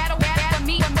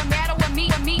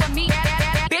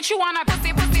 Bitch, you wanna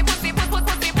pussy battle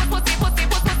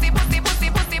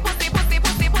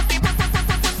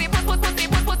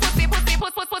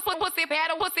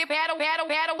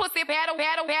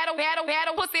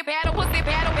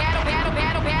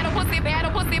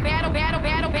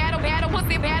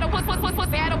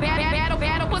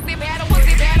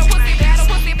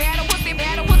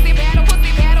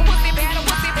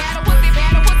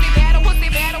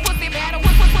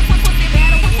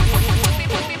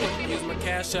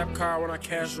car when I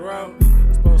cash her out.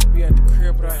 Supposed to be at the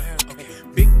crib, but I have okay.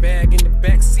 Big bag in the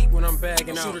back seat when I'm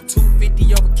bagging out. Shoot her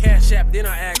 250 over Cash App, then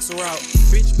I ask her out.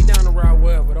 Bitch, be down the route,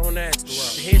 wherever, don't ask the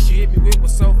route. The hair she hit me with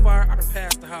was so far, I done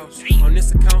passed the house. On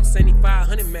this account,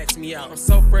 7500 max me out. I'm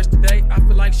so fresh today, I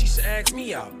feel like she should ask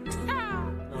me out.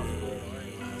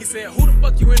 He said, who the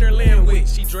fuck you in there laying with?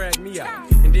 She dragged me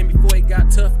out. And then before it got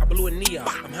tough, I blew a knee out.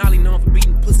 I'm highly known for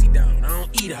beating pussy down. I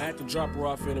don't eat her. I had to drop her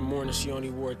off in the morning, she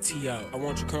only wore a tee out. I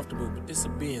want you comfortable, but this a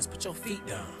Benz, put your feet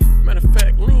down. Matter of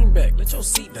fact, lean back, let your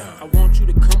seat down. I want you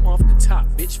to come off the top,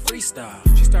 bitch, freestyle.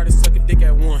 She started sucking dick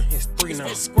at 1, it's 3 now.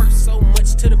 It squirts so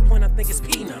much to the point I think it's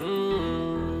pee now.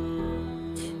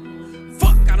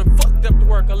 Fuck, I done fucked up the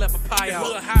work, I left a pie out. It's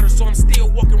a little hotter, so I'm still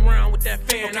walking around with that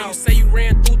fan out. You say you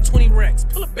ran through 20 racks,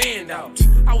 pull a band out.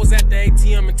 I was at the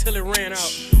ATM until it ran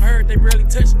out. I heard they barely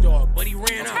touched dog, but he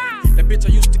ran out. That bitch I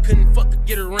used to couldn't fuck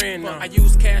get her ran out. I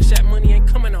used Cash App, money ain't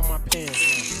coming out my pants.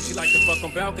 She like to fuck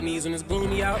on balconies when it's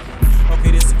gloomy out.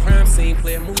 Okay, this a crime scene,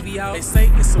 play a movie out. They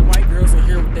say it's some white girls in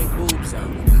here with their boobs out.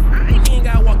 I ain't even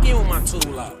gotta walk in with my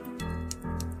tool out.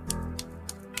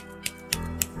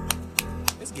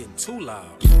 It's getting too loud.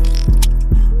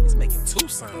 It's making too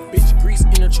sound. Bitch, grease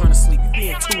in there trying to sleep, you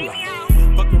being too loud.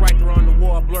 Fucking right there on the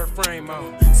wall, blur frame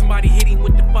out. Somebody hit him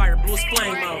with the fire, blew his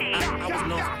flame out. I was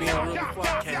known for being real before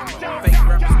I came out. Fake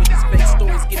rappers with these fake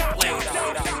stories getting played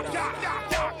out.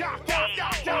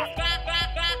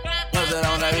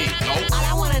 All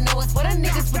I wanna know is what the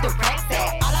niggas with the racks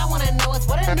at. All I wanna know is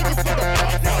what the niggas with the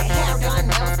racks at. Hair done,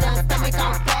 nails done, stomach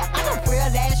on flat. I'm a real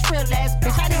ass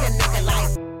bitch. I need a nigga like.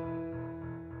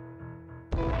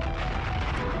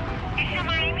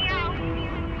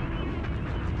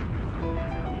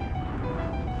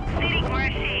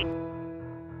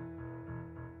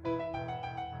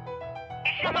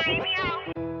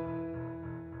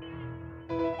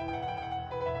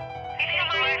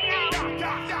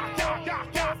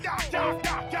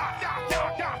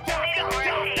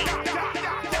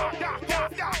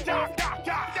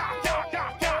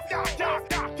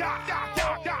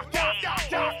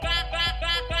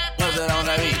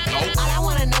 All I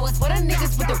wanna know is what the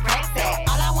niggas with the racks at.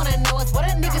 All I wanna know is what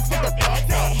the niggas with the bags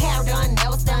at. Hair done,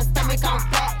 nails done, stomach on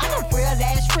flat. I'm a real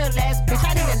ass bitch.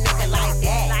 I need a nigga like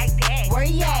that. Where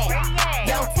he at?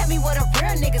 Yo, tell me what a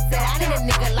real nigga said. I need a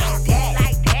nigga like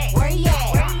that. Where he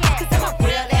at? Cause I'm a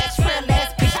real ass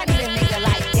bitch. I need a nigga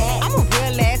like that. I'm a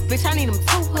real ass bitch. I need him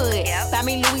too hood. Buy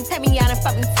me Louis, take me out and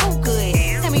fuck me too good.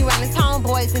 Tell me round his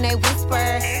homeboys and they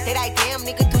whisper. They like, damn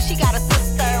nigga, do she got a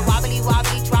sister? Wobbly,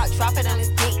 drop it on his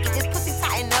dick. Get this pussy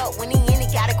tighten up when he in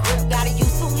it. Got a grip, gotta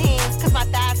use 2 hands. Cause my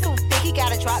thighs too thick. He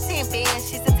gotta drop 10 bands.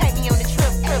 She said take me on the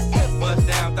trip. Bust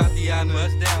down,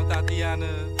 Tatiana.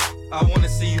 I wanna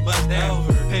see you bust down.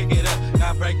 Pick it up,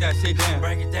 now break that shit down.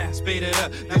 Break it down, speed it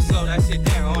up, now slow that shit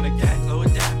down on the gas. Slow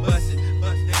it down,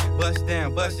 bust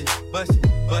down, bust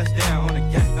down on the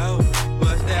gas.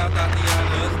 Bust down,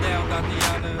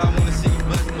 Tatiana. I wanna see you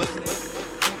bust.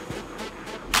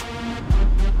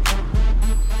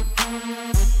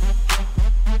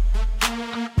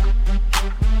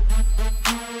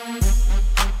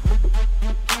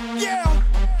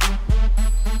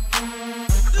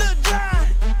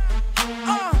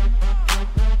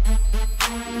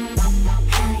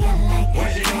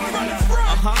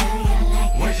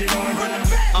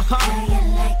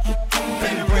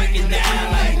 Baby, break it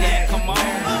down like that, come on.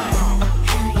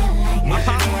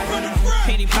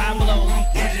 Penny Pablo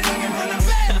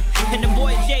and the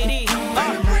boy JD.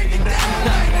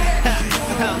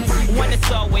 One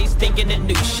that's always thinking of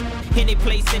new shit. Any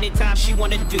place, anytime she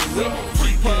wanna do it.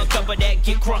 Keep her cover that,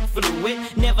 get crunk fluid.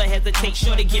 Never hesitate,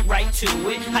 sure to get right to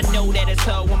it. I know that it's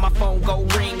her when my phone go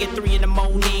ring at 3 in the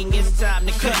morning. It's time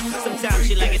to cut. Sometimes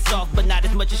she like it soft, but not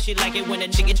as much as she like it when a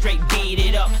nigga straight beat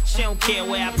it up. She don't care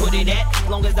where I put it at, as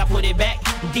long as I put it back.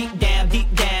 Deep down,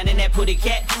 in that putty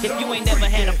cat. If you ain't never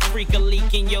had a freak or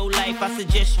leak in your life, I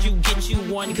suggest you get you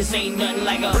one, cause ain't nothing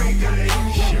like a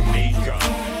Shamika,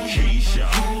 Keisha,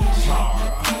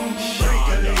 Tara,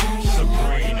 Shonda,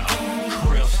 Sabrina,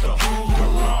 Crystal,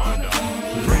 Duranda,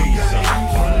 Lisa,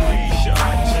 Felicia,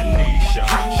 Tanisha,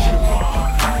 Siobhan.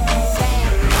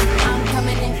 I'm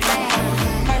coming in fast.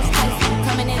 First place,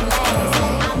 coming in last.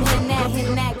 I'm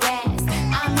hitting that grass.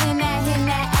 I'm hitting that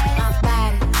ass. My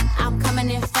body, I'm coming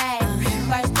in fast.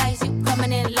 First place, you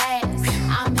coming in last.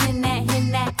 I'm hitting that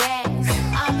gas.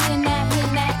 I'm hitting that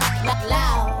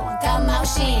loud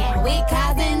commotion. We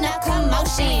causing a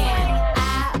commotion.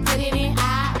 I put it in.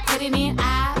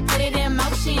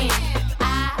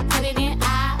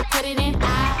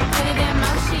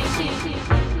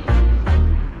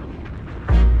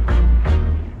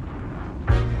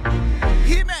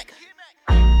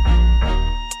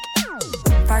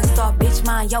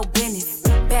 your business.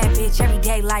 Bad bitch every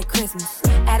day like Christmas.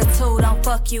 Attitude don't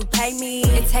fuck you, pay me.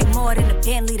 It take more than a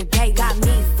Bentley today. Got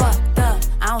me fucked up,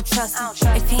 I don't trust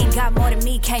him. If he ain't got more than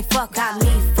me, can't fuck. Got me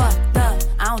fucked up,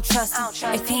 I don't trust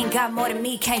him. If he ain't got more than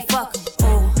me, can't fuck him.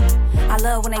 Ooh, I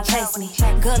love when they chase me.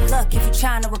 Good luck if you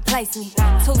tryna replace me.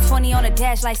 220 on the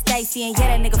dash like Stacy. And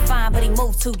yeah, that nigga fine, but he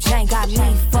moved too jank. Got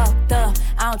me fucked up,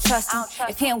 I don't trust him.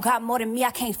 If he don't got more than me,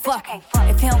 I can't fuck him.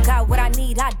 If he don't got what I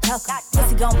need, I duck him.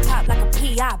 Pussy gon' pop like a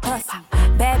pea, I bust him.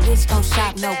 Bad bitch gon'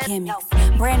 shop, no gimmicks.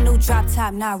 Brand new drop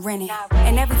top, not rented.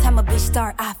 And every time a bitch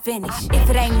start, I finish. If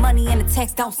it ain't money in the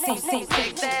text, don't send. Shake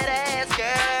that ass,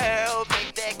 girl.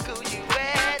 Make that coochie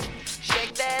wet.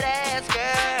 Shake that ass,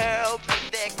 girl.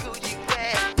 Make that coochie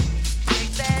wet.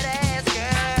 Shake that ass,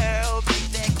 girl.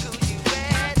 Make that coochie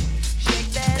wet.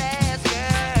 Shake that ass,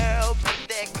 girl. Make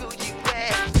that coochie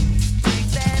wet. Shake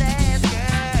that ass,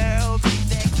 girl. Make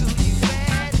that coochie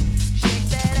wet. Shake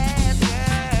that ass,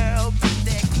 girl. Make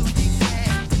that coochie wet.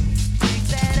 Shake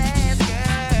that ass,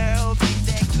 girl. Make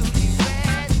that coochie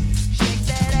wet. Shake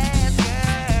that ass,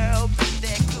 girl. Make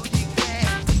that coochie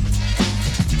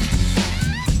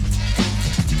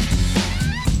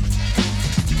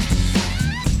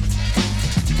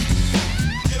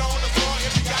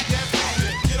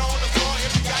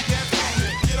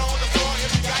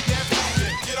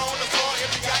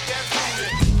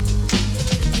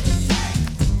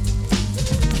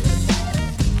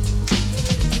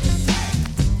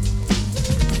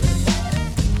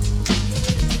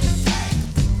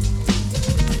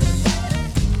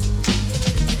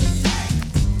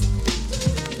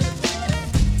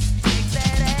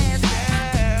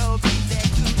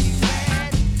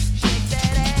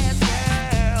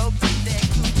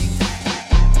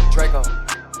Draco,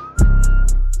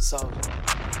 so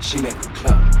she make it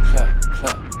clap, clap,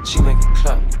 clap. She make it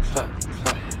clap, clap,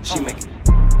 clap. She make it.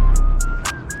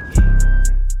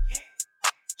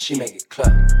 She make it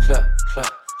clap, clap,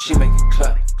 clap. She make it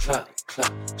clap, clap,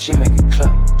 clap. She make it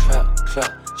clap, clap,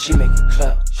 clap. She make it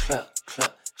clap, clap,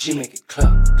 clap. She make it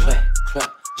clap, clap,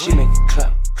 clap. She make it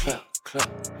clap, clap, clap.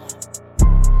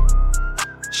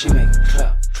 She make it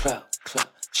clap, clap, clap.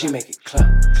 She make it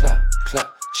clap, clap, clap.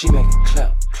 She make it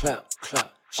clap, clap,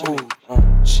 clap.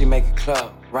 She make it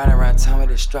clap. Riding around town with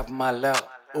this strap on my lap.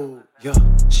 Ooh, yeah.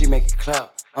 She make it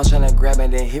clap. I'm tryna grab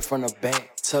it, then hit from the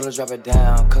back. Tell her drop it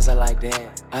down, cause I like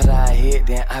that. After I hit,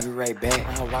 then I be right back.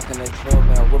 I walk in the club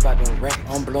and whip out them racks.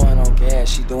 I'm blowing on gas,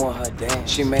 she doing her dance.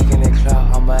 She making it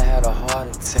clap, I'ma have a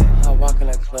heart attack. I walk in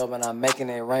the club and I'm making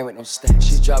it rain with them stacks.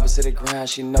 She drop it to the ground,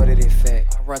 she know that it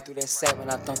fat. I run through that sack when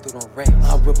I thump through them racks.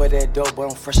 I whip her that dope, but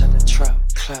I'm fresh out the trap.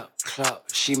 Clap, clap,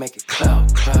 she make it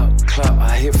clap, clap, clap.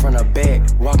 I hit from the back,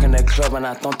 walk in the club and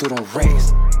I thump through them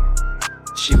racks.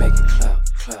 She make it clap,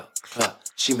 clap, clap.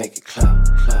 She make it clap,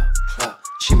 clap, clap.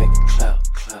 She make it clap,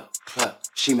 clap, clap.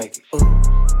 She make it ooh.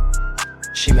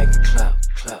 She make it clap,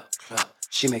 clap, clap.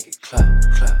 She make it clap,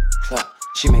 clap, clap.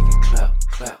 She make it clap,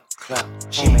 clap, clap.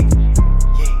 She make it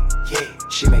yeah.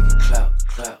 She make it clap,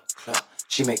 clap, clap.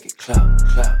 She make it clap,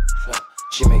 clap, clap.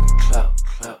 She make it clap,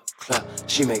 clap, clap.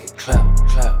 She make it clap,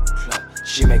 clap, clap.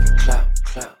 She make it clap,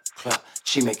 clap, clap.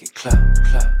 She make it clap,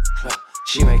 clap, clap.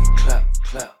 She make it clap,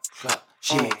 clap, clap.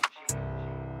 She make it.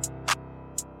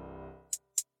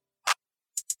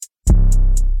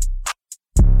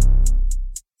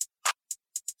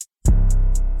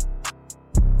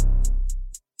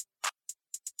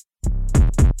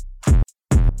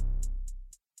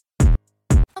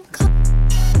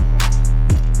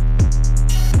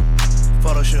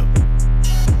 Photoshop.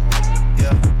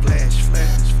 Yeah, flash.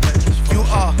 You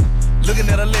are looking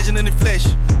at a legend in the flesh.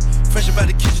 Fresh about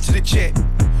the kitchen to the check.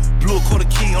 Blew a quarter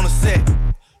key on the set.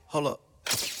 Hold up,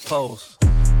 pose.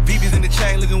 BB's in the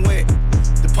chain looking wet.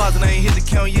 Deposit, I ain't hit the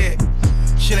count yet.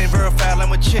 Shit ain't verified like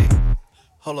my check.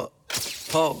 Hold up,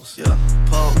 pose. Yeah,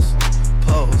 pose.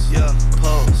 Yeah,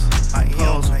 pose. I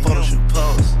am photo shoot.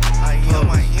 Pose. I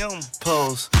am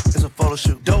pose. It's a photo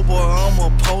shoot. Dope boy, I'm a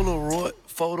Polaroid.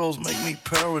 Photos make me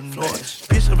paranoid.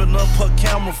 Bitch, I've been up her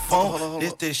camera phone.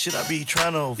 This shit I be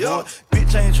trying to avoid. Yo.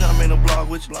 Bitch, I ain't trying to make no blog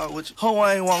with you. Ho,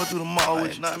 I ain't walking through the mall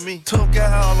with you. Not me. Tough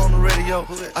guy all on the radio.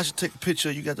 I should take a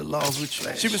picture. You got the laws with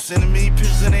you. She been sending me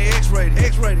pictures in the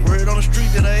X-rated. Word on the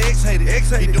street that her ex hated.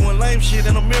 He doing lame shit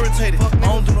and I'm irritated. I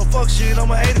don't do no fuck shit.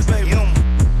 I'm a 80s baby.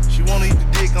 She wanna eat the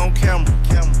dick on camera.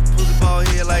 Pussy ball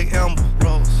head like Amber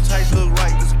Rose. Tights look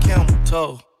right. This a camel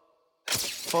toe.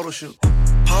 Photo shoot.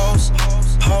 Pause.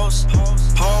 Photo shoot.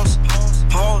 Pause.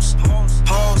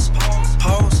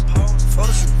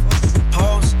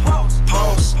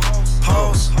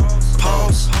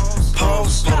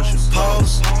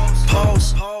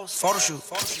 Photo shoot.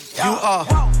 You are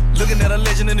looking at a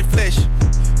legend in the flesh.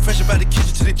 Fresh about the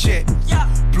kitchen to the jet.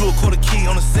 Blew a quarter key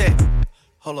on the set.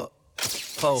 Hold up.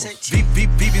 Pose.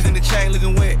 BB's in the chain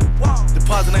looking wet.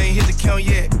 Deposit, I ain't hit the count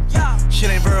yet. Shit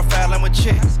ain't verified like my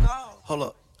check. Hold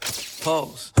up.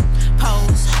 Pose.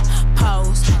 Pose,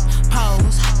 pose,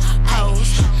 pose,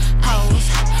 pose,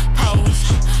 pose, pose,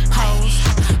 pose.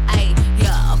 Ayy,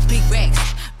 yeah, big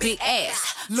racks, big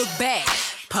ass. Look back,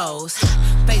 pose.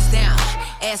 Face down,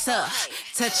 ass up,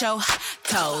 touch your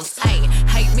toes. Ayy,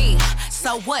 hate me,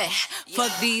 so what?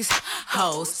 Fuck these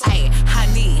hoes. Ayy, I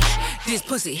need this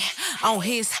pussy on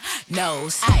his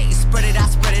nose. Ayy, spread it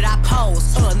out,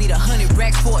 pose. Need 100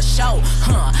 racks for a show.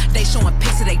 They showing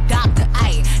pics of they doctor.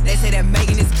 Ayy, they say that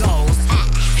Megan is goals.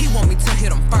 He want me to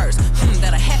hit him first.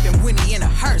 That'll happen when he in a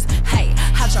hearse. Hey,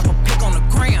 I drop a pic on the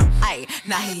gram. Ayy,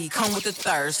 now he come with the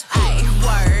thirst. Ayy,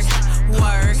 work,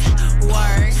 work,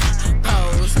 work,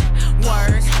 pose,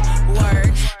 work,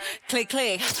 work, click,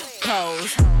 click,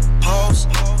 pose. Pose,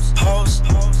 pose, pose,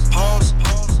 pose,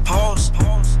 pose,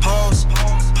 pose,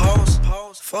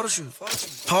 photo shoot.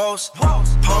 Pose, pose,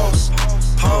 pose,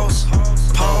 pose,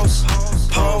 pose,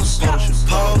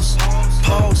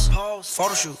 pose,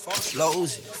 photo shoot. Low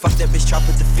Uzi, fuck that bitch, try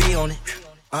put the fee on it.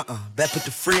 Bet put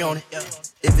the free on it.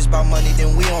 If it's about money,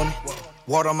 then we on it.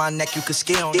 Water on my neck, you can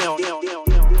ski on it.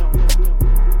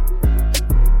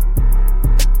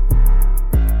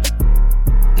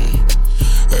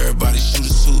 Everybody shoot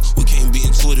it too. We can't be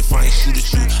into it if I ain't shoot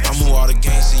at you. I'm who all the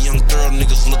gangsta young thorough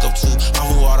niggas look up to. I'm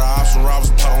who all the ops and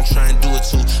robbers plot on try and do it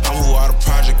too. I'm who all the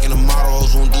project and the model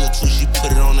hoes won't do it too. She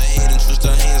put it on her head and twist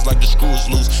her hands like the screw is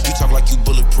loose. You talk like you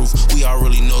bulletproof. We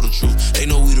already know the truth. They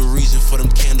know we the reason for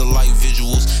them candlelight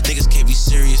visuals. Niggas can't be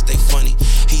serious, they funny.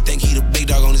 He think he the big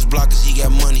dog on his block cause he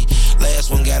got money.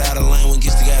 Last one got out of line when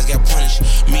gets the guys got punished.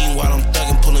 Meanwhile I'm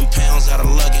thugging, pulling pounds out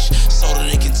of luggage. Sold it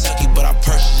in Kentucky, but I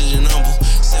purchased it in Humble.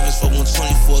 7s for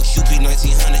 120 for a QP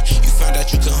 1900. You found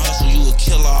out you can hustle, you a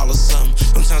killer all of something.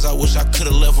 Sometimes I wish I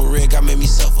could've left a red, God made me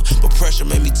suffer. But pressure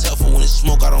made me tougher. When it's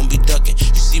smoke, I don't be ducking.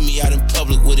 You see me out in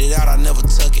public with it out, I never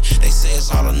tuck it. They say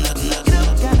it's all or nothing.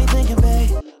 Got me thinking,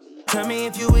 babe. Tell me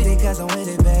if you with it, cause I'm with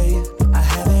it, babe. I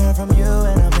haven't heard from you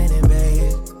and I'm in it,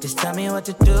 babe. Just tell me what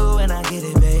to do and I get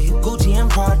it, babe. Gucci and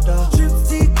Prada. Trip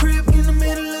to your crib in the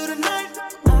middle of the night.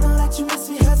 I know that you miss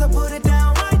me cause I put it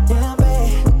down right down,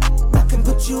 babe. I can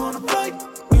put you on a flight.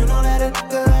 You know that a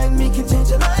nigga like me can change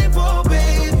your life, oh,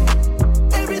 baby.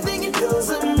 Everything you do is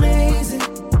amazing.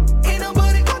 Ain't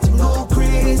nobody got you go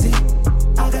crazy.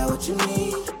 I got what you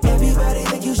need. Everybody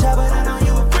think you shy, but I know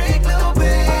you a freak, little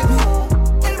baby.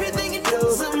 Everything you do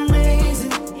is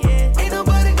amazing. Ain't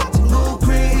nobody got you go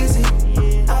crazy.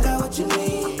 I got what you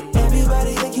need.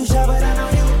 Everybody think you shy, but I know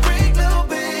you a freak, little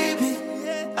baby.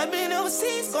 I've been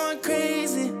overseas going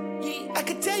crazy. I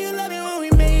could tell you love it when we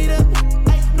made up.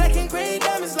 Black and gray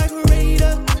diamonds like a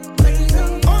radar.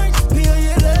 Orange peel,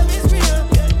 your love is real.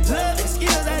 Love and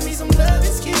skills, I need some love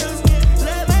and skills.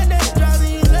 Love like that draws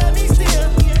and you love me still.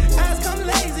 Eyes come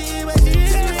lazy, but you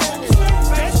is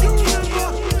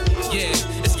real.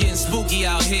 Yeah, it's getting spooky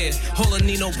out here. Hola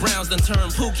Nino Browns done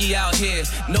turned Pookie out here.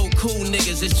 No cool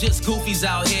niggas, it's just goofies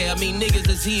out here. I mean niggas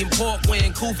is eating pork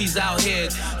wearing koofies out here.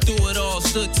 Through it all,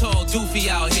 stood tall, doofy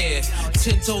out here.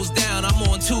 10 toes down, I'm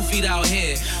on 2 feet out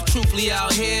here. Truthfully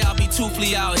out here, I'll be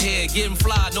truthfully out here. Getting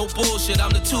fly, no bullshit, I'm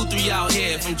the 2-3 out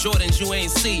here. From Jordans you ain't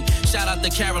see. Shout out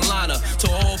to Carolina,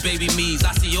 to all baby me's.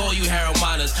 I see all you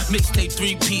Harrimanas. Mixtape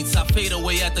 3 peats, I fade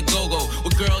away at the go-go.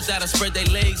 With girls that'll spread their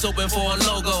legs open for a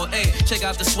logo. Hey, check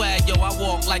out the swag, yo, I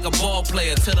walk like a ball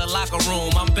player. To the locker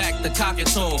room, I'm back to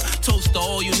cockatoon. Toast to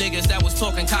all you niggas that was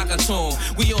talking cockatoon.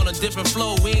 We on a different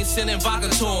flow, we ain't sending vodka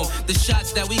to them. The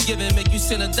shots that we giving make you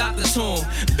send a doctor to him.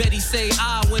 Betty say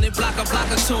I when it block a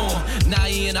tune. Now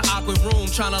he in an awkward room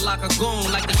trying to lock a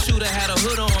goon. Like the shooter had a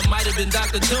hood on, might have been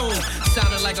Dr. Doom.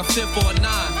 Sounded like a 5th or a 9,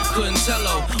 couldn't tell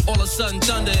her. All of a sudden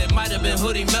thunder, it might have been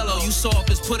Hoodie Mellow. You soft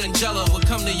as pudding jello, would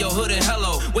come to your hood and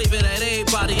hello. Wave it at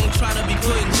everybody, ain't trying to be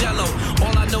putting jello.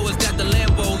 All I know is that the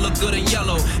Lambo look good in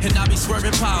yellow. And I be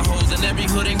swerving potholes in every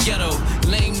hood and ghetto.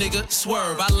 Lame nigga,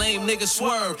 swerve, I lame nigga,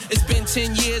 swerve. It's been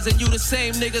 10 years and you the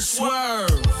same nigga,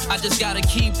 swerve. I just gotta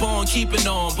keep on keeping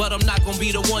on, but I'm not gonna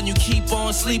be the one you keep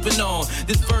on sleeping on.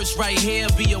 This verse right here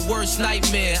be your worst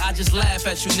nightmare. I just laugh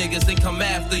at you niggas, then come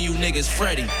after you niggas,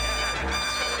 Freddy.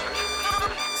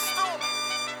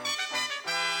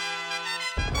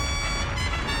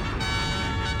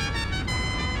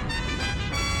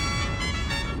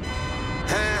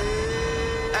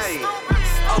 Hey,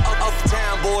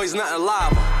 uptown boys, nothing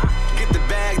live. Get the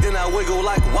bag, then I wiggle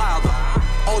like Wilder.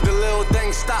 All the little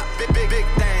things stop, big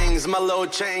things. My little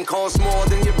chain costs more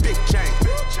than your big chain.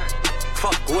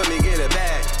 Fuck with me, get it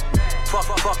back.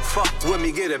 Fuck with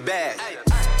me, get it bad.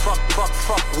 Fuck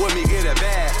with me, get it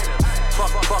bad.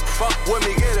 Fuck with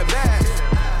me, get it bad.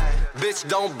 Bitch,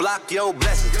 don't block your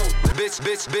blessings.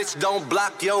 Bitch, don't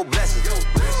block your blessings.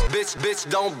 Bitch,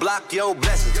 don't block your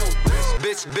blessings.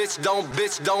 Bitch, don't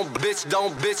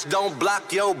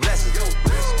block your blessings.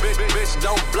 Bitch,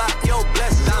 don't block your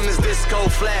blessings. Diamonds disco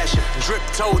flashing, drip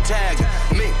toe tagging,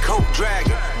 mink coat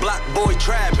dragging, block boy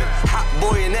trapping, hot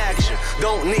boy in action,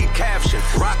 don't need caption,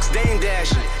 rocks dame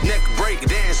dashing, neck break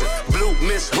dancing, blue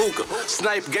miss hookah,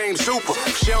 snipe game super,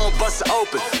 she don't bust it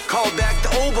open, call back the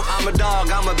Uber. I'm a dog,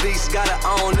 I'm a beast, gotta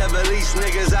own, never lease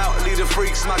niggas out, lead the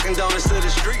freaks, smocking donuts to the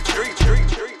street.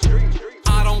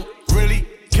 I don't really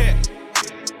care,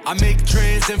 I make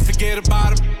trends and forget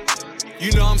about them.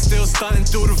 You know I'm still stunting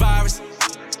through the virus.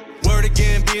 Word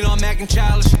again, being on Mac and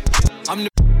childish. I'm the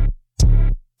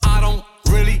I don't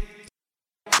really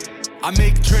I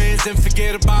make trends and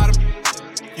forget about them.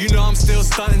 You know I'm still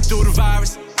stunting through the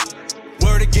virus.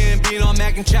 Word again, being on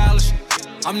Mac and childish.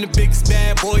 I'm the biggest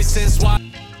bad boy since why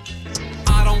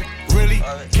I don't really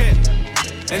care.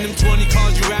 And them 20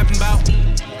 cars you rapping about,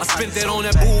 I spent that on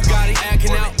that Bugatti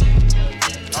acting out.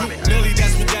 Millie,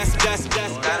 that's what that's.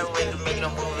 Gotta wait to make no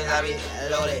moves, I be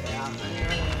loaded.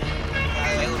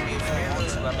 It would be a few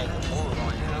weeks if I make a move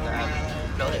on you, I be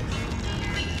loaded.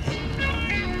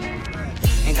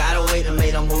 Ain't gotta wait to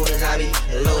make no moves, I be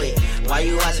loaded. Why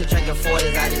you watching drinking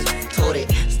 40s, I just told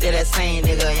it. Still that same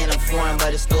nigga in a foreign,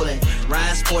 but it's stolen.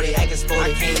 Ryan sporty, acting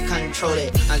sporty, can't control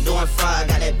it. I'm doing fraud,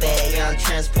 got that bag, yeah, I'm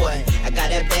transporting. I got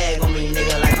that bag on me,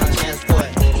 nigga, like I'm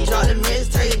transporting. He dropped the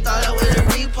mixtape, thought I would've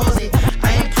repost it.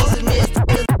 I ain't posted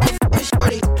mixtape,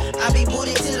 shorty. I be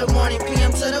booty till the morning,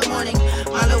 PM to the morning.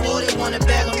 My little woody want a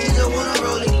bag on me, just wanna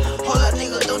roll it. Hold up,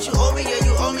 nigga, don't you owe me, yeah,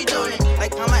 you owe me, don't it?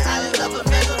 Like on my island of a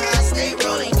vessel, I stay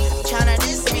rolling. Tryna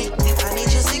diss me, I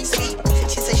need you 6 feet.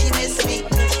 She say she miss me,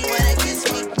 she wanna kiss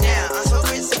me. Now I'm so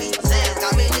crispy, Zan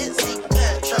got me dizzy.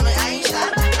 Yeah, try me, I ain't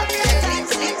shot.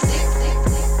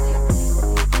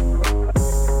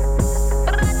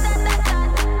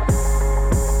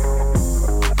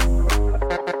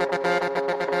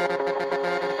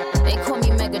 They call me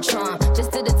Megatron,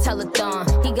 just did a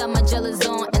telethon. He got my jealous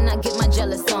on, and I get my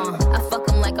jealous on. I fuck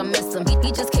him like I miss him.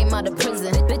 He just came out of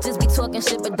prison. Bitches be talking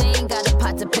shit, but they ain't got a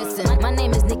pot to piss in. My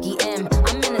name is Nicki M.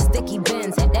 I'm in a sticky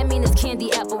Benz. That mean it's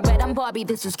candy apple red. I'm Barbie,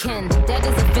 this is Ken. That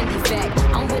is a Fendi fact.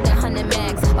 I'm with 100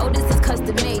 mags. Oh, this is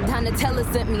custom made. Donatella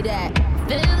sent me that.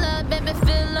 Fill up, baby,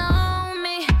 fill up.